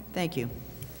 yes. Thank you.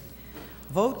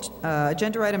 Vote,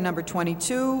 agenda item number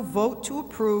 22, vote to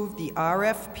approve the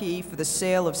RFP for the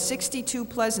sale of 62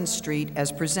 Pleasant Street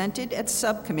as presented at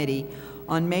subcommittee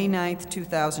on May 9th,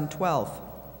 2012.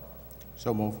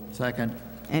 So move. Second.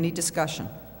 Any discussion?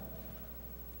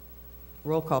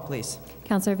 Roll call, please.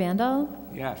 Counselor Vandal?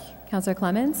 Yes. Counselor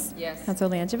Clements? Yes. Counselor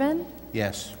Langevin?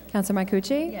 Yes. Counselor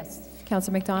Marcucci? Yes.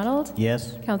 Counselor McDonald?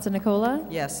 Yes. Counselor Nicola?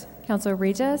 Yes. Counselor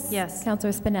Regis? Yes.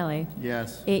 Counselor Spinelli?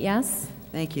 Yes. 8 yes.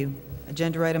 Thank you.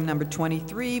 Agenda item number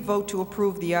 23, vote to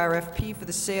approve the RFP for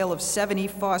the sale of 70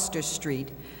 Foster Street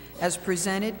as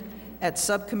presented at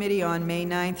subcommittee on May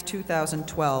 9th,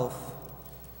 2012.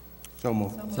 So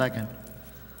move. Second.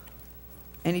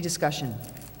 Any discussion?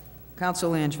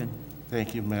 Councilor Langevin.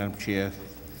 Thank you, Madam Chair.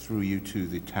 Through you to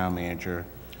the town manager.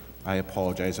 I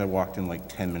apologize. I walked in like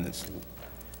 10 minutes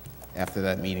after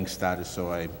that meeting started, so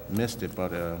I missed it.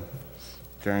 But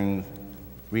during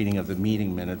reading of the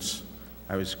meeting minutes,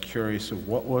 I was curious of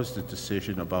what was the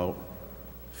decision about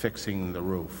fixing the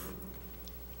roof?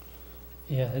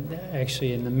 Yeah,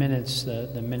 actually, in the minutes,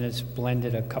 the minutes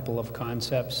blended a couple of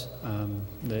concepts.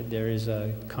 There is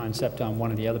a concept on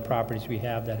one of the other properties we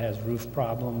have that has roof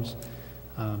problems.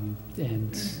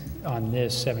 And on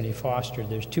this, 70 Foster,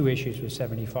 there's two issues with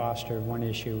 70 Foster. One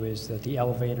issue is that the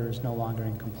elevator is no longer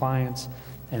in compliance,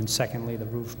 and secondly, the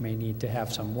roof may need to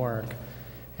have some work.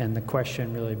 And the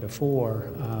question really before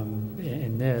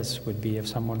in this would be if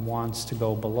someone wants to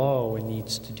go below and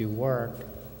needs to do work,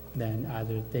 then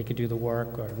either they could do the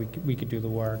work or we could do the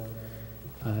work.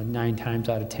 9 times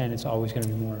out of 10, it's always going to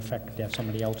be more effective to have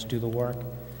somebody else do the work.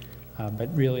 But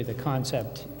really the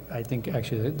concept, I think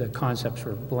actually the concepts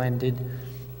were blended.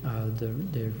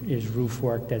 There is roof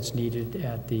work that's needed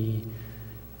at the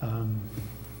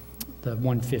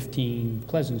 115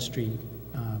 Pleasant Street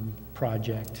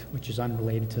project, which is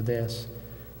unrelated to this.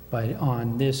 But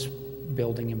on this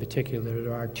building in particular,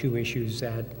 there are 2 issues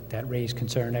that raise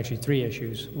concern, actually 3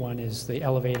 issues. One is the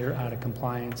elevator out of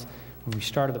compliance. When we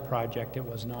started the project, it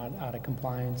was not out of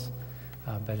compliance,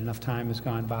 but enough time has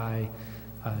gone by.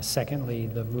 Secondly,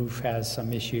 the roof has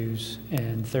some issues.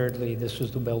 And thirdly, this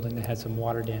was the building that had some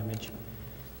water damage.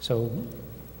 So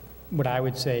what I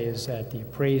would say is that the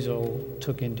appraisal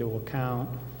took into account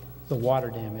the water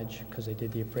damage, because they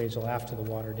did the appraisal after the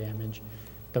water damage.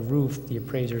 The roof, the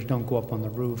appraisers don't go up on the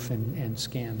roof and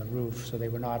scan the roof, so they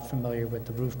were not familiar with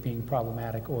the roof being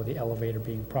problematic or the elevator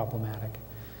being problematic.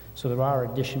 So there are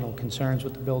additional concerns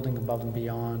with the building above and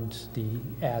beyond the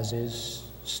as-is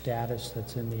status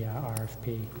that's in the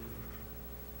RFP.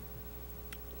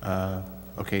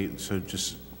 Okay, so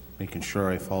just making sure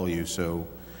I follow you. So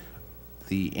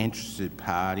the interested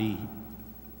party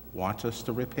wants us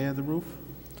to repair the roof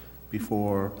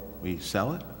before we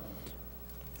sell it?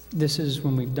 This is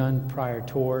when we've done prior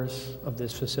tours of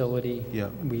this facility. Yeah.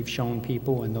 We've shown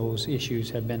people, and those issues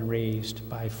have been raised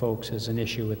by folks as an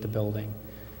issue with the building.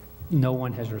 No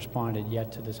one has responded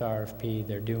yet to this RFP.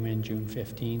 They're due in June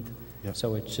 15th. Yep.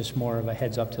 So it's just more of a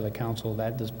heads up to the council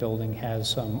that this building has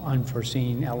some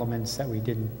unforeseen elements that we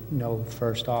didn't know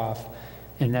first off.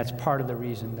 And that's part of the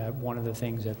reason that one of the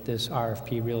things that this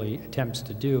RFP really attempts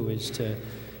to do is to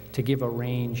give a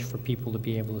range for people to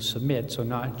be able to submit. So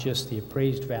not just the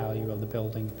appraised value of the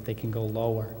building, but they can go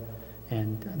lower.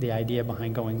 And the idea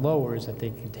behind going lower is that they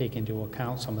can take into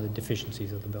account some of the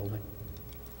deficiencies of the building.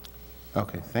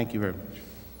 Okay, thank you very much.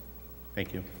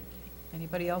 Thank you.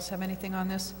 Anybody else have anything on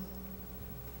this?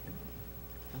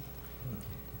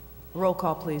 Roll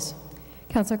call, please.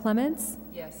 Counselor Clements?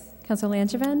 Yes. Counselor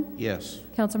Langevin? Yes.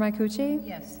 Counselor Marcucci?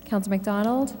 Yes. Counselor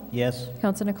McDonald? Yes.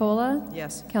 Counselor Nicola?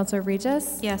 Yes. Counselor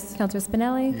Regis? Yes. Counselor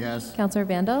Spinelli? Yes. Counselor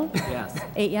Vandal? Yes.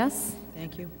 8 yes.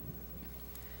 Thank you.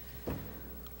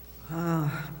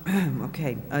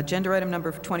 Okay, agenda item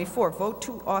number 24, vote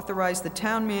to authorize the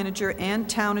town manager and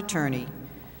town attorney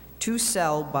to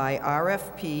sell by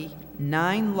RFP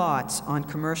 9 lots on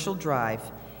Commercial Drive,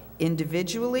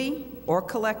 individually or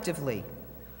collectively,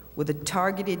 with a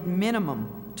targeted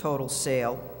minimum total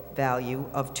sale value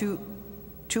of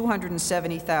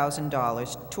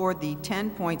 $270,000 toward the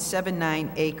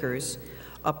 10.79 acres,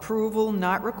 approval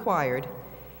not required,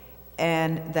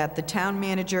 and that the town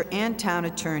manager and town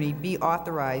attorney be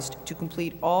authorized to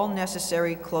complete all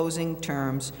necessary closing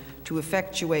terms to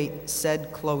effectuate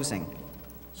said closing.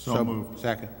 So moved.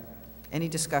 Second. Any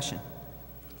discussion?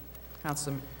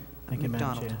 Councilor Thank you, Madam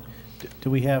McDonald. Chair. Do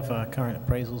we have current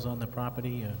appraisals on the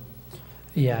property?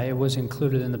 Yeah, it was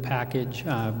included in the package.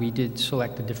 We did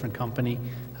select a different company,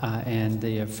 and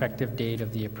the effective date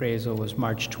of the appraisal was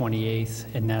March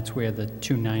 28th, and that's where the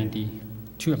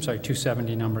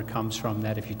 270 number comes from,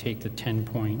 that if you take the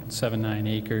 10.79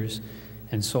 acres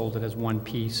and sold it as one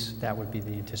piece, that would be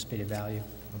the anticipated value.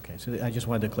 Okay, so I just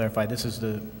wanted to clarify, this is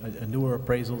a newer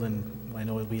appraisal than, I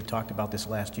know we had talked about this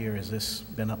last year. Has this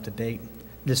been up to date?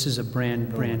 This is a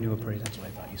brand new appraisal. That's what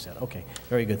I thought you said. Okay,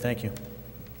 very good, thank you.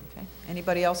 Okay.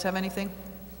 Anybody else have anything?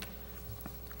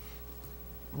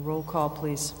 Roll call,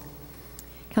 please.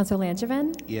 Councilor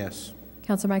Langevin? Yes.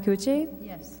 Councilor Marcucci?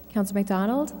 Yes. Councilor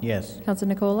McDonald? Yes. Councilor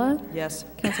Nicola? Yes.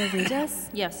 Councilor Regis?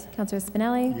 Yes. Councilor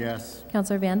Spinelli? Yes.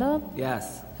 Councilor Vandal?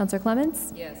 Yes. Councilor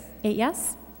Clements? Yes. 8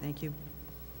 yes. Thank you.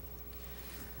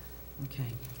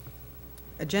 Okay.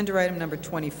 Agenda item number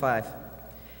 25.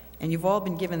 And you've all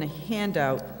been given a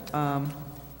handout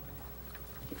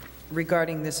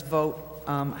regarding this vote.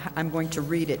 I'm going to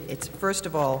read it. It's, first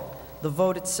of all, the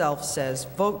vote itself says,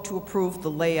 vote to approve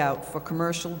the layout for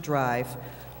Commercial Drive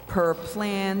per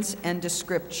plans and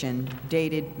description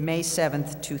dated May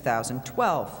 7th,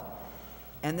 2012.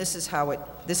 And this is how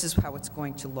it's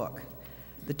going to look.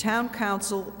 The Town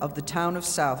Council of the Town of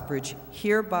Southbridge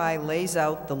hereby lays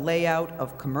out the layout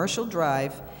of Commercial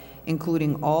Drive,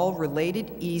 including all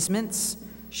related easements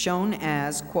shown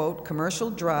as, quote, Commercial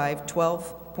Drive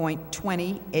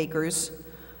 12.20 acres,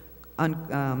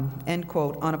 end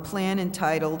quote, on a plan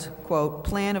entitled, quote,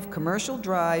 Plan of Commercial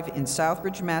Drive in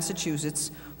Southbridge, Massachusetts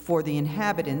for the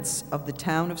inhabitants of the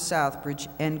Town of Southbridge,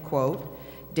 end quote,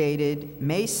 dated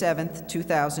May 7th,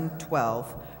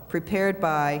 2012, prepared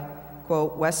by,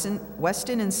 quote,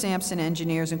 Weston and Sampson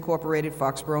Engineers Incorporated,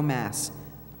 Foxborough, Mass.,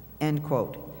 end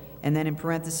quote. And then in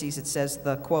parentheses it says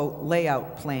the, quote,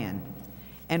 layout plan.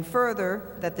 And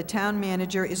further, that the town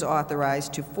manager is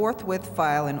authorized to forthwith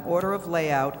file an order of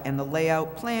layout and the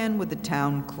layout plan with the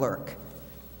town clerk.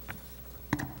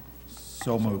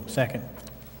 So moved. Second.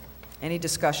 Any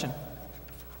discussion?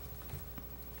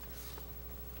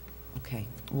 Okay,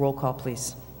 roll call,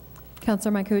 please.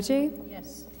 Councilor Marcucci?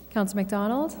 Yes. Councilor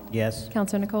McDonald? Yes.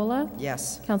 Councilor Nicola?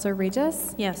 Yes. Councilor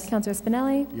Regis? Yes. Councilor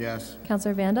Spinelli? Yes.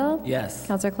 Councilor Vandal? Yes.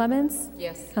 Councilor Clements?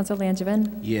 Yes. Councilor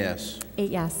Langevin? Yes. 8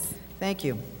 yes. Thank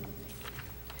you.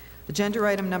 Agenda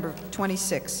item number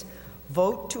 26,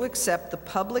 vote to accept the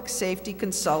Public Safety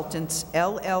Consultants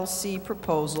LLC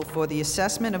proposal for the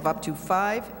assessment of up to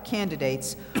 5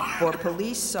 candidates for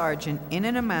police sergeant in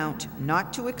an amount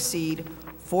not to exceed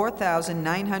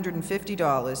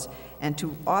 $4,950, and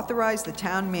to authorize the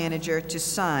town manager to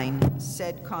sign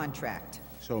said contract.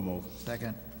 So moved.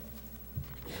 Second.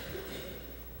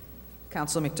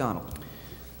 Councilor McDonald.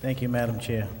 Thank you, Madam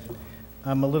Chair.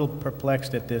 I'm a little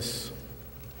perplexed at this,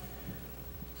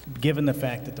 given the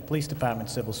fact that the police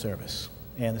department's civil service,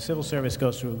 and the civil service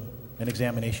goes through an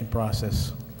examination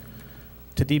process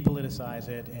to depoliticize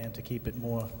it and to keep it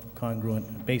more congruent.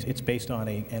 It's based on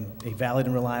a valid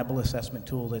and reliable assessment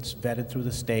tool that's vetted through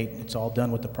the state. It's all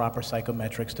done with the proper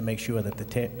psychometrics to make sure that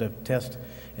the test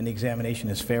and the examination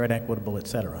is fair and equitable, et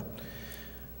cetera.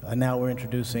 Now we're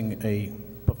introducing a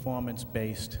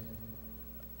performance-based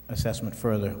assessment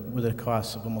further with a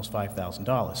cost of almost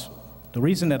 $5,000. The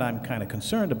reason that I'm kind of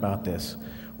concerned about this,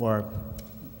 or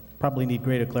probably need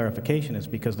greater clarification, is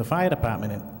because the fire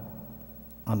department,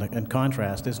 in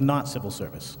contrast, is not civil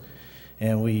service.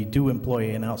 And we do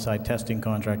employ an outside testing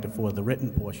contractor for the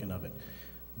written portion of it.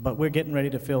 But we're getting ready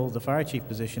to fill the fire chief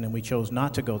position, and we chose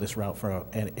not to go this route for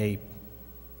a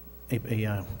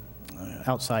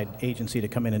outside agency to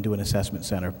come in and do an assessment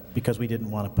center, because we didn't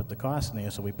want to put the cost in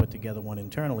there, so we put together one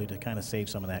internally to kind of save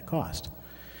some of that cost.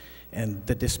 And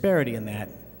the disparity in that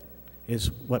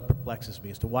is what perplexes me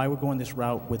as to why we're going this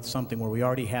route with something where we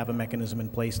already have a mechanism in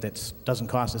place that doesn't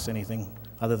cost us anything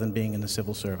other than being in the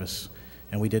civil service,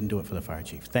 and we didn't do it for the fire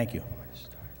chief. Thank you.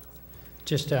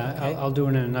 Just, I'll do it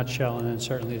in a nutshell, and then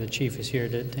certainly the chief is here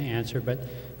to answer, but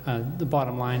the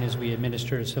bottom line is we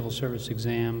administered a civil service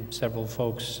exam. Several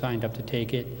folks signed up to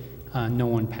take it. No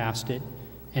one passed it,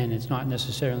 and it's not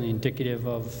necessarily indicative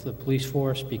of the police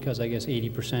force, because I guess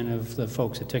 80% of the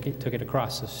folks that took it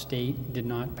across the state did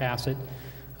not pass it.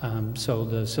 So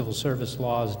the civil service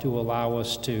laws do allow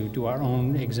us to do our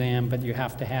own exam, but you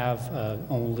have to have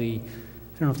only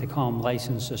don't know if they call them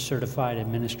licensed or certified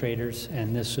administrators,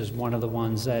 and this is one of the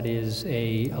ones that is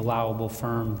a allowable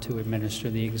firm to administer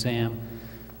the exam.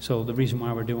 So the reason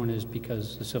why we're doing it is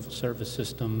because the civil service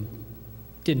system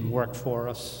didn't work for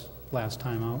us last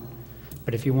time out.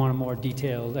 But if you want a more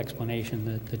detailed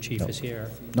explanation, the chief is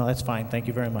here. No, that's fine. Thank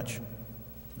you very much.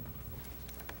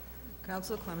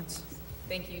 Councilor Clements.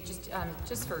 Thank you.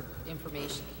 Just for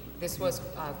information, this was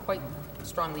quite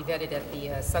strongly vetted at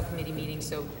the subcommittee meeting,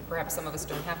 so perhaps some of us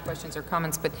don't have questions or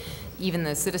comments, but even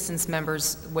the citizens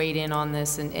members weighed in on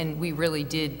this, and we really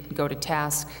did go to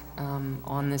task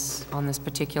on this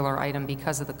particular item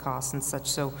because of the costs and such.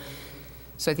 So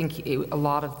I think a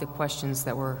lot of the questions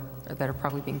that are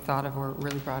probably being thought of were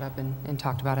really brought up and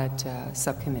talked about at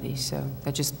subcommittee. So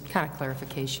that just kind of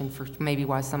clarification for maybe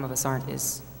why some of us aren't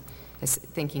as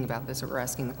thinking about this or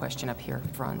asking the question up here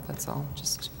front. That's all.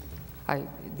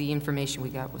 The information we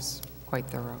got was quite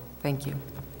thorough. Thank you.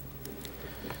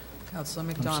 Councilor I'm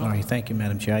McDonald. sorry. Thank you,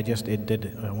 Madam Chair.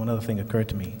 One other thing occurred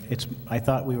to me. I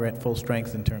thought we were at full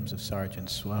strength in terms of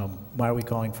sergeants. Why are we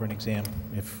calling for an exam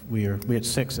if we're at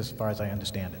 6 as far as I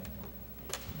understand it?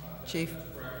 Chief.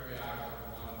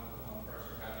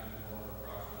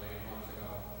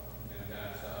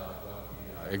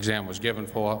 Exam was given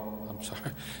for. I'm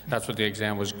sorry. That's what the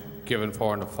exam was given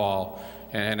for in the fall.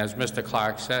 And as Mr.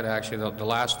 Clark said, actually, the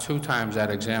last 2 times that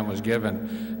exam was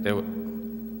given,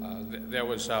 there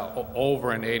was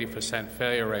over an 80%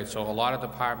 failure rate. So a lot of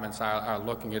departments are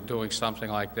looking at doing something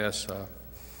like this.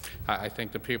 I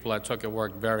think the people that took it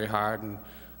worked very hard, and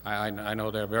I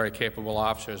know they're very capable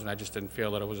officers, and I just didn't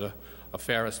feel that it was a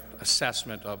fair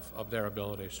assessment of their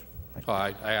abilities. So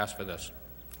I asked for this.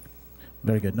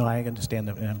 Very good. No, I understand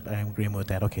that, and I'm agreeing with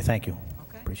that. Okay, thank you.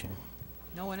 Okay. Appreciate it.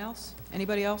 No one else?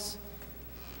 Anybody else?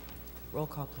 Roll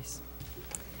call, please.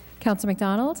 Councilor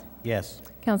McDonald? Yes.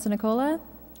 Councilor Nicola?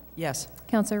 Yes.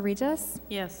 Councilor Regis?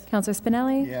 Yes. Councilor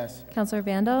Spinelli? Yes. Councilor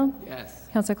Vandal? Yes.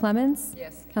 Councilor Clements?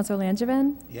 Yes. Councilor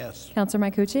Langevin? Yes. Councilor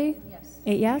Marcucci? Yes.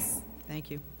 8 yes. Thank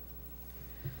you.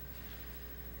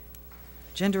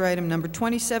 Agenda item number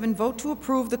 27, vote to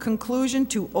approve the conclusion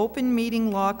to open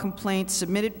meeting law complaints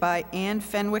submitted by Ann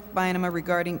Fenwick Bynum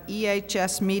regarding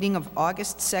EHS meeting of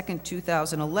August 2nd,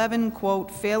 2011, quote,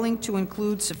 failing to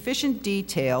include sufficient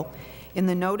detail in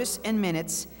the notice and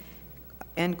minutes,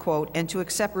 end quote, and to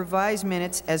accept revised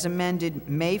minutes as amended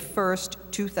May 1st,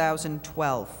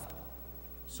 2012.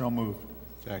 So moved.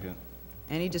 Second.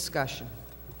 Any discussion?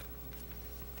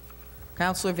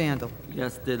 Councilor Vandal.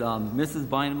 Yes, did Mrs.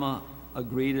 Bynum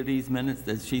agree to these minutes?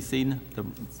 Has she seen the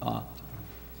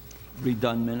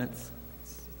redone minutes?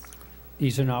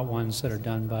 These are not ones that are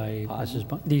done by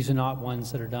Mrs. These are not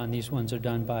ones that are done. These ones are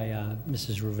done by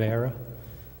Mrs. Rivera.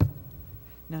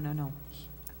 No.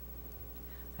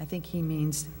 I think he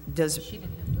means, did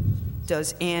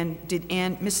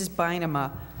Mrs.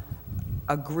 Bynum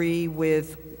agree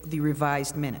with the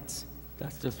revised minutes?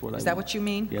 That's just what I want. Is that what you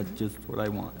mean? Yeah, just what I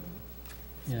want.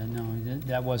 Yeah, no,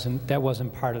 that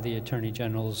wasn't part of the Attorney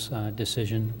General's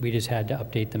decision. We just had to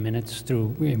update the minutes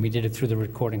and we did it through the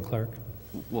recording clerk.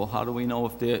 Well, how do we know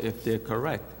if they're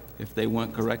correct? If they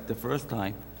weren't correct the first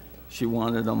time, she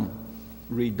wanted them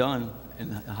redone,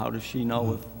 and how does she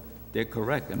know if they're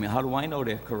correct? I mean, how do I know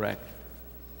they're correct?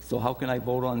 So how can I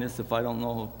vote on this if I don't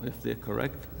know if they're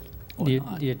correct?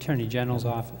 The Attorney General's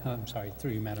office, I'm sorry,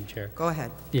 through you, Madam Chair. Go ahead.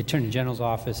 The Attorney General's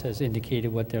office has indicated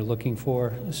what they're looking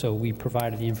for, so we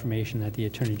provided the information that the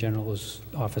Attorney General's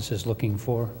office is looking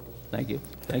for. Thank you.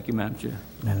 Thank you, Madam Chair.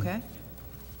 Okay.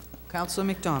 Councilor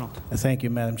McDonald. Thank you,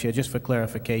 Madam Chair. Just for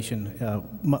clarification,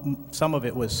 some of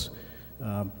it was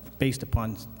based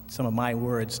upon some of my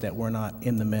words that were not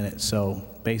in the minutes. So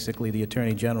basically, the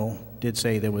Attorney General did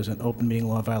say there was an open meeting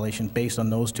law violation based on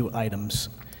those 2 items,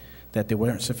 that there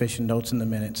weren't sufficient notes in the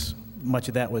minutes.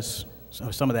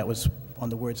 Some of that was on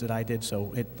the words that I did,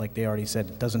 so it, like they already said,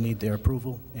 it doesn't need their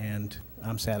approval, and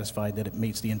I'm satisfied that it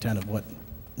meets the intent of what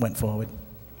went forward.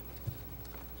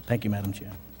 Thank you, Madam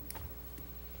Chair.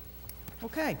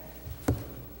 Okay.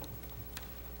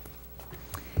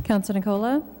 Councilor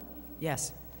Nicola?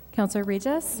 Yes. Councilor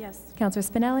Regis? Yes. Councilor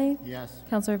Spinelli? Yes.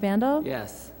 Councilor Vandal?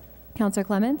 Yes. Councilor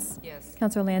Clements? Yes.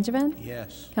 Councilor Langevin?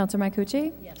 Yes. Councilor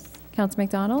Marcucci? Yes. Councilor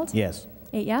McDonald? Yes.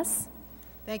 8 yes.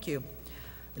 Thank you.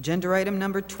 Agenda item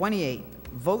number 28,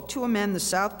 vote to amend the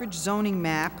Southbridge zoning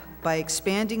map by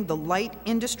expanding the light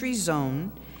industry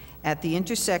zone at the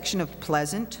intersection of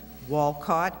Pleasant,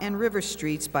 Walcott, and River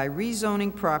Streets by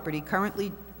rezoning property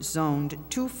currently zoned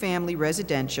 2-family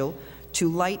residential to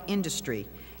light industry,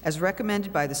 as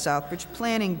recommended by the Southbridge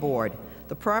Planning Board.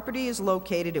 The property is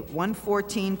located at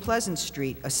 114 Pleasant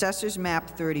Street, Assessors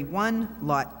Map 31,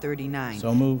 Lot 39.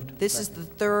 So moved. This is the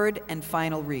third and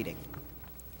final reading.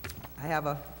 I have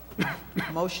a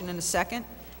motion and a second.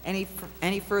 Any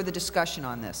further discussion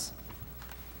on this?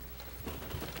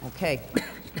 Okay.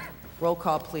 Roll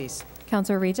call, please.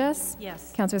 Counselor Regis?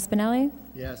 Yes. Counselor Spinelli?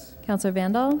 Yes. Counselor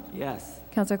Vandal? Yes.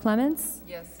 Counselor Clements?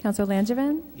 Yes. Counselor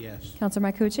Langevin? Yes.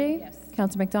 Counselor Marcucci? Yes.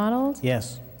 Counselor McDonald?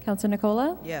 Yes. Counselor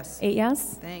Nicola? Yes. 8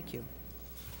 yes. Thank you.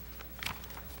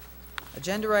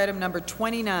 Agenda item number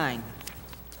 29.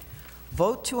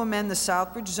 Vote to amend the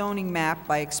Southbridge zoning map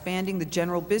by expanding the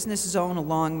general business zone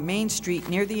along Main Street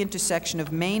near the intersection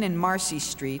of Main and Marcy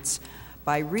Streets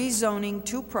by rezoning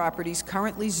 2 properties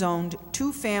currently zoned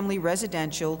 2-family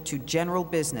residential to general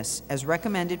business, as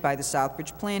recommended by the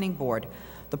Southbridge Planning Board.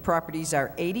 The properties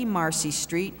are 80 Marcy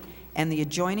Street and the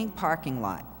adjoining parking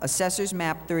lot. Assessors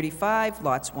Map 35,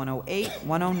 lots 108,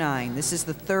 109. This is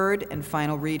the third and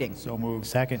final reading. So moved.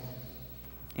 Second.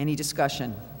 Any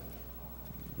discussion?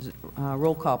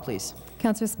 Roll call, please.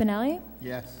 Counselor Spinelli?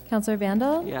 Yes. Counselor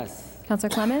Vandal? Yes. Counselor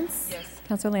Clements? Yes.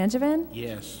 Counselor Langevin?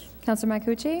 Yes. Counselor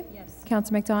Marcucci? Yes.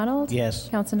 Counselor McDonald? Yes.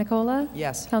 Counselor Nicola?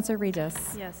 Yes. Counselor Regis?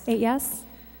 Yes. 8 yes.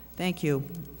 Thank you.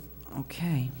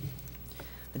 Okay.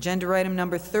 Agenda item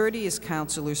number 30 is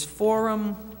Councilors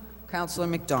Forum. Councilor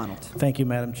McDonald. Thank you,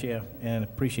 Madam Chair, and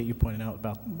appreciate you pointing out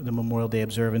about the Memorial Day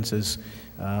observances.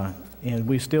 And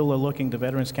we still are looking, the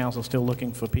Veterans Council is still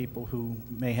looking for people who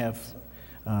may have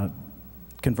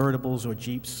convertibles or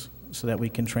Jeeps so that we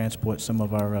can transport some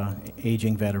of our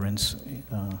aging veterans.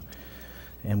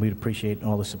 And we'd appreciate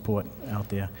all the support out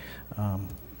there.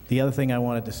 The other thing I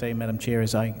wanted to say, Madam Chair,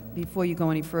 is Before you go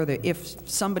any further, if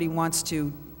somebody wants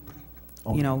to,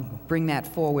 bring that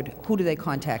forward, who do they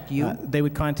contact? You? They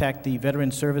would contact the Veteran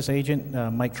Service Agent,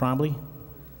 Mike Trombley.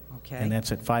 Okay. And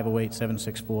that's at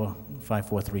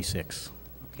 508-764-5436.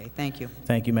 Okay, thank you.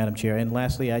 Thank you, Madam Chair. And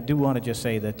lastly, I do want to just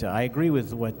say that I agree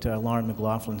with what Lauren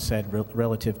McLaughlin said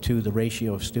relative to the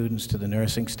ratio of students to the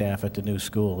nursing staff at the new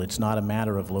school. It's not a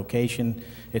matter of location.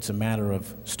 It's a matter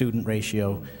of student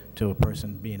ratio to a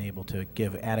person being able to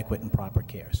give adequate and proper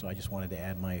care. So I just wanted to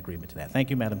add my agreement to that. Thank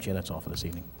you, Madam Chair. That's all for this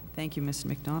evening. Thank you, Mr.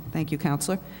 McDonald. Thank you,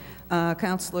 Councilor.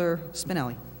 Councilor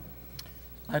Spinelli.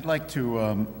 I'd like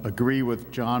to agree with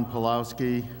John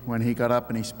Pulowski when he got up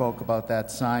and he spoke about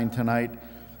that sign tonight.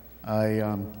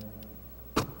 I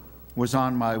was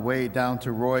on my way down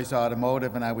to Roy's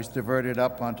Automotive and I was diverted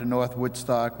up onto North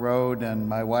Woodstock Road, and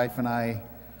my wife and I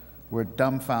were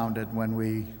dumbfounded when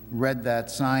we read that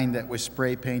sign that was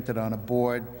spray painted on a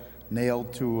board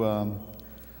nailed to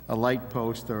a light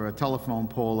post or a telephone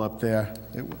pole up there.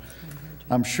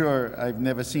 I'm sure I've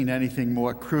never seen anything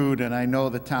more crude, and I know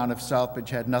the town of Southbridge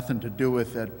had nothing to do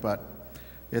with it, but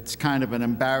it's kind of an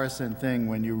embarrassing thing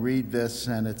when you read this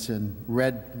and it's in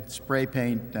red spray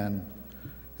paint, and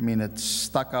I mean, it's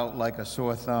stuck out like a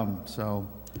sore thumb. So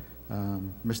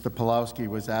Mr. Pulowski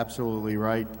was absolutely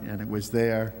right, and it was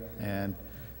there, and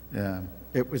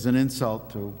it was an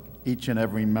insult to each and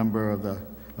every member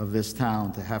of this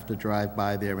town to have to drive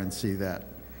by there and see that.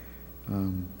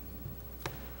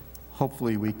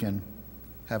 Hopefully we can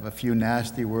have a few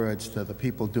nasty words to the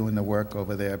people doing the work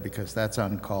over there, because that's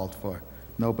uncalled for.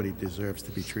 Nobody deserves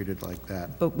to be treated like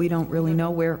that. But we don't really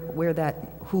know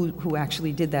who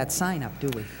actually did that sign up, do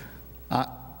we?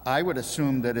 I would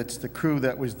assume that it's the crew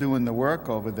that was doing the work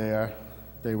over there.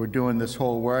 They were doing this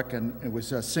whole work, and it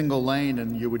was a single lane,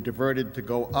 and you were diverted to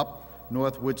go up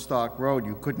North Woodstock Road.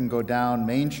 You couldn't go down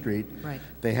Main Street. Right.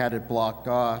 They had it blocked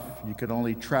off. You could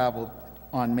only travel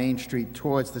on Main Street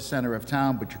towards the center of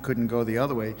town, but you couldn't go the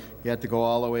other way. You had to go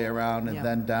all the way around and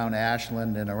then down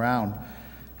Ashland and around.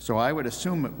 So I would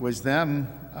assume it was them.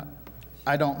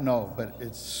 I don't know, but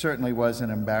it certainly was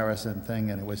an embarrassing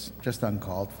thing, and it was just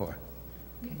uncalled for.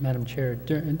 Madam Chair,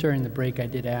 during the break I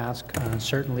did ask,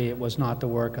 certainly it was not the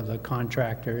work of the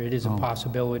contractor. It is a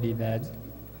possibility that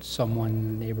someone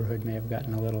in the neighborhood may have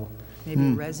gotten a little Maybe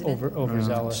a resident?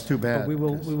 overzealous. It's too bad. But we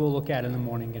will look at it in the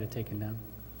morning and get it taken down.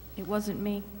 It wasn't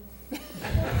me.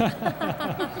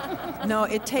 No,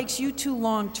 it takes you too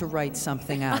long to write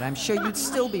something out. I'm sure you'd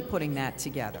still be putting that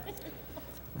together.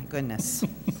 My goodness.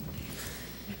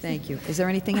 Thank you. Is there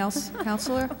anything else,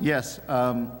 Councilor? Yes.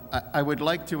 I would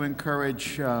like to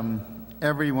encourage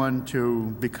everyone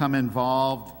to become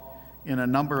involved in a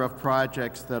number of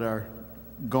projects that are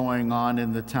going on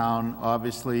in the town.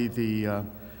 Obviously, the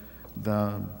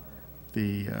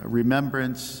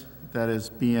remembrance that is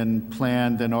being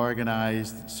planned and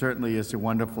organized certainly is a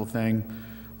wonderful thing.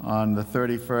 On the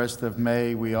 31st of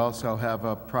May, we also have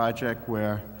a project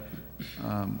where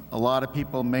A lot of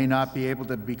people may not be able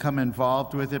to become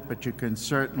involved with it, but you can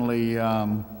certainly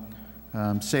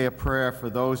say a prayer for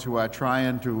those who are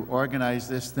trying to organize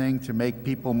this thing to make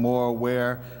people more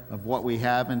aware of what we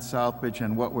have in Southbridge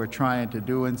and what we're trying to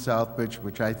do in Southbridge,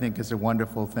 which I think is a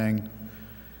wonderful thing.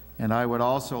 And I would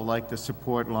also like to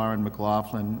support Lauren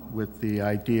McLaughlin with the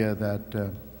idea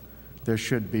that there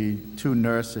should be 2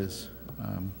 nurses.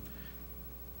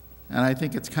 And I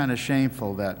think it's kind of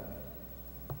shameful that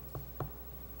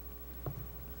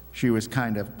she was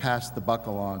kind of passed the buck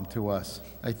along to us.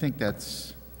 I think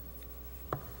that's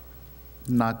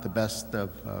not the best of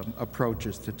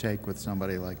approaches to take with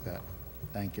somebody like that.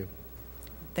 Thank you.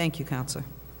 Thank you, Counselor.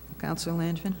 Counselor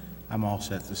Langevin? I'm all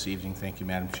set this evening. Thank you,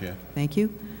 Madam Chair. Thank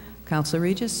you. Counselor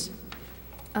Regis?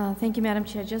 Thank you, Madam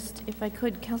Chair. Just if I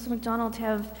could, Counselor McDonald,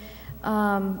 have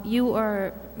you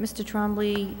or Mr.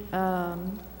 Trombley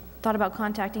thought about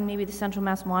contacting maybe the Central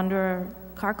Mass Wanderer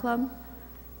Car Club?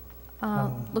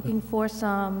 Looking for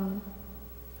some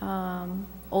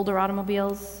older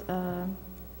automobiles,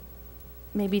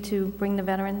 maybe to bring the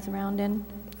veterans around in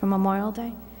for Memorial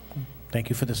Day? Thank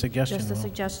you for the suggestion. Just a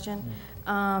suggestion.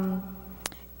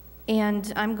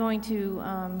 And I'm going to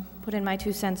put in my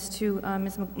 2 cents too.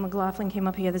 Ms. McLaughlin came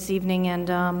up here this evening, and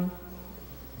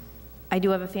I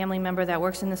do have a family member that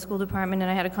works in the school department, and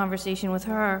I had a conversation with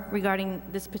her regarding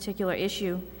this particular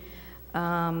issue.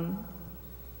 And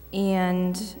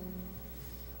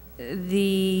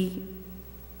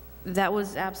that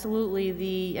was absolutely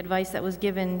the advice that was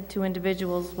given to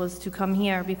individuals, was to come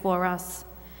here before us.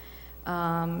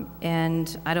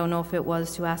 And I don't know if it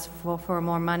was to ask for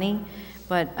more money,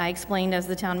 but I explained, as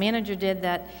the town manager did,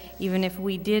 that even if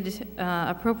we did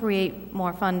appropriate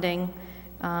more funding,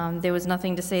 there was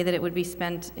nothing to say that it would be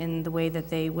spent in the way that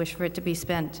they wish for it to be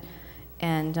spent,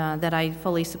 and that I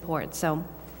fully support. So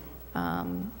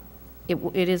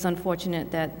it is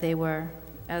unfortunate that they were,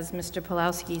 as Mr.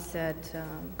 Pulowski said,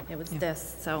 it was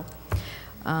this. So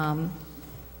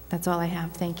that's all I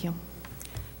have. Thank you.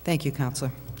 Thank you,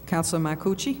 Counselor. Counselor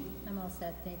Marcucci? I'm all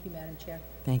set. Thank you, Madam Chair.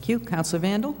 Thank you. Counselor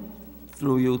Vandal?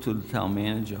 Through you to the town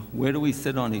manager, where do we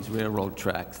sit on these railroad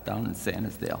tracks down in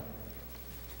Sandersdale?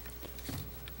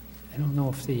 I don't know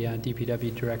if the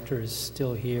DPW director is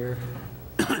still here.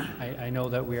 I know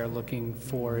that we are looking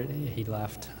for it. He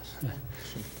left.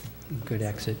 Good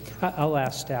exit. I'll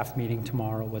ask staff meeting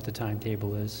tomorrow what the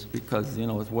timetable is. Because, you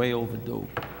know, it's way overdue.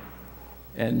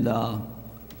 And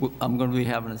I'm going to be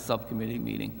having a subcommittee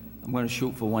meeting. I'm going to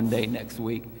shoot for one day next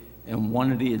week. And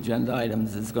one of the agenda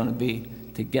items is going to be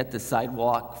to get the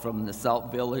sidewalk from the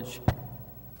South Village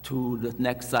to the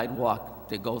next sidewalk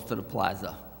that goes to the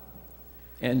plaza.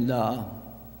 And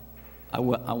I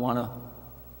want to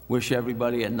wish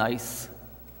everybody a nice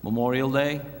Memorial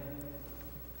Day.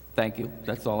 Thank you.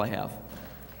 That's all I have.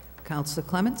 Counselor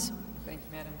Clements? Thank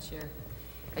you, Madam Chair.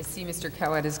 I see Mr.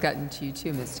 Cowett has gotten to you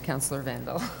too, Mr. Councilor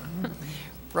Vandal.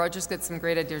 Roger's got some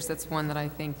great ideas. That's one that I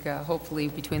think hopefully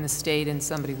between the state and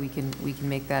somebody we can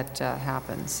make that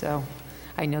happen. So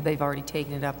I know they've already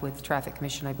taken it up with Traffic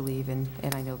Commission, I believe, and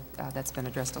I know that's been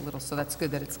addressed a little. So that's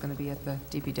good that it's going to be at the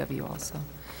DPW also.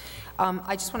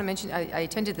 I just want to mention, I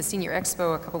attended the Senior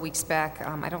Expo a couple weeks back.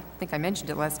 I don't think I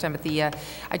mentioned it last time, but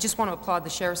I just want to applaud the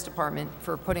Sheriff's Department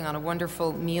for putting on a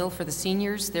wonderful meal for the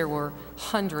seniors. There were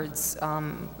hundreds.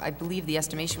 I believe the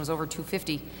estimation was over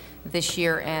 250 this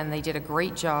year, and they did a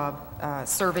great job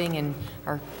serving, and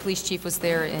our police chief was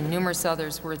there, and numerous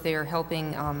others were there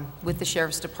helping with the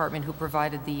Sheriff's Department, who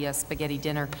provided the spaghetti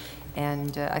dinner.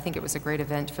 And I think it was a great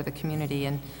event for the community,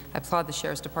 and I applaud the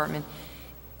Sheriff's Department.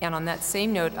 And on that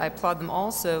same note, I applaud them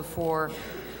also for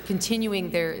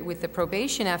continuing with the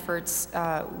probation efforts.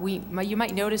 You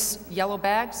might notice yellow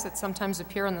bags that sometimes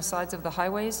appear on the sides of the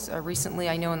highways. Recently,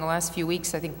 I know in the last few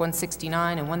weeks, I think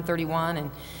 169 and 131,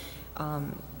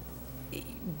 and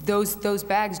those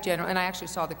bags generally, and I actually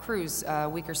saw the cruise a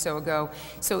week or so ago.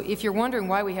 So if you're wondering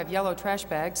why we have yellow trash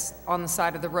bags on the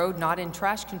side of the road, not in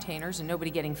trash containers and nobody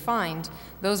getting fined,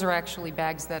 those are actually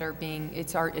bags that are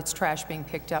it's trash being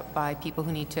picked up by people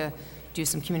who need to do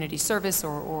some community service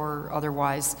or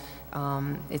otherwise.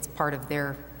 It's part of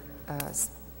their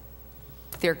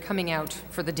they're coming out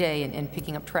for the day and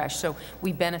picking up trash. So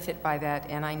we benefit by that,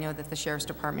 and I know that the Sheriff's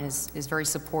Department is very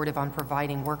supportive on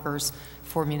providing workers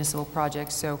for municipal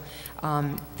projects. So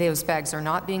those bags are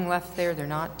not being left there. They're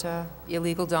not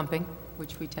illegal dumping,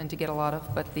 which we tend to get a lot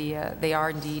of, but they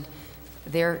are indeed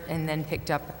there and then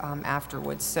picked up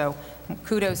afterwards. So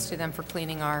kudos to them for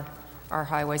cleaning our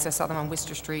highways. I saw them on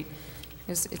Worcester Street.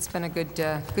 It's been a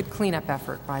good cleanup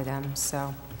effort by them.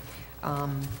 So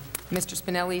Mr.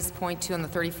 Spinelli's point to on the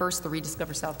 31st, the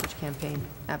Rediscover Southbridge campaign.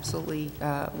 Absolutely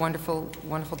wonderful,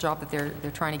 wonderful job that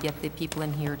they're trying to get the people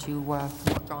in here to work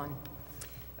on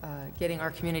getting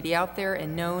our community out there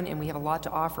and known, and we have a lot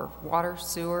to offer. Water,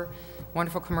 sewer,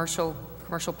 wonderful commercial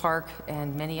park,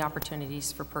 and many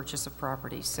opportunities for purchase of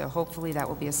property. So hopefully that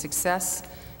will be a success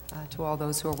to all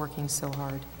those who are working so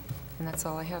hard. And that's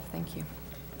all I have. Thank you.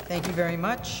 Thank you very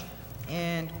much.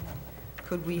 And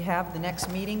could we have the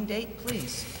next meeting date,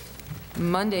 please?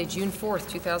 Monday, June 4th,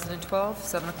 2012,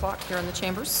 7 o'clock here in the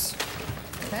chambers.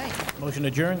 Okay. Motion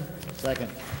adjourned? Second.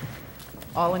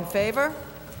 All in favor?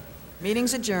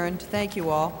 Meeting's adjourned. Thank you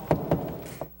all.